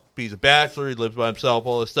himself. He's a bachelor. He lives by himself.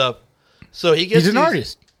 All this stuff. So he gets He's an these-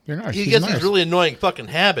 artist. You're an artist. He He's gets an these artist. really annoying fucking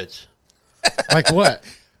habits. Like what?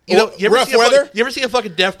 You ever rough see a weather? fucking- you ever see a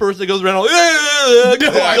fucking deaf person that goes around? All, I've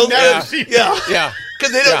never seen yeah. Yeah.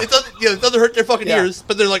 Because they don't, it doesn't hurt their fucking Yeah. ears,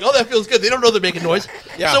 but they're like, oh, that feels good. They don't know they're making noise.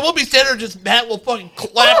 Yeah. So we'll be standing there, just Matt will fucking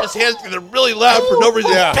clap his hands together really loud for no reason.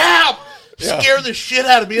 Yeah. Pow! Yeah. Scare the shit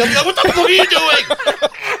out of me. I'm like, what the fuck are you doing?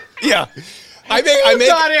 Yeah. I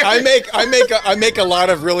make a lot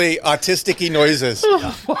of really autistic-y noises.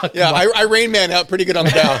 Yeah, I Rain Man out pretty good on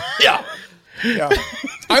the bow. Yeah. Yeah.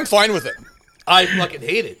 I'm fine with it. I fucking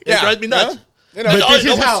hate it. It Yeah. drives me nuts. You know, But Oh, this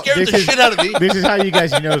no is one how scared this the is, shit out of me. This is how you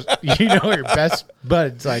guys know your best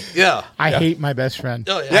buds. Like Yeah. I hate my best friend.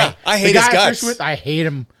 Oh, yeah. yeah, I The hate his guy I guts. fish with, I hate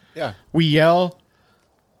him. Yeah. We yell.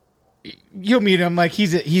 You'll meet him like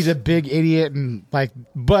he's a big idiot and like,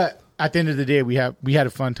 but at the end of the day, we had a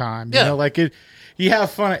fun time. You Yeah. know, like it. You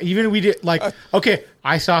have fun. Even we did like okay.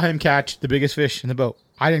 I saw him catch the biggest fish in the boat.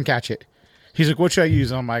 I didn't catch it. He's like, "What should I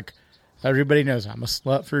use?" I'm like, "Everybody knows I'm a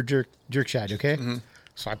slut for jerk shad." Okay,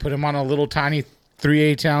 so I put him on a little tiny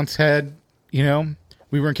 3/8 ounce head. You know,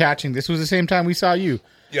 we weren't catching. This was the same time we saw you.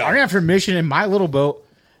 Yeah. I ran for mission in my little boat.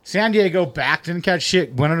 San Diego back, didn't catch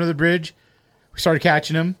shit. Went under the bridge. We started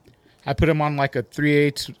catching him. I put him on like a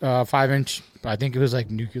 3/8, 5-inch. I think it was like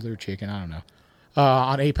nuclear chicken. I don't know.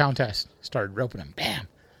 On 8-pound test. Started roping him. Bam.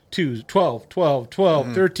 2, 12, 12,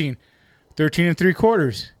 12, 13, 13 and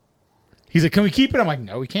 3/4. He's like, can we keep it? I'm like,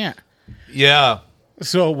 no, we can't. Yeah.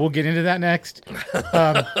 So we'll get into that next.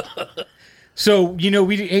 So,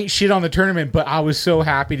 we ate shit on the tournament, but I was so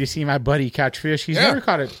happy to see my buddy catch fish. He's never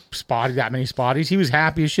caught that many spotties. He was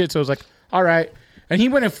happy as shit. So I was like, all right. And he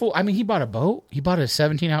went in full. I mean, he bought a boat. He bought a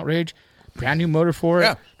 17 Outrage, brand new motor for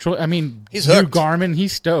it. Yeah. I mean, he's new hooked. Garmin.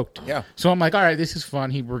 He's stoked. Yeah. So I'm like, all right, this is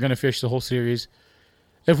fun. We're going to fish the whole series.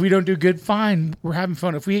 If we don't do good, fine. We're having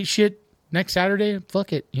fun. If we eat shit next Saturday,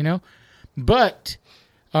 fuck it, But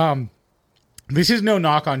this is no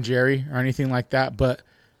knock on Jerry or anything like that, but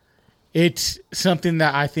it's something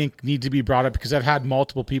that I think needs to be brought up because I've had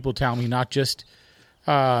multiple people tell me, not just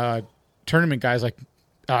tournament guys like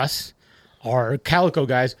us or Calico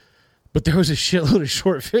guys, but there was a shitload of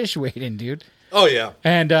short fish waiting, dude. Oh, yeah.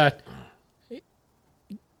 And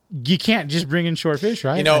you can't just bring in short fish,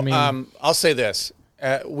 right? I'll say this.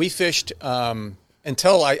 We fished,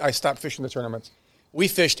 until I stopped fishing the tournaments, we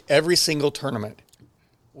fished every single tournament.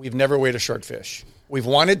 We've never weighed a short fish. We've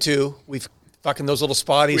wanted to. We've fucking those little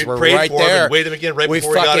spotties were right there. Weighed them again before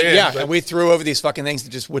we got in. Yeah, and we threw over these fucking things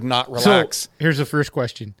that just would not relax. So here's the first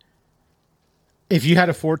question. If you had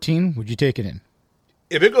a 14, would you take it in?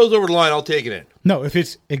 If it goes over the line, I'll take it in. No, if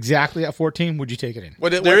it's exactly at 14, would you take it in?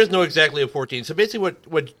 There is no exactly a 14. So basically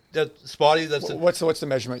what that spotty, what's the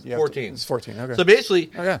measurement? 14. It's 14, okay. So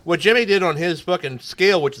basically, what Jimmy did on his fucking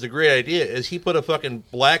scale, which is a great idea, is he put a fucking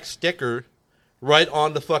black sticker right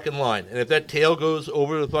on the fucking line. And if that tail goes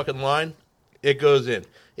over the fucking line, it goes in.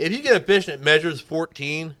 If you get a fish that measures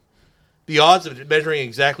 14, the odds of it measuring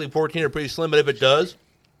exactly 14 are pretty slim, but if it does,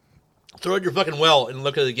 throw it in your fucking well and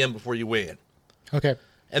look at it again before you weigh in. Okay.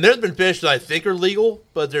 And there's been fish that I think are legal,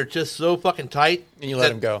 but they're just so fucking tight. And you let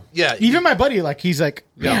them go. Yeah. Even my buddy, he's like,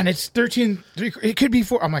 man, it's 13, it could be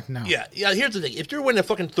 4. I'm like, no. Yeah, here's the thing. If you're winning a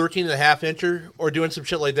fucking 13 and a half incher or doing some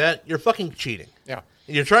shit like that, you're fucking cheating. Yeah.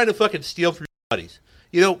 And you're trying to fucking steal from your buddies.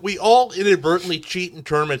 We all inadvertently cheat in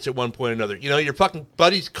tournaments at one point or another. Your fucking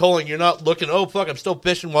buddy's culling. You're not looking, oh, fuck, I'm still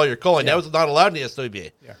fishing while you're culling. Yeah. That was not allowed in the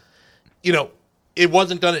SWBA. Yeah. It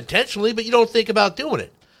wasn't done intentionally, but you don't think about doing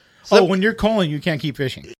it. So when you're culling, you can't keep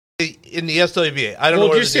fishing. In the SWBA. I don't know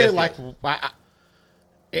what just say it like... Going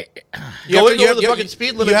over the fucking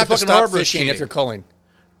speed limit you in have the to fucking stop harbor fishing if you're culling.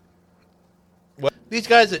 These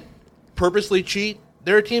guys that purposely cheat,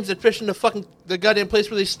 there are teams that fish in the goddamn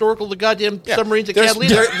place where they snorkel the goddamn submarines at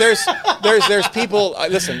Catalina. There's people.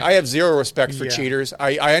 Listen, I have zero respect for cheaters.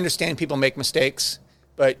 I understand people make mistakes,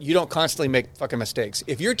 but you don't constantly make fucking mistakes.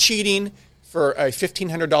 If you're cheating for a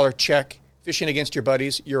 $1,500 check fishing against your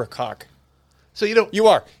buddies, you're a cock. So you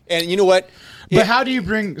are, and you know what? But how do you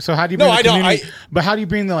bring? So how do you bring? But how do you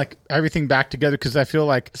bring everything back together? Because I feel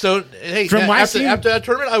like Hey, from after that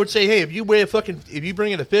tournament, I would say, hey, if you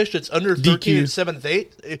bring in a fish that's under 13 and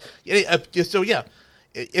 7/8,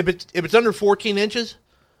 if it's under 14 inches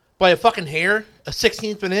by a fucking hair, a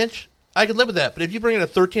 16th of an inch, I could live with that. But if you bring in a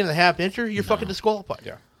 13 and a half incher, you're fucking disqualified.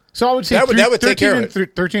 Yeah. So I would say that would take care of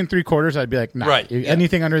it. 13 3/4. I'd be like, nah. Right.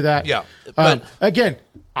 Anything under that. Yeah. But again,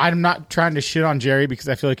 I'm not trying to shit on Jerry because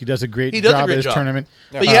I feel like he does a great job at his tournament.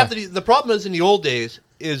 But you have to. The problem is in the old days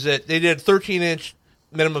is that they did 13-inch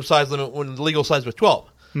minimum size limit when the legal size was 12.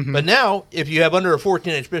 Mm-hmm. But now, if you have under a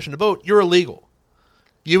 14-inch fish in the boat, you're illegal.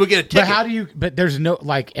 You would get a ticket. But how do you? But there's no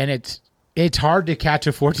and it's hard to catch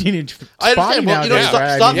a 14-inch. I understand. Well, nowadays,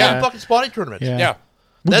 stop doing fucking spotting tournaments. Yeah.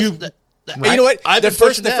 You know what?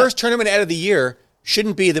 The first tournament out of the year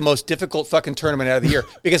shouldn't be the most difficult fucking tournament out of the year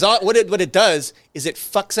because what it does is it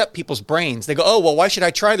fucks up people's brains. They go, oh well, why should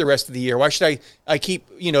I try the rest of the year? Why should I keep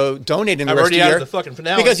donating the rest of the year? Out of the fucking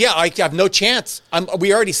finale. Because I have no chance.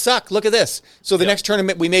 We already suck. Look at this. So the next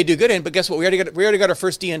tournament we may do good in, but guess what? We already got our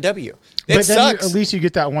first DNW. It sucks. At least you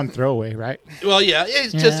get that one throwaway, right? Well, yeah,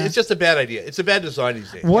 it's just a bad idea. It's a bad design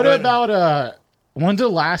these days. What about when's the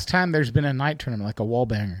last time there's been a night tournament like a wall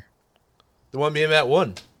banger? The one me and Matt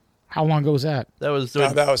won. How long ago was that? That was the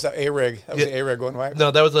A-Rig. That was the A-Rig going right.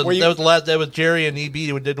 No, that was the last. That was Jerry and EB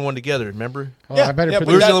who did one together. Remember? Oh, yeah, I better put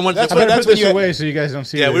we were the only ones. I better put this away so you guys don't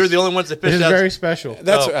see. Yeah, this. we were the only ones that fished. This is very special.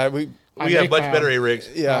 That's we have much better A-rigs.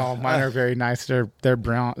 Yeah, mine are very nice. They're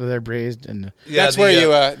brown. They're braised and. Yeah,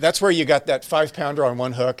 that's where you got that 5-pounder on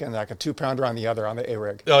one hook and like a 2-pounder on the other on the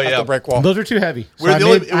A-rig. Oh yeah, the break wall. Those are too heavy. So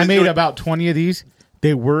I made about 20 of these.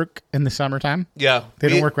 They work in the summertime. Yeah. They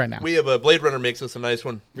don't work right now. We have a Blade Runner makes us a nice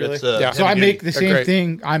one. Really? Yeah. So I make the same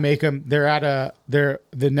thing. I make them. They're at the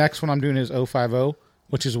next one I'm doing is 050.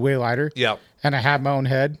 which is way lighter. Yeah. And I have my own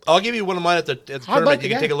head. I'll give you one of mine at the tournament. like You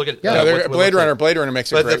it, can take a look at yeah. Yeah, what Blade it looks like. Runner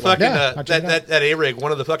makes a But the great one. fucking Yeah, I'll check it out. that A-rig,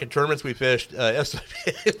 one of the fucking tournaments we fished,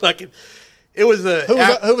 fucking, it was a Who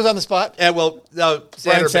was on the spot?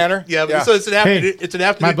 Brian Sander? Yeah, Yeah. so it's an afternoon. Hey, it's an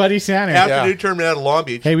afternoon. my buddy Sander. Afternoon Yeah. tournament out of Long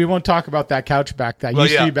Beach. Hey, we won't talk about that couch back. That Well,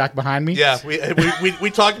 used to yeah. be back behind me. Yeah,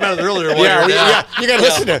 we talked about it earlier. while Yeah, you were down. yeah. You got to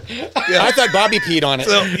listen to it. I thought Bobby peed on it.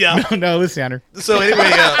 So yeah. No, it's Sander. So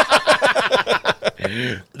anyway,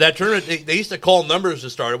 that tournament they used to call numbers to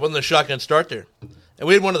start. It wasn't a shotgun start there, and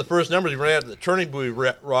we had one of the first numbers. We ran out of the Turning Buoy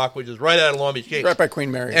Rock, which is right out of Long Beach Gate, Right by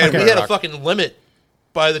Queen Mary. and Okay. we had a fucking limit.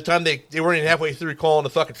 By the time they weren't even halfway through calling the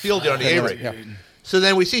fucking field down the A-rig. Yeah. So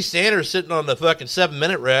then we see Sanders sitting on the fucking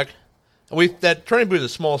 7-minute wreck. And that Turning Buoy is a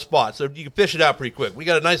small spot, so you can fish it out pretty quick. We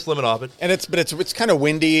got a nice limit off it. And it's kind of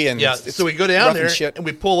windy and Yeah, it's so we go down rough there and shit. and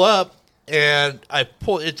we pull up, and I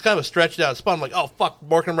pull. It's kind of a stretched out spot. I'm like, oh fuck,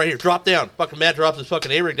 marking him right here. Drop down. Fucking Matt drops his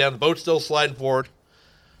fucking A-rig down. The boat's still sliding forward.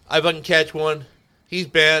 I fucking catch one. He's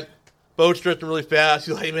bent. Boat's drifting really fast.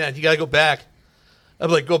 He's like, hey man, you gotta go back. I'm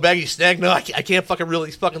like, go back. He's snagged. No, I can't fucking reel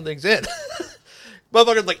these fucking things in.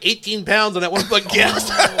 Motherfucker's like 18 pounds on that one fucking cast.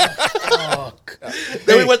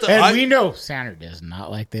 Then we went to. And we know Sander does not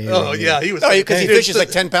like the. Oh yeah, he was. No, because he Dude, fishes like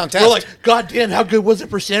 10-pound test. We're like, God damn, how good was it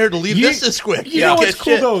for Sander to leave this quick? You know what's Get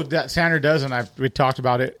cool shit. though that Sander does, and we talked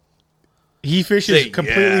about it. He fishes Say,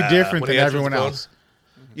 completely yeah, different when than he answers everyone the phone. else.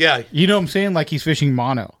 Yeah. You know what I'm saying? Like he's fishing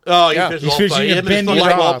mono. Oh, he Yeah. fishes He's all fishing fine. a Him and his bendy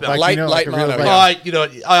fucking rod, ball like, light- you know, light like a real mono,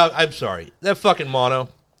 bait. yeah. I'm sorry. That fucking mono.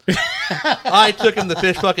 I took him to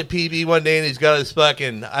fish fucking PB one day, and he's got his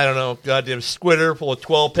fucking, I don't know, goddamn squitter full of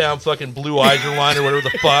 12-pound fucking blue Eisner line or whatever the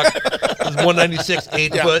fuck. It was 196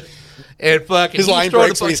 8-foot. And fucking His line throwing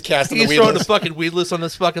breaks the when he's casting the He's throwing the weedless. fucking weedless on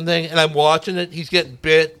this fucking thing, and I'm watching it. He's getting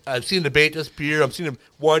bit. I've seen the bait disappear. I've seen him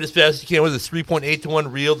wind as fast as he can with his 3.8 to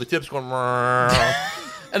 1 reel. The tip's going,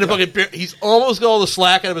 and the fucking he's almost got all the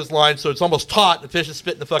slack out of his line, so it's almost taut. And the fish is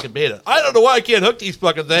spitting the fucking bait out. I don't know why I can't hook these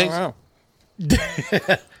fucking things. Wow.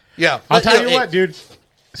 Yeah, I'll but, tell you hey, what, dude.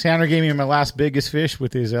 Sander gave me my last biggest fish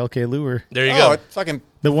with his LK lure. There you Oh, go. it fucking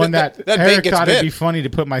The one that bait Eric gets thought bit. it'd be funny to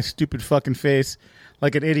put my stupid fucking face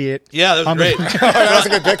like an idiot. Yeah, that was on the- great. that was a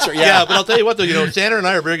good picture. Yeah, Yeah, but I'll tell you what, though, Sander and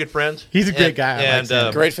I are very good friends. He's a great guy. I like And,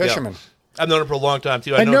 Sander. great yeah. fisherman. I've known him for a long time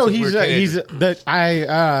too. I know him since we were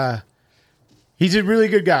teenagers. he's a really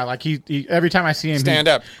good guy. Like he every time I see him, Stand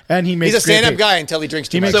up. and he makes He's a great stand-up bait. guy until he drinks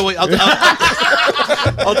too He much. makes- So wait,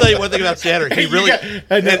 I'll tell you one thing about Sander. He really.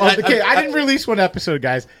 I didn't release one episode,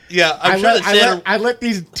 guys. Yeah, I'm sure that Sander. I let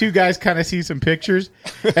these two guys kind of see some pictures,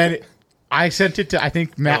 and I sent it to I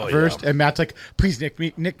think Matt Oh, first, yeah. and Matt's like, "Please, Nick,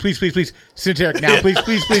 please, send it to Eric now, please."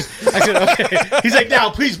 I said, "Okay." He's like, "Now,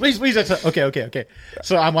 please." I said, "Okay."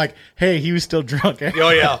 So I'm like, "Hey, he was still drunk." Oh,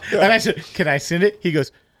 yeah. And I said, "Can I send it?" He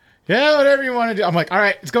goes, "Yeah, whatever you want to do." I'm like, "All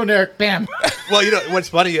right, it's going to Eric." Bam. Well, you know what's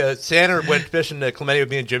funny? Sander went fishing to Clemente with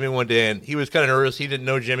me and Jimmy one day, and he was kind of nervous. He didn't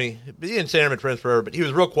know Jimmy. He and Sander have been friends forever, but he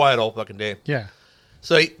was real quiet all fucking day. Yeah.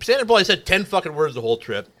 So Sander probably said 10 fucking words the whole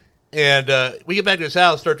trip. And we get back to his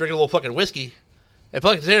house, start drinking a little fucking whiskey. And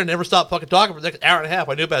fucking Sander never stopped fucking talking for the next hour and a half.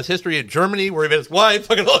 I knew about his history in Germany, where he met his wife,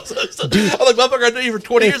 fucking all this other stuff. I'm like, motherfucker, I've known you for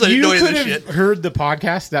 20 years. I didn't know any of could this have shit. heard the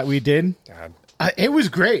podcast that we did, God. it was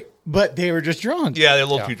great, but they were just drunk. Yeah, they're a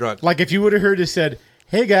little too drunk. Like if you would have heard us said,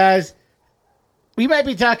 "Hey guys, we might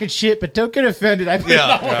be talking shit, but don't get offended." I think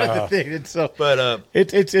Yeah. one of the things. And so, But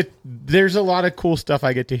it's there's a lot of cool stuff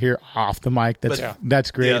I get to hear off the mic.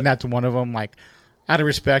 That's great, Yeah. and that's one of them. Like out of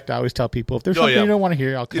respect, I always tell people if there's Oh, something yeah. you don't want to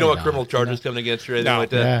hear, I'll cut you know it what out, criminal charges coming against you or anything No. like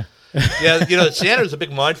that? Yeah. Yeah, Sander's a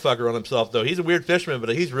big mindfucker on himself, though. He's a weird fisherman,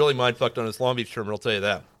 but he's really mindfucked on his Long Beach tournament, I'll tell you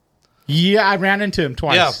that. Yeah, I ran into him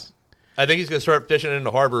twice. Yeah. I think he's going to start fishing in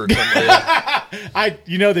the harbor or something like that.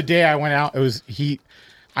 The day I went out, it was heat.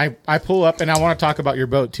 I pull up, and I want to talk about your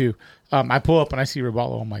boat too. I pull up and I see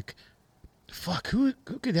Robalo. I'm like, fuck, who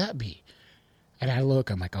could that be? And I look,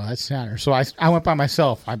 I'm like, oh, that's Sander. So I went by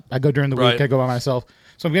myself. I go during the week, Right. I go by myself.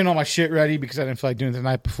 So I'm getting all my shit ready because I didn't feel like doing it the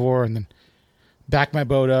night before, and then back my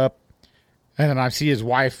boat up. And then I see his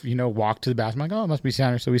wife, walk to the bathroom. I'm like, oh, it must be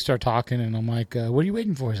Sander. So we start talking, and I'm like, what are you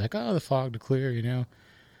waiting for? He's like, oh, the fog to clear,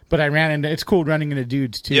 But I ran into, it's cool running into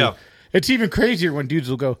dudes, too. Yeah. It's even crazier when dudes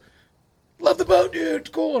will go, love the boat, dude. It's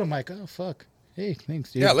cool. And I'm like, oh, fuck. Hey,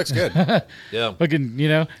 thanks, dude. Yeah, it looks good. Yeah. Fucking,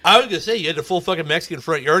 I was going to say, you had the full fucking Mexican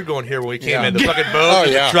front yard going here when we came Yeah. in. The fucking boat, Oh,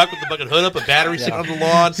 and yeah. the truck with the fucking hood up, a battery sitting on the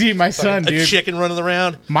lawn, See, my son, a dude. chicken running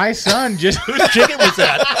around. My son just, Whose chicken was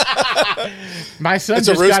that? my son It's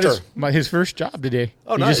a just got rooster. his first job today.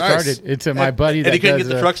 Oh, he nice. just started. It's my buddy And that he couldn't does,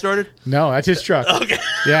 get the truck started? No, that's his truck. Okay.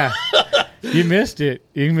 Yeah. You missed it.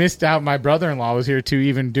 You missed out. My brother-in-law was here too,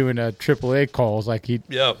 even doing a AAA calls. Like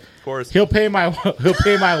Yeah, of course. he'll pay my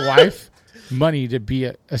wife money to be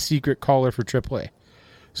a secret caller for AAA.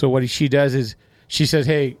 So what she does is she says,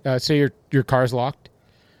 "Hey, say your car's locked."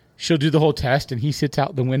 She'll do the whole test, and he sits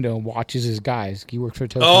out the window and watches his guys. He works for a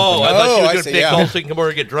tow Oh, company. I thought you I were doing see, big yeah. calls so you can come over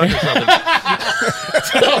and get drunk or something.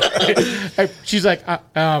 She's like,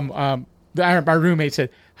 my roommate said,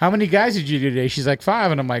 "How many guys did you do today?" She's like,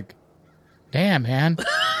 5. And I'm like, damn, man.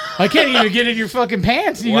 I can't even get in your fucking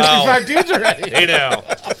pants. And you must Wow. be 5 dudes already. Hey now.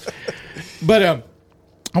 But I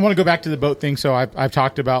want to go back to the boat thing. So I've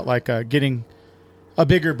talked about like getting a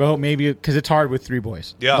bigger boat, maybe because it's hard with 3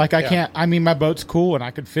 boys. Yeah. Like I Yeah. can't. I mean, my boat's cool and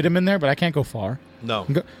I could fit them in there, but I can't go far. No.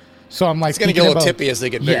 So I'm like, It's going to get a thinking little about- tippy as they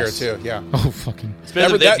get bigger, Yes. too. Yeah. Oh fucking!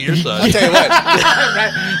 Depends if they to your I'll size. tell you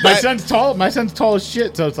what. My son's tall. My son's tall as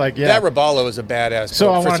shit. So it's like, yeah. That Robalo is a badass So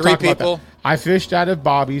boat. I For want to 3 talk people. about that. I fished out of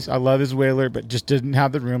Bobby's. I love his whaler, but just didn't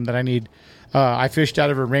have the room that I need. I fished out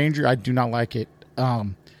of a Ranger. I do not like it.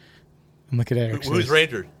 Look at Eric. Who's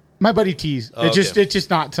Ranger? My buddy T's. Oh, It's okay. just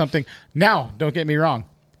not something. Now, don't get me wrong.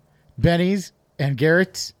 Benny's and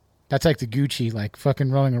Garrett's. That's like the Gucci, like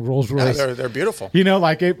fucking running a Rolls Yeah, Royce. they're beautiful. You know,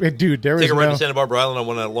 like dude. There was Take a ride no. to Santa Barbara Island on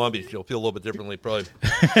one out of Long Beach. You'll feel a little bit differently, probably.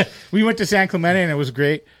 We went to San Clemente and it was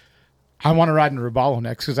great. I want to ride in Robalo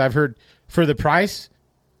next because I've heard for the price,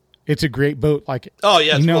 it's a great boat. Like, Oh,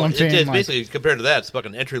 yeah. you It's know cool. what I'm saying? It's Like, basically, compared to that, it's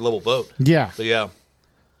fucking entry-level boat. yeah. So, yeah.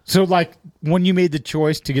 So, like, when you made the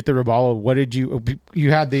choice to get the Robalo, what did you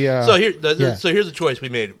had the? So yeah. here's the choice we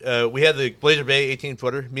made. We had the Blazer Bay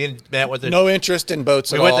 18-footer. Me and Matt went to No interest in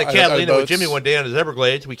boats we at went all. to other Catalina with boats. Jimmy one day on his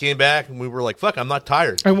Everglades. We came back and we were like, "Fuck, I'm not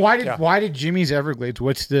tired." And why Yeah. did Jimmy's Everglades?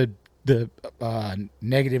 What's the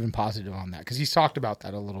negative and positive on that? Because he's talked about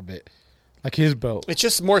that a little bit, like his boat. It's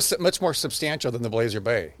just much more substantial than the Blazer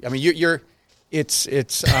Bay. I mean, it's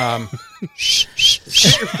shh, shh,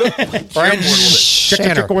 shh. Brian, shh, Check,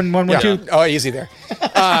 Tanner. 1, 1, 2. Oh, easy there.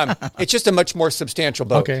 It's just a much more substantial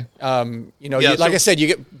boat. Okay. Yeah, like so- I said, you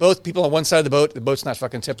get both people on one side of the boat. The boat's not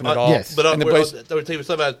fucking tipping at all. yes. But And the I Blaze- would tell you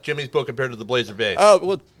something about Jimmy's boat compared to the Blazer Bay. Oh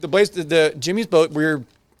well, the Jimmy's boat, we're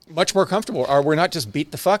much more comfortable. We're not just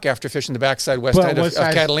beat the fuck after fishing the backside west But side what of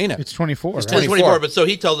size? Catalina. It's 24. It's right? It's 24. 24, but so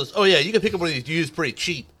he tells us, "Oh yeah, you can pick up one of these used pretty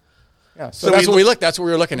cheap." Yeah, so So that's we what we looked. That's what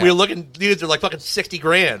we were looking at. We were looking, dudes are like fucking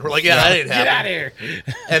 $60,000. We're like, "Yeah, that ain't Get out happening." of here.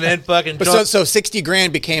 And then fucking But John- so 60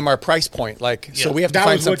 grand became our price point. Like, so Yeah. we have to That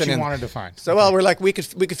find was what something you in. wanted to find. So well, we're like we could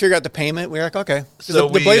figure out the payment. We're like okay. So So the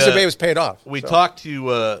we, Blazer Bay was paid off. we So- talked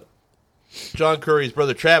to John Curry's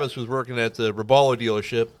brother Travis was working at the Robalo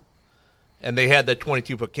dealership, and they had that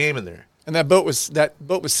 22-foot came in there. and that boat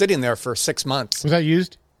was sitting there for 6 months. Was that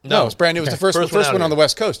used? No, it was brand new. It was Okay. the first First one out one on here. the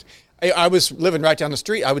West Coast. I was living right down the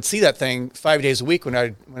street. I would see that thing 5 days a week when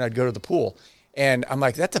I'd go to the pool, and I'm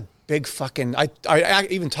like, that's a big fucking. I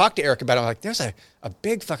even talked to Eric about it. I'm like, there's a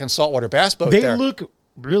big fucking saltwater bass boat They there. look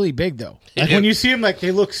really big though. Like do. when you see them, like they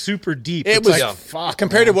look super deep. It It's was like, fuck,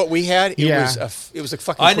 compared man. to what we had. It Yeah. was a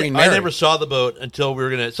fucking I Queen Mary. never saw the boat until we were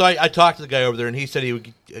gonna. So I talked to the guy over there, and he said he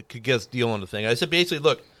could get us a deal on the thing. I said, basically,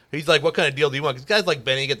 look. He's like, "What kind of deal do you want?" Because guys like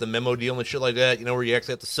Benny get the memo deal and shit like that. You know, where you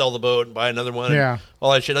actually have to sell the boat and buy another one. Yeah. And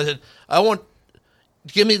all that shit. I said,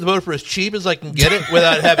 give me the boat for as cheap as I can get it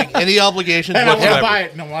without having any obligations And I want whatsoever. to buy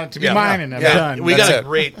it and I want it to be Yeah. mine and I'm Yeah. done. We That's got a it.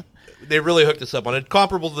 great. They really hooked us up on it.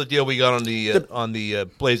 Comparable to the deal we got on the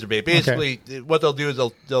Blazer Bay. Basically, what they'll do is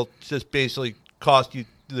they'll just basically cost you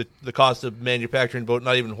the cost of manufacturing the boat,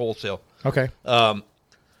 not even wholesale. Okay.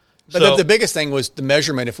 But So- the biggest thing was the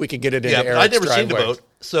measurement. If we could get it into Yeah, Eric's I'd never seen the driveway. boat,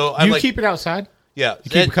 so I'm you like, keep it outside? yeah,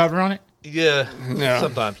 You keep a cover on it? yeah,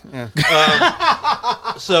 sometimes.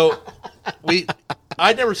 So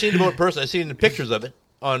I'd never seen the boat in person. I'd seen the pictures of it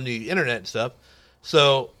on the internet and stuff.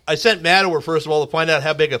 So I sent Matt over first of all to find out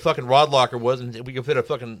how big a fucking rod locker was, and we could fit a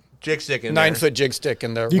fucking jig stick in 9 there. foot jig stick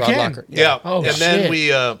in the You rod can. locker. Yeah. Oh, and then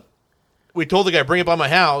shit. we told the guy, bring it by my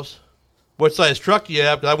house. What size truck you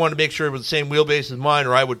have? Because I wanted to make sure it was the same wheelbase as mine,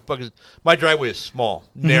 or I would fucking. My driveway is small,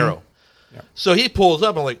 narrow. So he pulls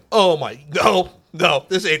up. I'm like, oh my, no,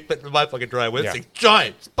 this ain't fitting in my fucking driveway. This Yeah. thing's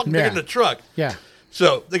giant. It's fucking bigger Yeah. than a truck. Yeah.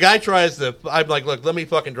 So the guy tries to. I'm like, look, let me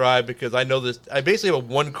fucking drive because I know this. I basically have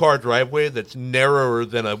a 1-car driveway that's narrower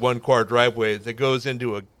than a 1-car driveway that goes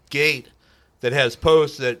into a gate that has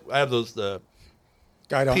posts that I have those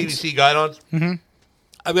Guide-ons. PVC guide-ons. Mm-hmm.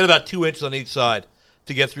 I've got about 2 inches on each side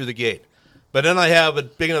to get through the gate. But then I have a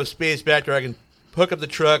big enough space back there I can hook up the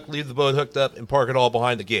truck, leave the boat hooked up, and park it all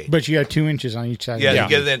behind the gate. But you got 2 inches on each side. yeah, of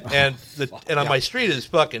to the get it in. And on my street is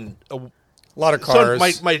fucking. A lot of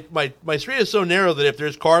cars. So my street is so narrow that if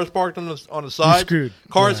there's cars parked on the side, screwed.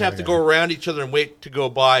 cars Yeah, have to go around each other and wait to go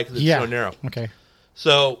by because it's Yeah. so narrow. Okay.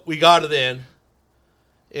 So we got it in,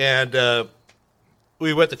 and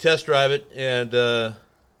we went to test drive it, and That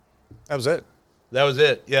was it. that was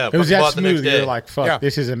it. Yeah, It was fucking that bought the next smooth. day. You're like, fuck, Yeah.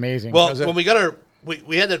 this is amazing. Well, was it. when we got our,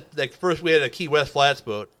 we had first we had a Key West Flats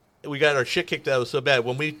boat. We got our shit kicked out. It was so bad.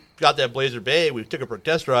 When we got that Blazer Bay, we took it for a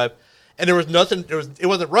test drive, and there was nothing. It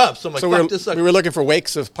wasn't rough. So I'm like, So fuck this. we were looking for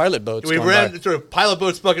wakes of pilot boats. We going ran by. sort of pilot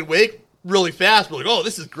boats fucking wake really fast. We're like, oh,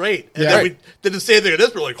 this is great. And Yeah. then Right. we did the same thing. And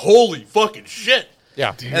this we're like, holy fucking shit.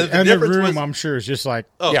 Yeah. And and the difference room, was, I'm sure, is just like,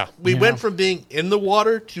 oh, Yeah. we You went know. from being in the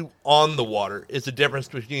water to on the water. Is the difference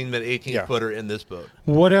between that 18-footer and this boat.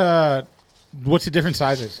 what's the different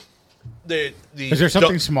sizes? The Is there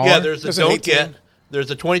something smaller? Yeah, there's the There's an don't 18. get. There's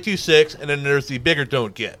the 22.6, and then there's the bigger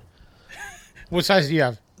don't get. What size do you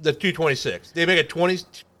have? The 226. They make a 20,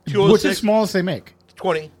 What's 206, the smallest they make?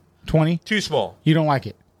 20. 20? Too small. You don't like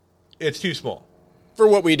it? It's too small. For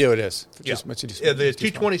what we do, it is. Yeah. Just much too Yeah, the it's too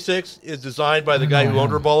small. 226 is designed by the guy who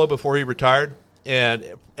owned Robalo before he retired,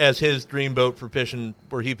 and as his dream boat for fishing,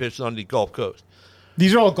 where he fishes on the Gulf Coast.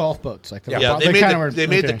 These are all golf boats. Like, Yeah, they made kinda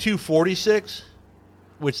the 246,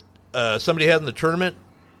 which somebody had in the tournament.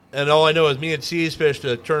 And all I know is me and C's fished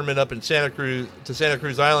a tournament up in Santa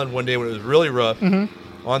Cruz Island one day when it was really rough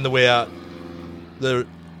on the way out.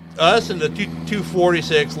 Us and the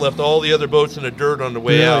 246 left all the other boats in the dirt on the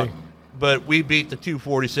way Really? out. But we beat the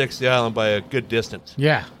 246 the island by a good distance.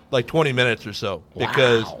 Yeah. Like 20 minutes or so.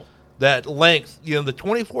 Because that length, the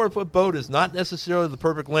 24-foot boat is not necessarily the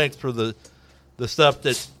perfect length for the stuff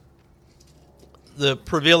that the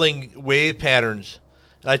prevailing wave patterns.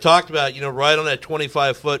 And I talked about, right on that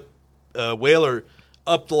 25-foot whaler,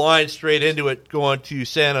 up the line straight into it, going to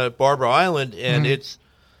Santa Barbara Island, and it's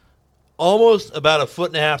almost about a foot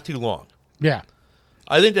and a half too long. Yeah.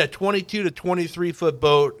 I think that 22 to 23-foot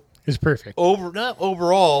boat, It's perfect. not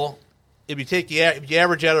overall, if you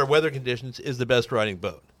average out our weather conditions, is the best riding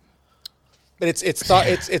boat. But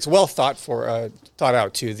it's well thought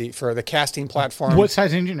out too. For the casting platform. What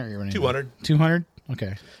size engine are you running? 200. 200?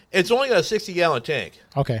 Okay. It's only got a 60-gallon tank,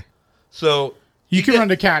 Okay. so You can get- run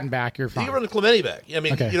the cat and back. You're You fine. can run the Clementi back. I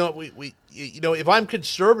mean, Okay. if I'm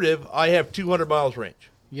conservative, I have 200 miles range.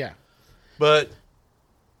 Yeah. But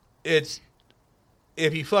if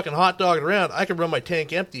you fucking hot dog it around, I can run my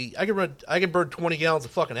tank empty. I can burn 20 gallons a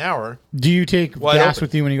fucking hour. Do you take Wide gas open.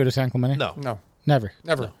 with you when you go to San Clemente? No, No, Never.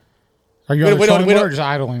 never. Are you We on the don't- towing we boat don't- or just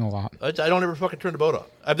idling a lot? I don't ever fucking turn the boat off.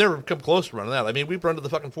 I've never come close to running that. I mean, we've run to the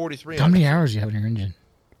fucking 43. How many hours do you have in your engine?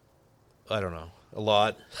 I don't know. A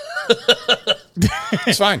lot.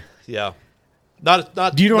 It's fine. Yeah. Not.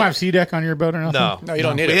 Do you don't not- have sea deck on your boat or nothing? No. No, you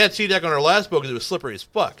don't need We it. had sea deck on our last boat because it was slippery as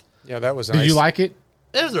fuck. Yeah, that was Did nice. you like it?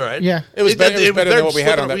 It was all right. Yeah. It was better than what we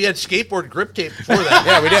had on that. We had skateboard grip tape before that.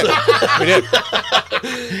 Yeah, we did.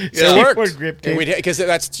 Yeah. It worked. Skateboard grip tape. We did because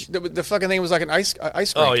that's the fucking thing was like an ice rink.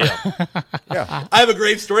 Oh yeah. Yeah. I have a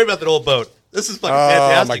great story about that old boat. This is fucking Oh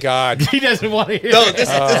fantastic. my god. He doesn't want to hear No, it. this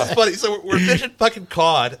is funny. So we're fishing fucking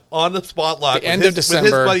cod on the spot lock. The end of with his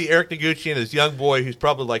December. buddy Eric Noguchi and his young boy, who's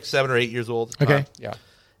probably like 7 or 8 years old. Okay. Yeah.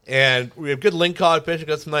 And we have good ling cod fishing.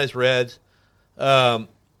 Got some nice reds. Got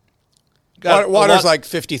Water's like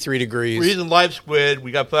 53 degrees. We're using live squid.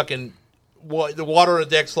 We got fucking the water on the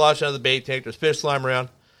deck sloshing out of the bait tank. There's fish slime around.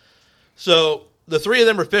 So the three of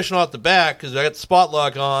them are fishing off the back because I got the spot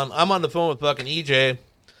lock on. I'm on the phone with fucking EJ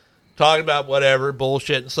talking about whatever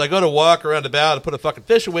bullshit. And so I go to walk around the bow to put a fucking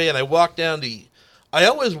fish away, and I walk down I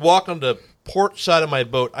always walk on the port side of my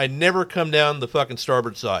boat. I never come down the fucking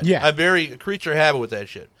starboard side. Yeah. I'm very a creature of habit with that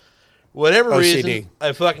shit. Whatever OCD. reason,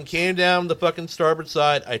 I fucking came down the fucking starboard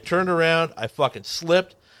side. I turned around. I fucking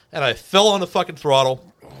slipped, and I fell on the fucking throttle.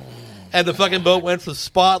 And the fucking boat went from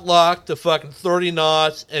spot lock to fucking 30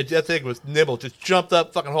 knots, and that thing was nimble. Just jumped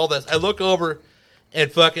up, fucking hauled ass. I look over,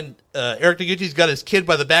 and fucking Eric Noguchi's got his kid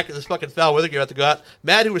by the back of this fucking foul weather gear at the go out.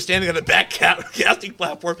 Matt, who was standing on the back casting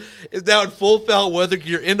platform, is now in full foul weather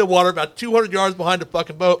gear in the water about 200 yards behind the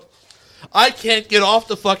fucking boat. I can't get off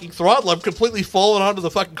the fucking throttle. I'm completely falling onto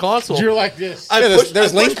the fucking console. You're like this. I Yeah, push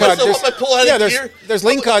there's ling cod. myself up, I pull out of gear. There's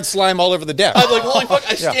ling cod slime all over the deck. I'm like, holy fuck!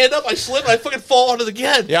 I stand up, I slip, and I fucking fall onto the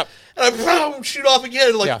again. Yep. And I shoot off again.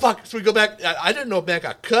 And like, Yeah. fuck. So we go back. I didn't know if Matt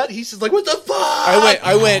got cut. He's just like, what the fuck?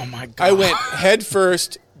 I went head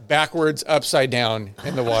first, backwards, upside down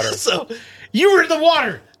in the water. So, You were in the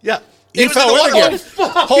water. yeah. In was foul the weather water. gear, Oh,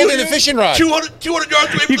 fuck. holding the fishing rod. 200 yards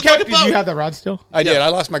away from You the fucking did you boat. have that rod still? I did. I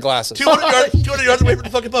lost my glasses. 200 yards away from the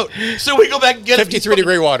fucking boat. So we go back and get him. He's 53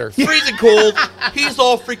 degree fucking water. Freezing cold. He's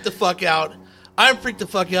all freaked the fuck out. I'm freaked the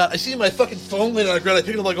fuck out. I see my fucking phone laying on the ground. I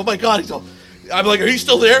pick it up like, oh my god. I'm like, are you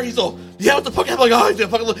still there? He's all, yeah, what the fuck? I'm like, oh,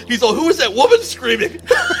 he's all, who is that woman screaming?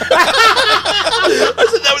 I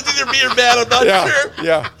said that was either me or Matt. I'm not sure.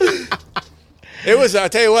 Yeah. It was. I'll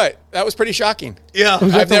tell you what. That was pretty shocking. Yeah.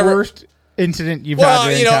 Was that I've the never- worst incident you've Well,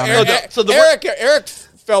 had to you know, encounter? Eric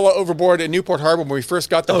fell overboard in Newport Harbor when we first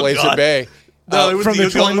got to Blazer God. Bay. No, it was from the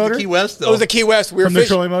trolling motor? Key West, though. It was the Key West. We were From the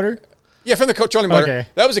fishing. trolling motor? Yeah, from the trolling motor. Okay.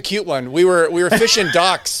 That was a cute one. We were fishing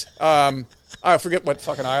docks. I forget what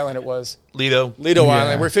fucking island it was. Lido.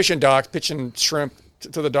 Island. We're fishing docks, pitching shrimp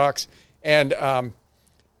to the docks, and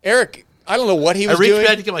Eric, I don't know what he was I reached doing.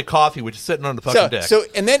 back to get my coffee, which is sitting on the fucking deck.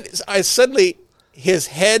 And then I suddenly, his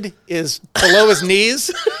head is below his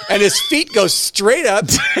knees, and his feet go straight up,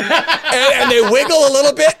 and they wiggle a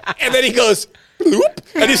little bit, and then he goes, bloop,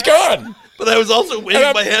 and he's gone. But I was also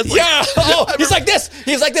waving my hands like... Yeah. Oh, he's like this.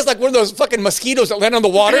 He's like this, like one of those fucking mosquitoes that land on the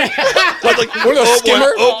water. Like one of those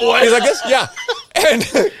skimmer. Oh, boy. He's like this. Yeah. And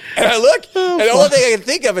I look, and the only thing I can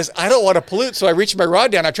think of is I don't want to pollute, so I reach my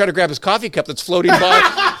rod down. I try to grab his coffee cup that's floating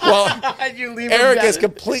by while Eric is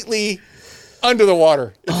completely under the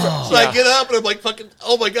water. So I get up and I'm like, fucking,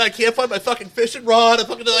 oh my God, I can't find my fucking fishing rod. I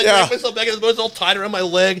fucking drag myself back in the boat. It's all tied around my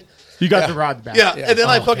leg. You got the rod back. Yeah. And then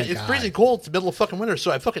I fucking, thank it's God. freezing cold. It's the middle of fucking winter. So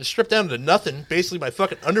I fucking stripped down to nothing. Basically, my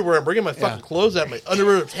fucking underwear. I'm bringing my fucking clothes out. My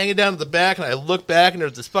underwear is hanging down to the back. And I look back and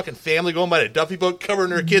there's this fucking family going by a Duffy boat covering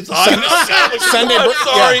their kids' eyes.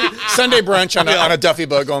 Sunday brunch on a Duffy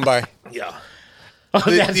boat going by. Yeah.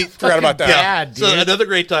 Forgot about that. Bad, So dude. another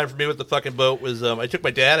great time for me with the fucking boat was I took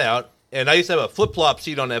my dad out, and I used to have a flip-flop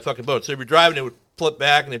seat on that fucking boat. So if you're driving, it would flip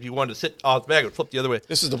back, and if you wanted to sit off the back, it would flip the other way.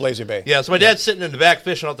 This is the Blazer Bay. Yeah, so my dad's sitting in the back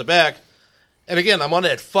fishing off the back, and again, I'm on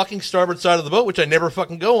that fucking starboard side of the boat, which I never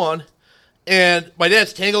fucking go on, and my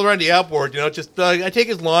dad's tangled around the outboard, just, I take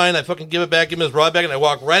his line, I fucking give it back, give him his rod back, and I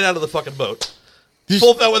walk right out of the fucking boat.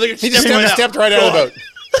 Full fat weather, He just stepped right out of the boat.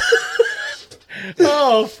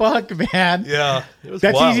 Oh, fuck, man. Yeah. It was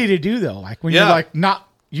That's wild. easy to do, though. Like, when Yeah. you're like, not,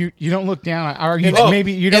 you don't look down, or you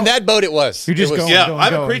maybe you In don't. that boat, it was. You're just It was- going. Yeah,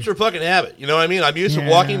 I'm a creature of fucking habit. You know what I mean? I'm used to Yeah.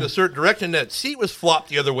 walking in a certain direction. That seat was flopped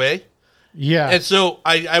the other way. Yeah. And so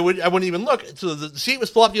I wouldn't even look. So the seat was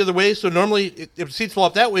flopped the other way. So normally, if the seat's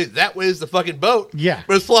flopped that way is the fucking boat. Yeah.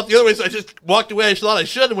 But it's flopped the other way, so I just walked away. I thought I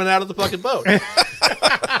should and went out of the fucking boat.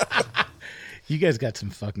 You guys got some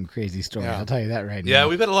fucking crazy stories. Yeah. I'll tell you that right now. Yeah,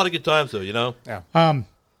 we've had a lot of good times, though, Yeah.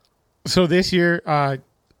 So this year, have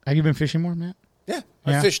you been fishing more, Matt? Yeah.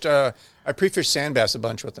 Yeah. I fished. I pre-fished sand bass a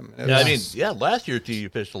bunch with them. It Yeah, I was- mean, last year, too, you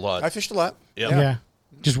fished a lot. I fished a lot. Yeah.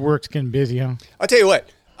 Just work's getting busy, huh? I'll tell you what.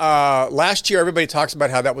 Last year, everybody talks about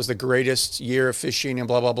how that was the greatest year of fishing and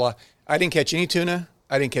blah, blah, blah. I didn't catch any tuna.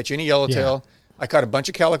 I didn't catch any yellowtail. I caught a bunch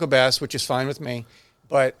of calico bass, which is fine with me.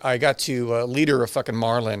 But I got to leader a fucking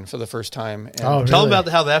marlin for the first time. And Oh, Tell really? them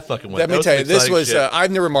about how that fucking went. let me That was tell some you, this exciting was, shit.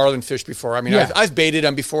 I've never marlin fished before. I mean, Yeah. I've baited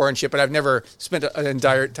them before and shit, but I've never spent an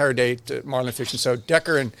entire day to marlin fishing. So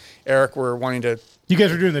Decker and Eric were wanting to. You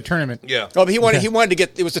guys were doing the tournament. Yeah. Oh, but he wanted to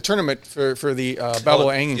get. It was a tournament for the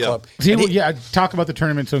Balboa Angling yeah. Club. See, And he- talk about the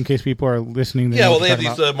tournament so in case people are listening. Yeah, know well, what they have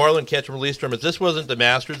you're these talking Marlin catch and release tournaments. This wasn't the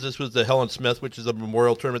Masters. This was the Helen Smith, which is a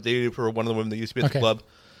memorial tournament they do for one of the women that used to be at the Okay. club.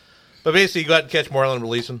 But basically, you go out and catch Marlin and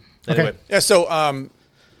release them. Anyway, Okay. Yeah. So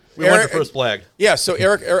we won the first flag, Yeah, so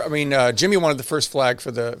Jimmy wanted the first flag for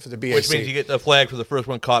the BAC, which means you get the flag for the first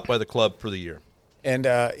one caught by the club for the year. and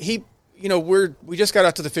he, we just got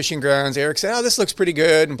out to the fishing grounds. Eric said, "Oh, this looks pretty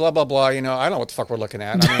good," and blah blah blah. I don't know what the fuck we're looking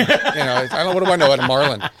at. I mean, I don't. What do I know about a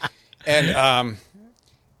marlin? And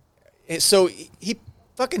so he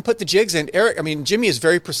fucking put the jigs in. Jimmy is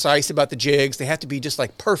very precise about the jigs. They have to be just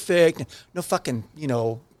like perfect. No fucking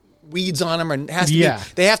weeds on them, and it has to Yeah. be,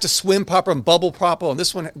 they have to swim proper and bubble proper, and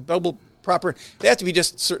this one bubble proper. They have to be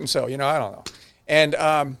just certain. So I don't know.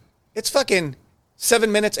 And it's fucking 8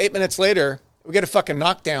 minutes later, we get a fucking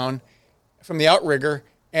knockdown from the outrigger,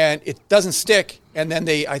 and it doesn't stick. And then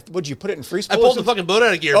would you put it in freeze? I pulled the fucking boat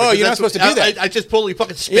out of gear. Oh, because you're not that's supposed to what- do that. I just pulled the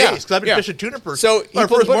fucking space Yeah, because I've been yeah. fishing tuna for So he our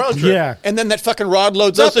pulled first the boat- Marlin trip. Yeah. And then that fucking rod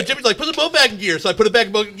loads So, up. so Jimmy's like, put the boat back in gear. So I put it back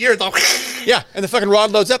in gear. It's all Yeah, and the fucking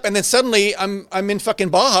rod loads up, and then suddenly I'm in fucking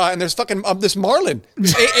Baja, and there's fucking this marlin,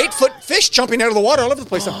 8-foot fish jumping out of the water all over the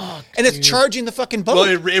place, and it's charging the fucking boat.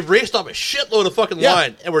 well, it raced off a shitload of fucking Yeah.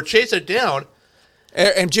 line, and we're chasing it down.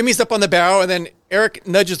 And Jimmy's up on the bow, and then Eric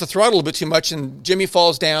nudges the throttle a bit too much, and Jimmy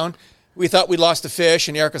falls down. We thought we lost the fish,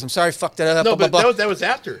 and Eric goes, "I'm sorry, fucked it up." No, blah, but blah, blah. that was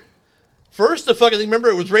after. First, the fucking thing. Remember,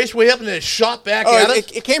 it was raced way up and then it shot back at us.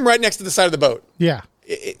 it came right next to the side of the boat. Yeah.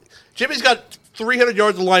 Jimmy's got 300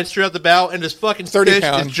 yards of line straight out the bow, and this fucking 30 fish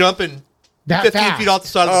pounds. is jumping That 15 fast. feet off the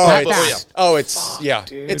side of Oh, the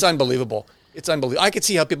boat. it's unbelievable. It's unbelievable. I could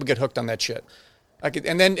see how people get hooked on that shit.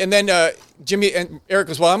 And then Jimmy and Eric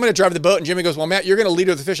goes, "Well, I'm going to drive the boat," and Jimmy goes, "Well, Matt, you're going to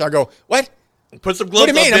leader the fish." I go, "What? Put some What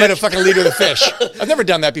gloves do you mean? on, I'm going to bitch. fucking leader the fish. I've never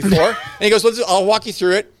done that before. And he goes, I'll walk you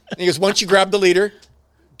through it. And he goes, once you grab the leader,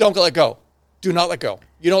 don't let go. Do not let go.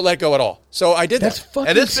 You don't let go at all. So I did That's that. fucking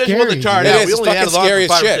And this fish scary. wasn't tired It out. is. We It's only had fucking it on scary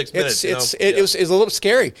for as 5 or shit. 6 minutes. It was a little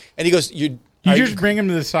scary. And he goes, You just bring him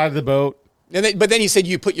to the side of the boat. but then he said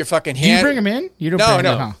you put your fucking Do you hand. bring him in? You don't No, bring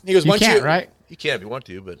no. him in, huh? He goes, you once can't, you- right? You can if you want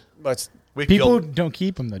to, but But we People killed. don't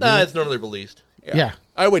keep them, though, do Nah, they? it's normally released. Yeah.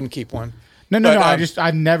 I wouldn't keep one. No. But,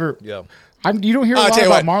 I've never. Yeah. You don't hear a I'll lot tell you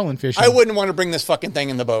about what, marlin fishing. I wouldn't want to bring this fucking thing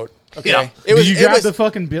in the boat. Okay. Yeah. Did you grab the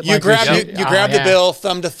fucking bit You like grab this? you Oh, grab the yeah. bill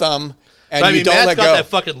thumb to thumb, and I you mean, don't Matt's let got go. that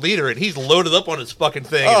fucking leader, and he's loaded up on his fucking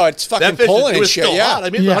thing. Oh, and it's fucking that fish pulling it and was shit, still yeah. hot. I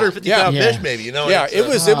mean, it's Yeah. 150 Yeah. pound Yeah. fish, maybe. You know. Yeah, it's, it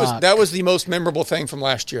was that was the most memorable thing from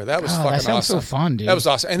last year. That was Oh, that fucking sounds so awesome. fun, dude. That was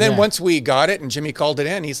awesome. And then Yeah. once we got it and Jimmy called it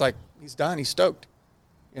in, he's like, he's done. He's stoked.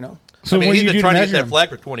 You know. So I mean, what he's do you been do to trying to get measure that him? flag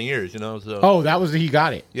for 20 years. You know. So Oh, that was he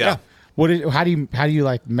got it. yeah. How do you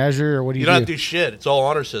like measure or what do You you don't do? have to do shit. It's all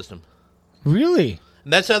honor system, Really?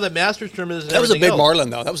 and that's how the Masters tournament is. and That was a everything big else. marlin,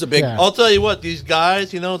 though. That was a big. Yeah. I'll tell you what, these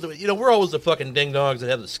guys, we're always the fucking ding dongs that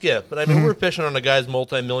have the skip. But I Mm-hmm. mean, we're fishing on a guy's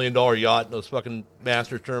multi-million-dollar yacht in those fucking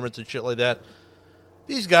Masters tournaments and shit like that.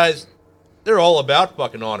 These guys, they're all about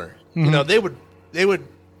fucking honor. Mm-hmm. You know, they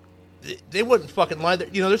wouldn't fucking lie.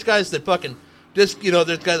 There's guys that fucking there's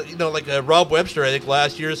guys, like Rob Webster, I think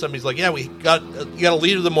last year, somebody's like, yeah, you got to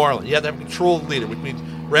leader the marlin. You have to have control of the leader, which means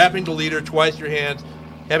wrapping the leader twice your hands,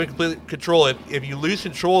 having complete control. If you lose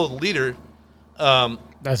control of the leader, Doesn't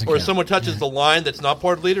or if count. someone touches the line that's not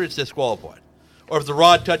part of the leader, it's disqualified. Or if the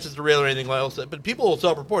rod touches the rail or anything else. But people will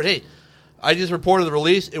self-report, hey, I just reported the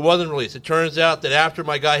release. It wasn't released. It turns out that after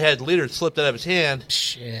my guy had the leader, it slipped out of his hand,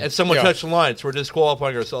 Shit. and someone Yeah. touched the line. So we're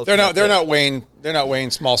disqualifying ourselves. They're from not. that. They're not weighing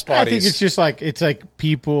small spotties. I think it's just like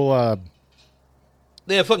people.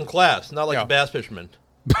 They have fucking class, not like Yeah. the bass fishermen.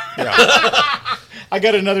 I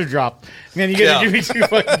got another drop. Man, you gotta Yeah. do me too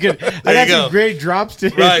fucking good. I There got you some go. great drops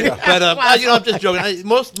today. Right, but I'm just joking.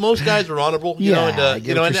 Most guys are honorable, Yeah, and I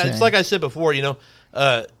get what and you're it's saying. like I said before,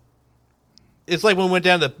 it's like when we went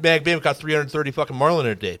down to Mag Bay, we caught 330 fucking marlin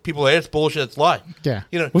in a day. People are like, it's bullshit, it's lie. Yeah.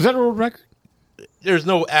 You know, Was that a world record? there's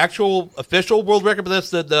no actual official world record, but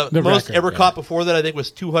that's the most record, ever yeah. caught before that. I think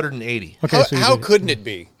was 280. Okay, so How couldn't it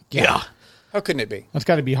be? Yeah. How couldn't it be? that's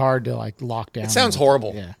got to be hard to like lock down. It sounds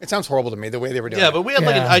horrible. Yeah. It sounds horrible to me the way they were doing Yeah, it. but we had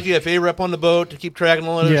like Yeah. an IGFA rep on the boat to keep track and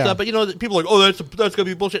all that other Yeah. stuff. But people are like, oh, that's gonna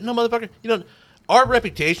be bullshit. No, motherfucker. Our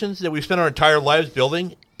reputations that we've spent our entire lives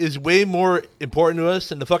building is way more important to us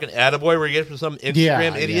than the fucking attaboy we get from some Instagram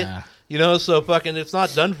Yeah, idiot. yeah. So fucking it's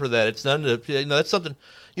not done for that. It's done to that's something.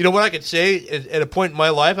 What I could say at a point in my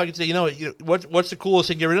life, I could say, what's the coolest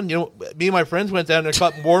thing you ever done? Me and my friends went down and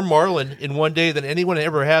caught more marlin in one day than anyone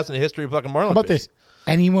ever has in the history of fucking marlin. How about fishing. this?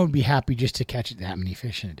 Anyone would be happy just to catch that many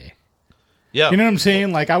fish in a day. Yeah. You know what I'm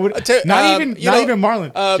saying? Like I would not even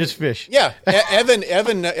marlin, just fish. Yeah, Evan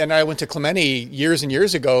and I went to Clemente years and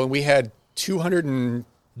years ago, and we had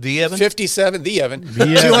 257. The Evan?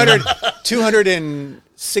 The Evan.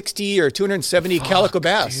 260 or 270 calico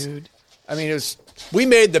bass. dude. I mean, we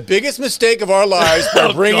made the biggest mistake of our lives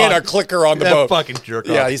by bringing God. a clicker on the That boat. fucking jerk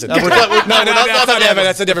off. Yeah, he's a No, dick. we're not- No, that's not Evan.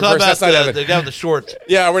 That's a different We're person. That's not talking about Evan. The guy with the shorts.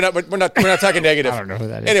 Yeah, we're not talking negative. I don't know who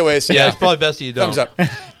that is. Anyways, Yeah, it's probably best that you don't. thumbs up.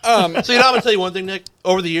 So I'm gonna tell you one thing, Nick.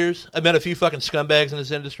 Over the years, I've met a few fucking scumbags in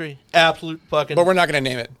this industry. Absolute fucking But we're not going to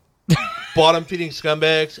name it. bottom feeding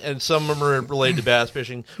scumbags, and some of them are related to bass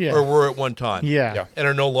fishing, Yeah. or were at one time, Yeah. and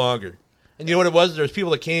are no longer. And you know what it was? There's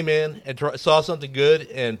people that came in and saw something good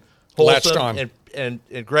and Latched wholesome on. and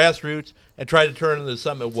grassroots and tried to turn it into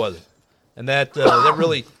something it wasn't, and that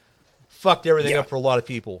really fucked everything up for a lot of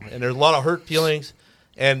people. And there's a lot of hurt feelings.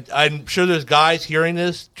 And I'm sure there's guys hearing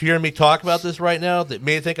me talk about this right now that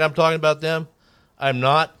may think I'm talking about them. I'm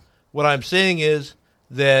not. What I'm saying is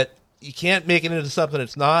that you can't make it into something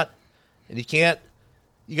it's not, and you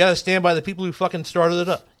got to stand by the people who fucking started it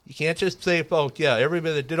up. You can't just say, oh, yeah,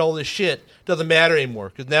 everybody that did all this shit doesn't matter anymore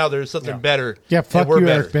because now there's something better. Yeah, and fuck we're you,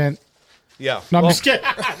 better. Eric Bent. Yeah. No, I'm Well, just kidding.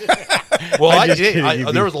 well, I'm just kidding,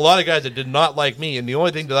 you there was a lot of guys that did not like me, and the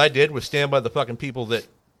only thing that I did was stand by the fucking people that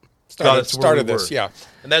got us to where started we this, were. yeah.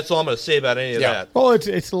 And that's all I'm going to say about any of Yeah. that. Well, it's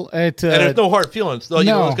And there's no hard feelings. Though,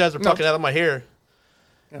 no. those guys are fucking out of my hair.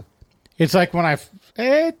 It's like when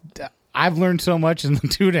I've learned so much in the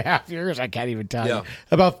 2.5 years. I can't even tell Yeah. you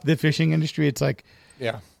about the fishing industry. It's like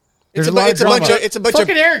Yeah. there's It's a lot of drama. it's a bunch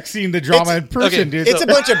Fucking of Eric's seen the drama in person, okay, dude. it's a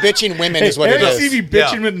bunch of bitching women is what Eric it is. seen me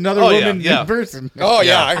bitching Yeah. with another Oh, yeah, woman yeah. in person. Oh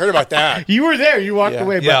yeah, Yeah. I heard about that. You were there. You walked Yeah.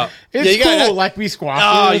 away. But Yeah. it's Yeah, you cool. gotta- Like we squashed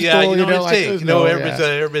Oh, it. It's yeah. cool, You know what like, it's there's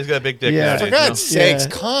everybody's got a big dick. Yeah. nowadays, For you know? God's sakes, Yeah.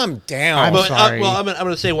 calm down. I'm But sorry. I'm going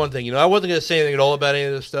to say one thing. I wasn't going to say anything at all about any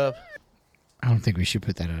of this stuff. I don't think we should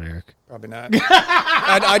put that out, Eric. Probably not.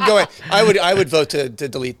 I'd go. I would vote to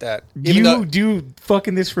delete that. You do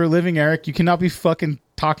fucking this for a living, Eric. You cannot be fucking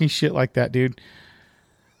talking shit like that, dude.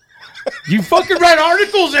 You fucking write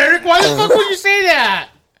articles, Eric. Why the fuck would you say that?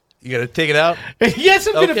 You gotta take it out. Yes,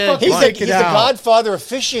 I'm gonna fucking He's take it the out. godfather of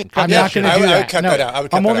fishing. I'm not gonna do that. I would cut that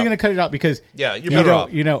out. I'm only gonna cut it out because you're better off.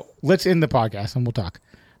 Let's end the podcast and we'll talk.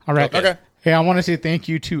 All right. Okay. Hey, I want to say thank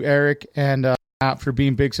you to Eric and Matt for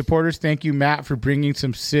being big supporters. Thank you, Matt, for bringing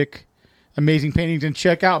some sick, amazing paintings. And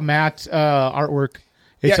check out Matt's artwork.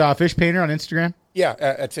 It's Fish Painter on Instagram. Yeah,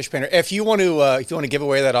 at Fish Painter. If you want to give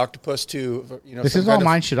away that octopus to this is all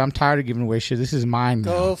mine shit. I'm tired of giving away shit. This is mine.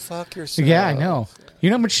 Go fuck yourself. Yeah, I know. You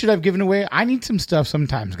know how much shit I've given away? I need some stuff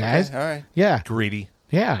sometimes, guys. Okay, all right. Yeah. Greedy.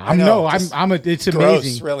 Yeah, it's gross,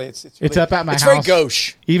 amazing. Really, it's up at my house. It's very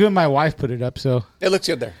gauche. Even my wife put it up, so it looks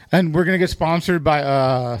good there. And we're gonna get sponsored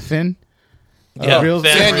by Finn. Yeah, Reels.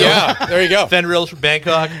 Finn, yeah. There you go. Finn Reels from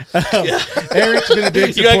Bangkok. Eric's been a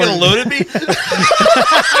big You supporter. guys gonna load at me?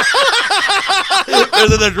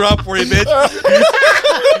 There's another drop for you, bitch.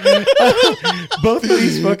 Both of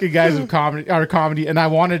these fucking guys are comedy, and I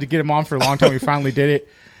wanted to get them on for a long time. We finally did it.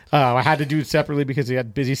 I had to do it separately because they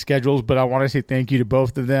had busy schedules, but I want to say thank you to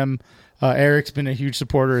both of them. Eric's been a huge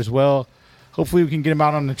supporter as well. Hopefully we can get him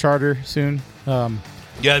out on the charter soon. Yeah,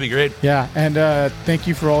 that'd be great. Yeah, and thank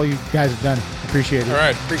you for all you guys have done. Appreciate it. All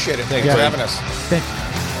right, appreciate it. Thanks for having us.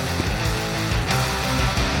 Thanks.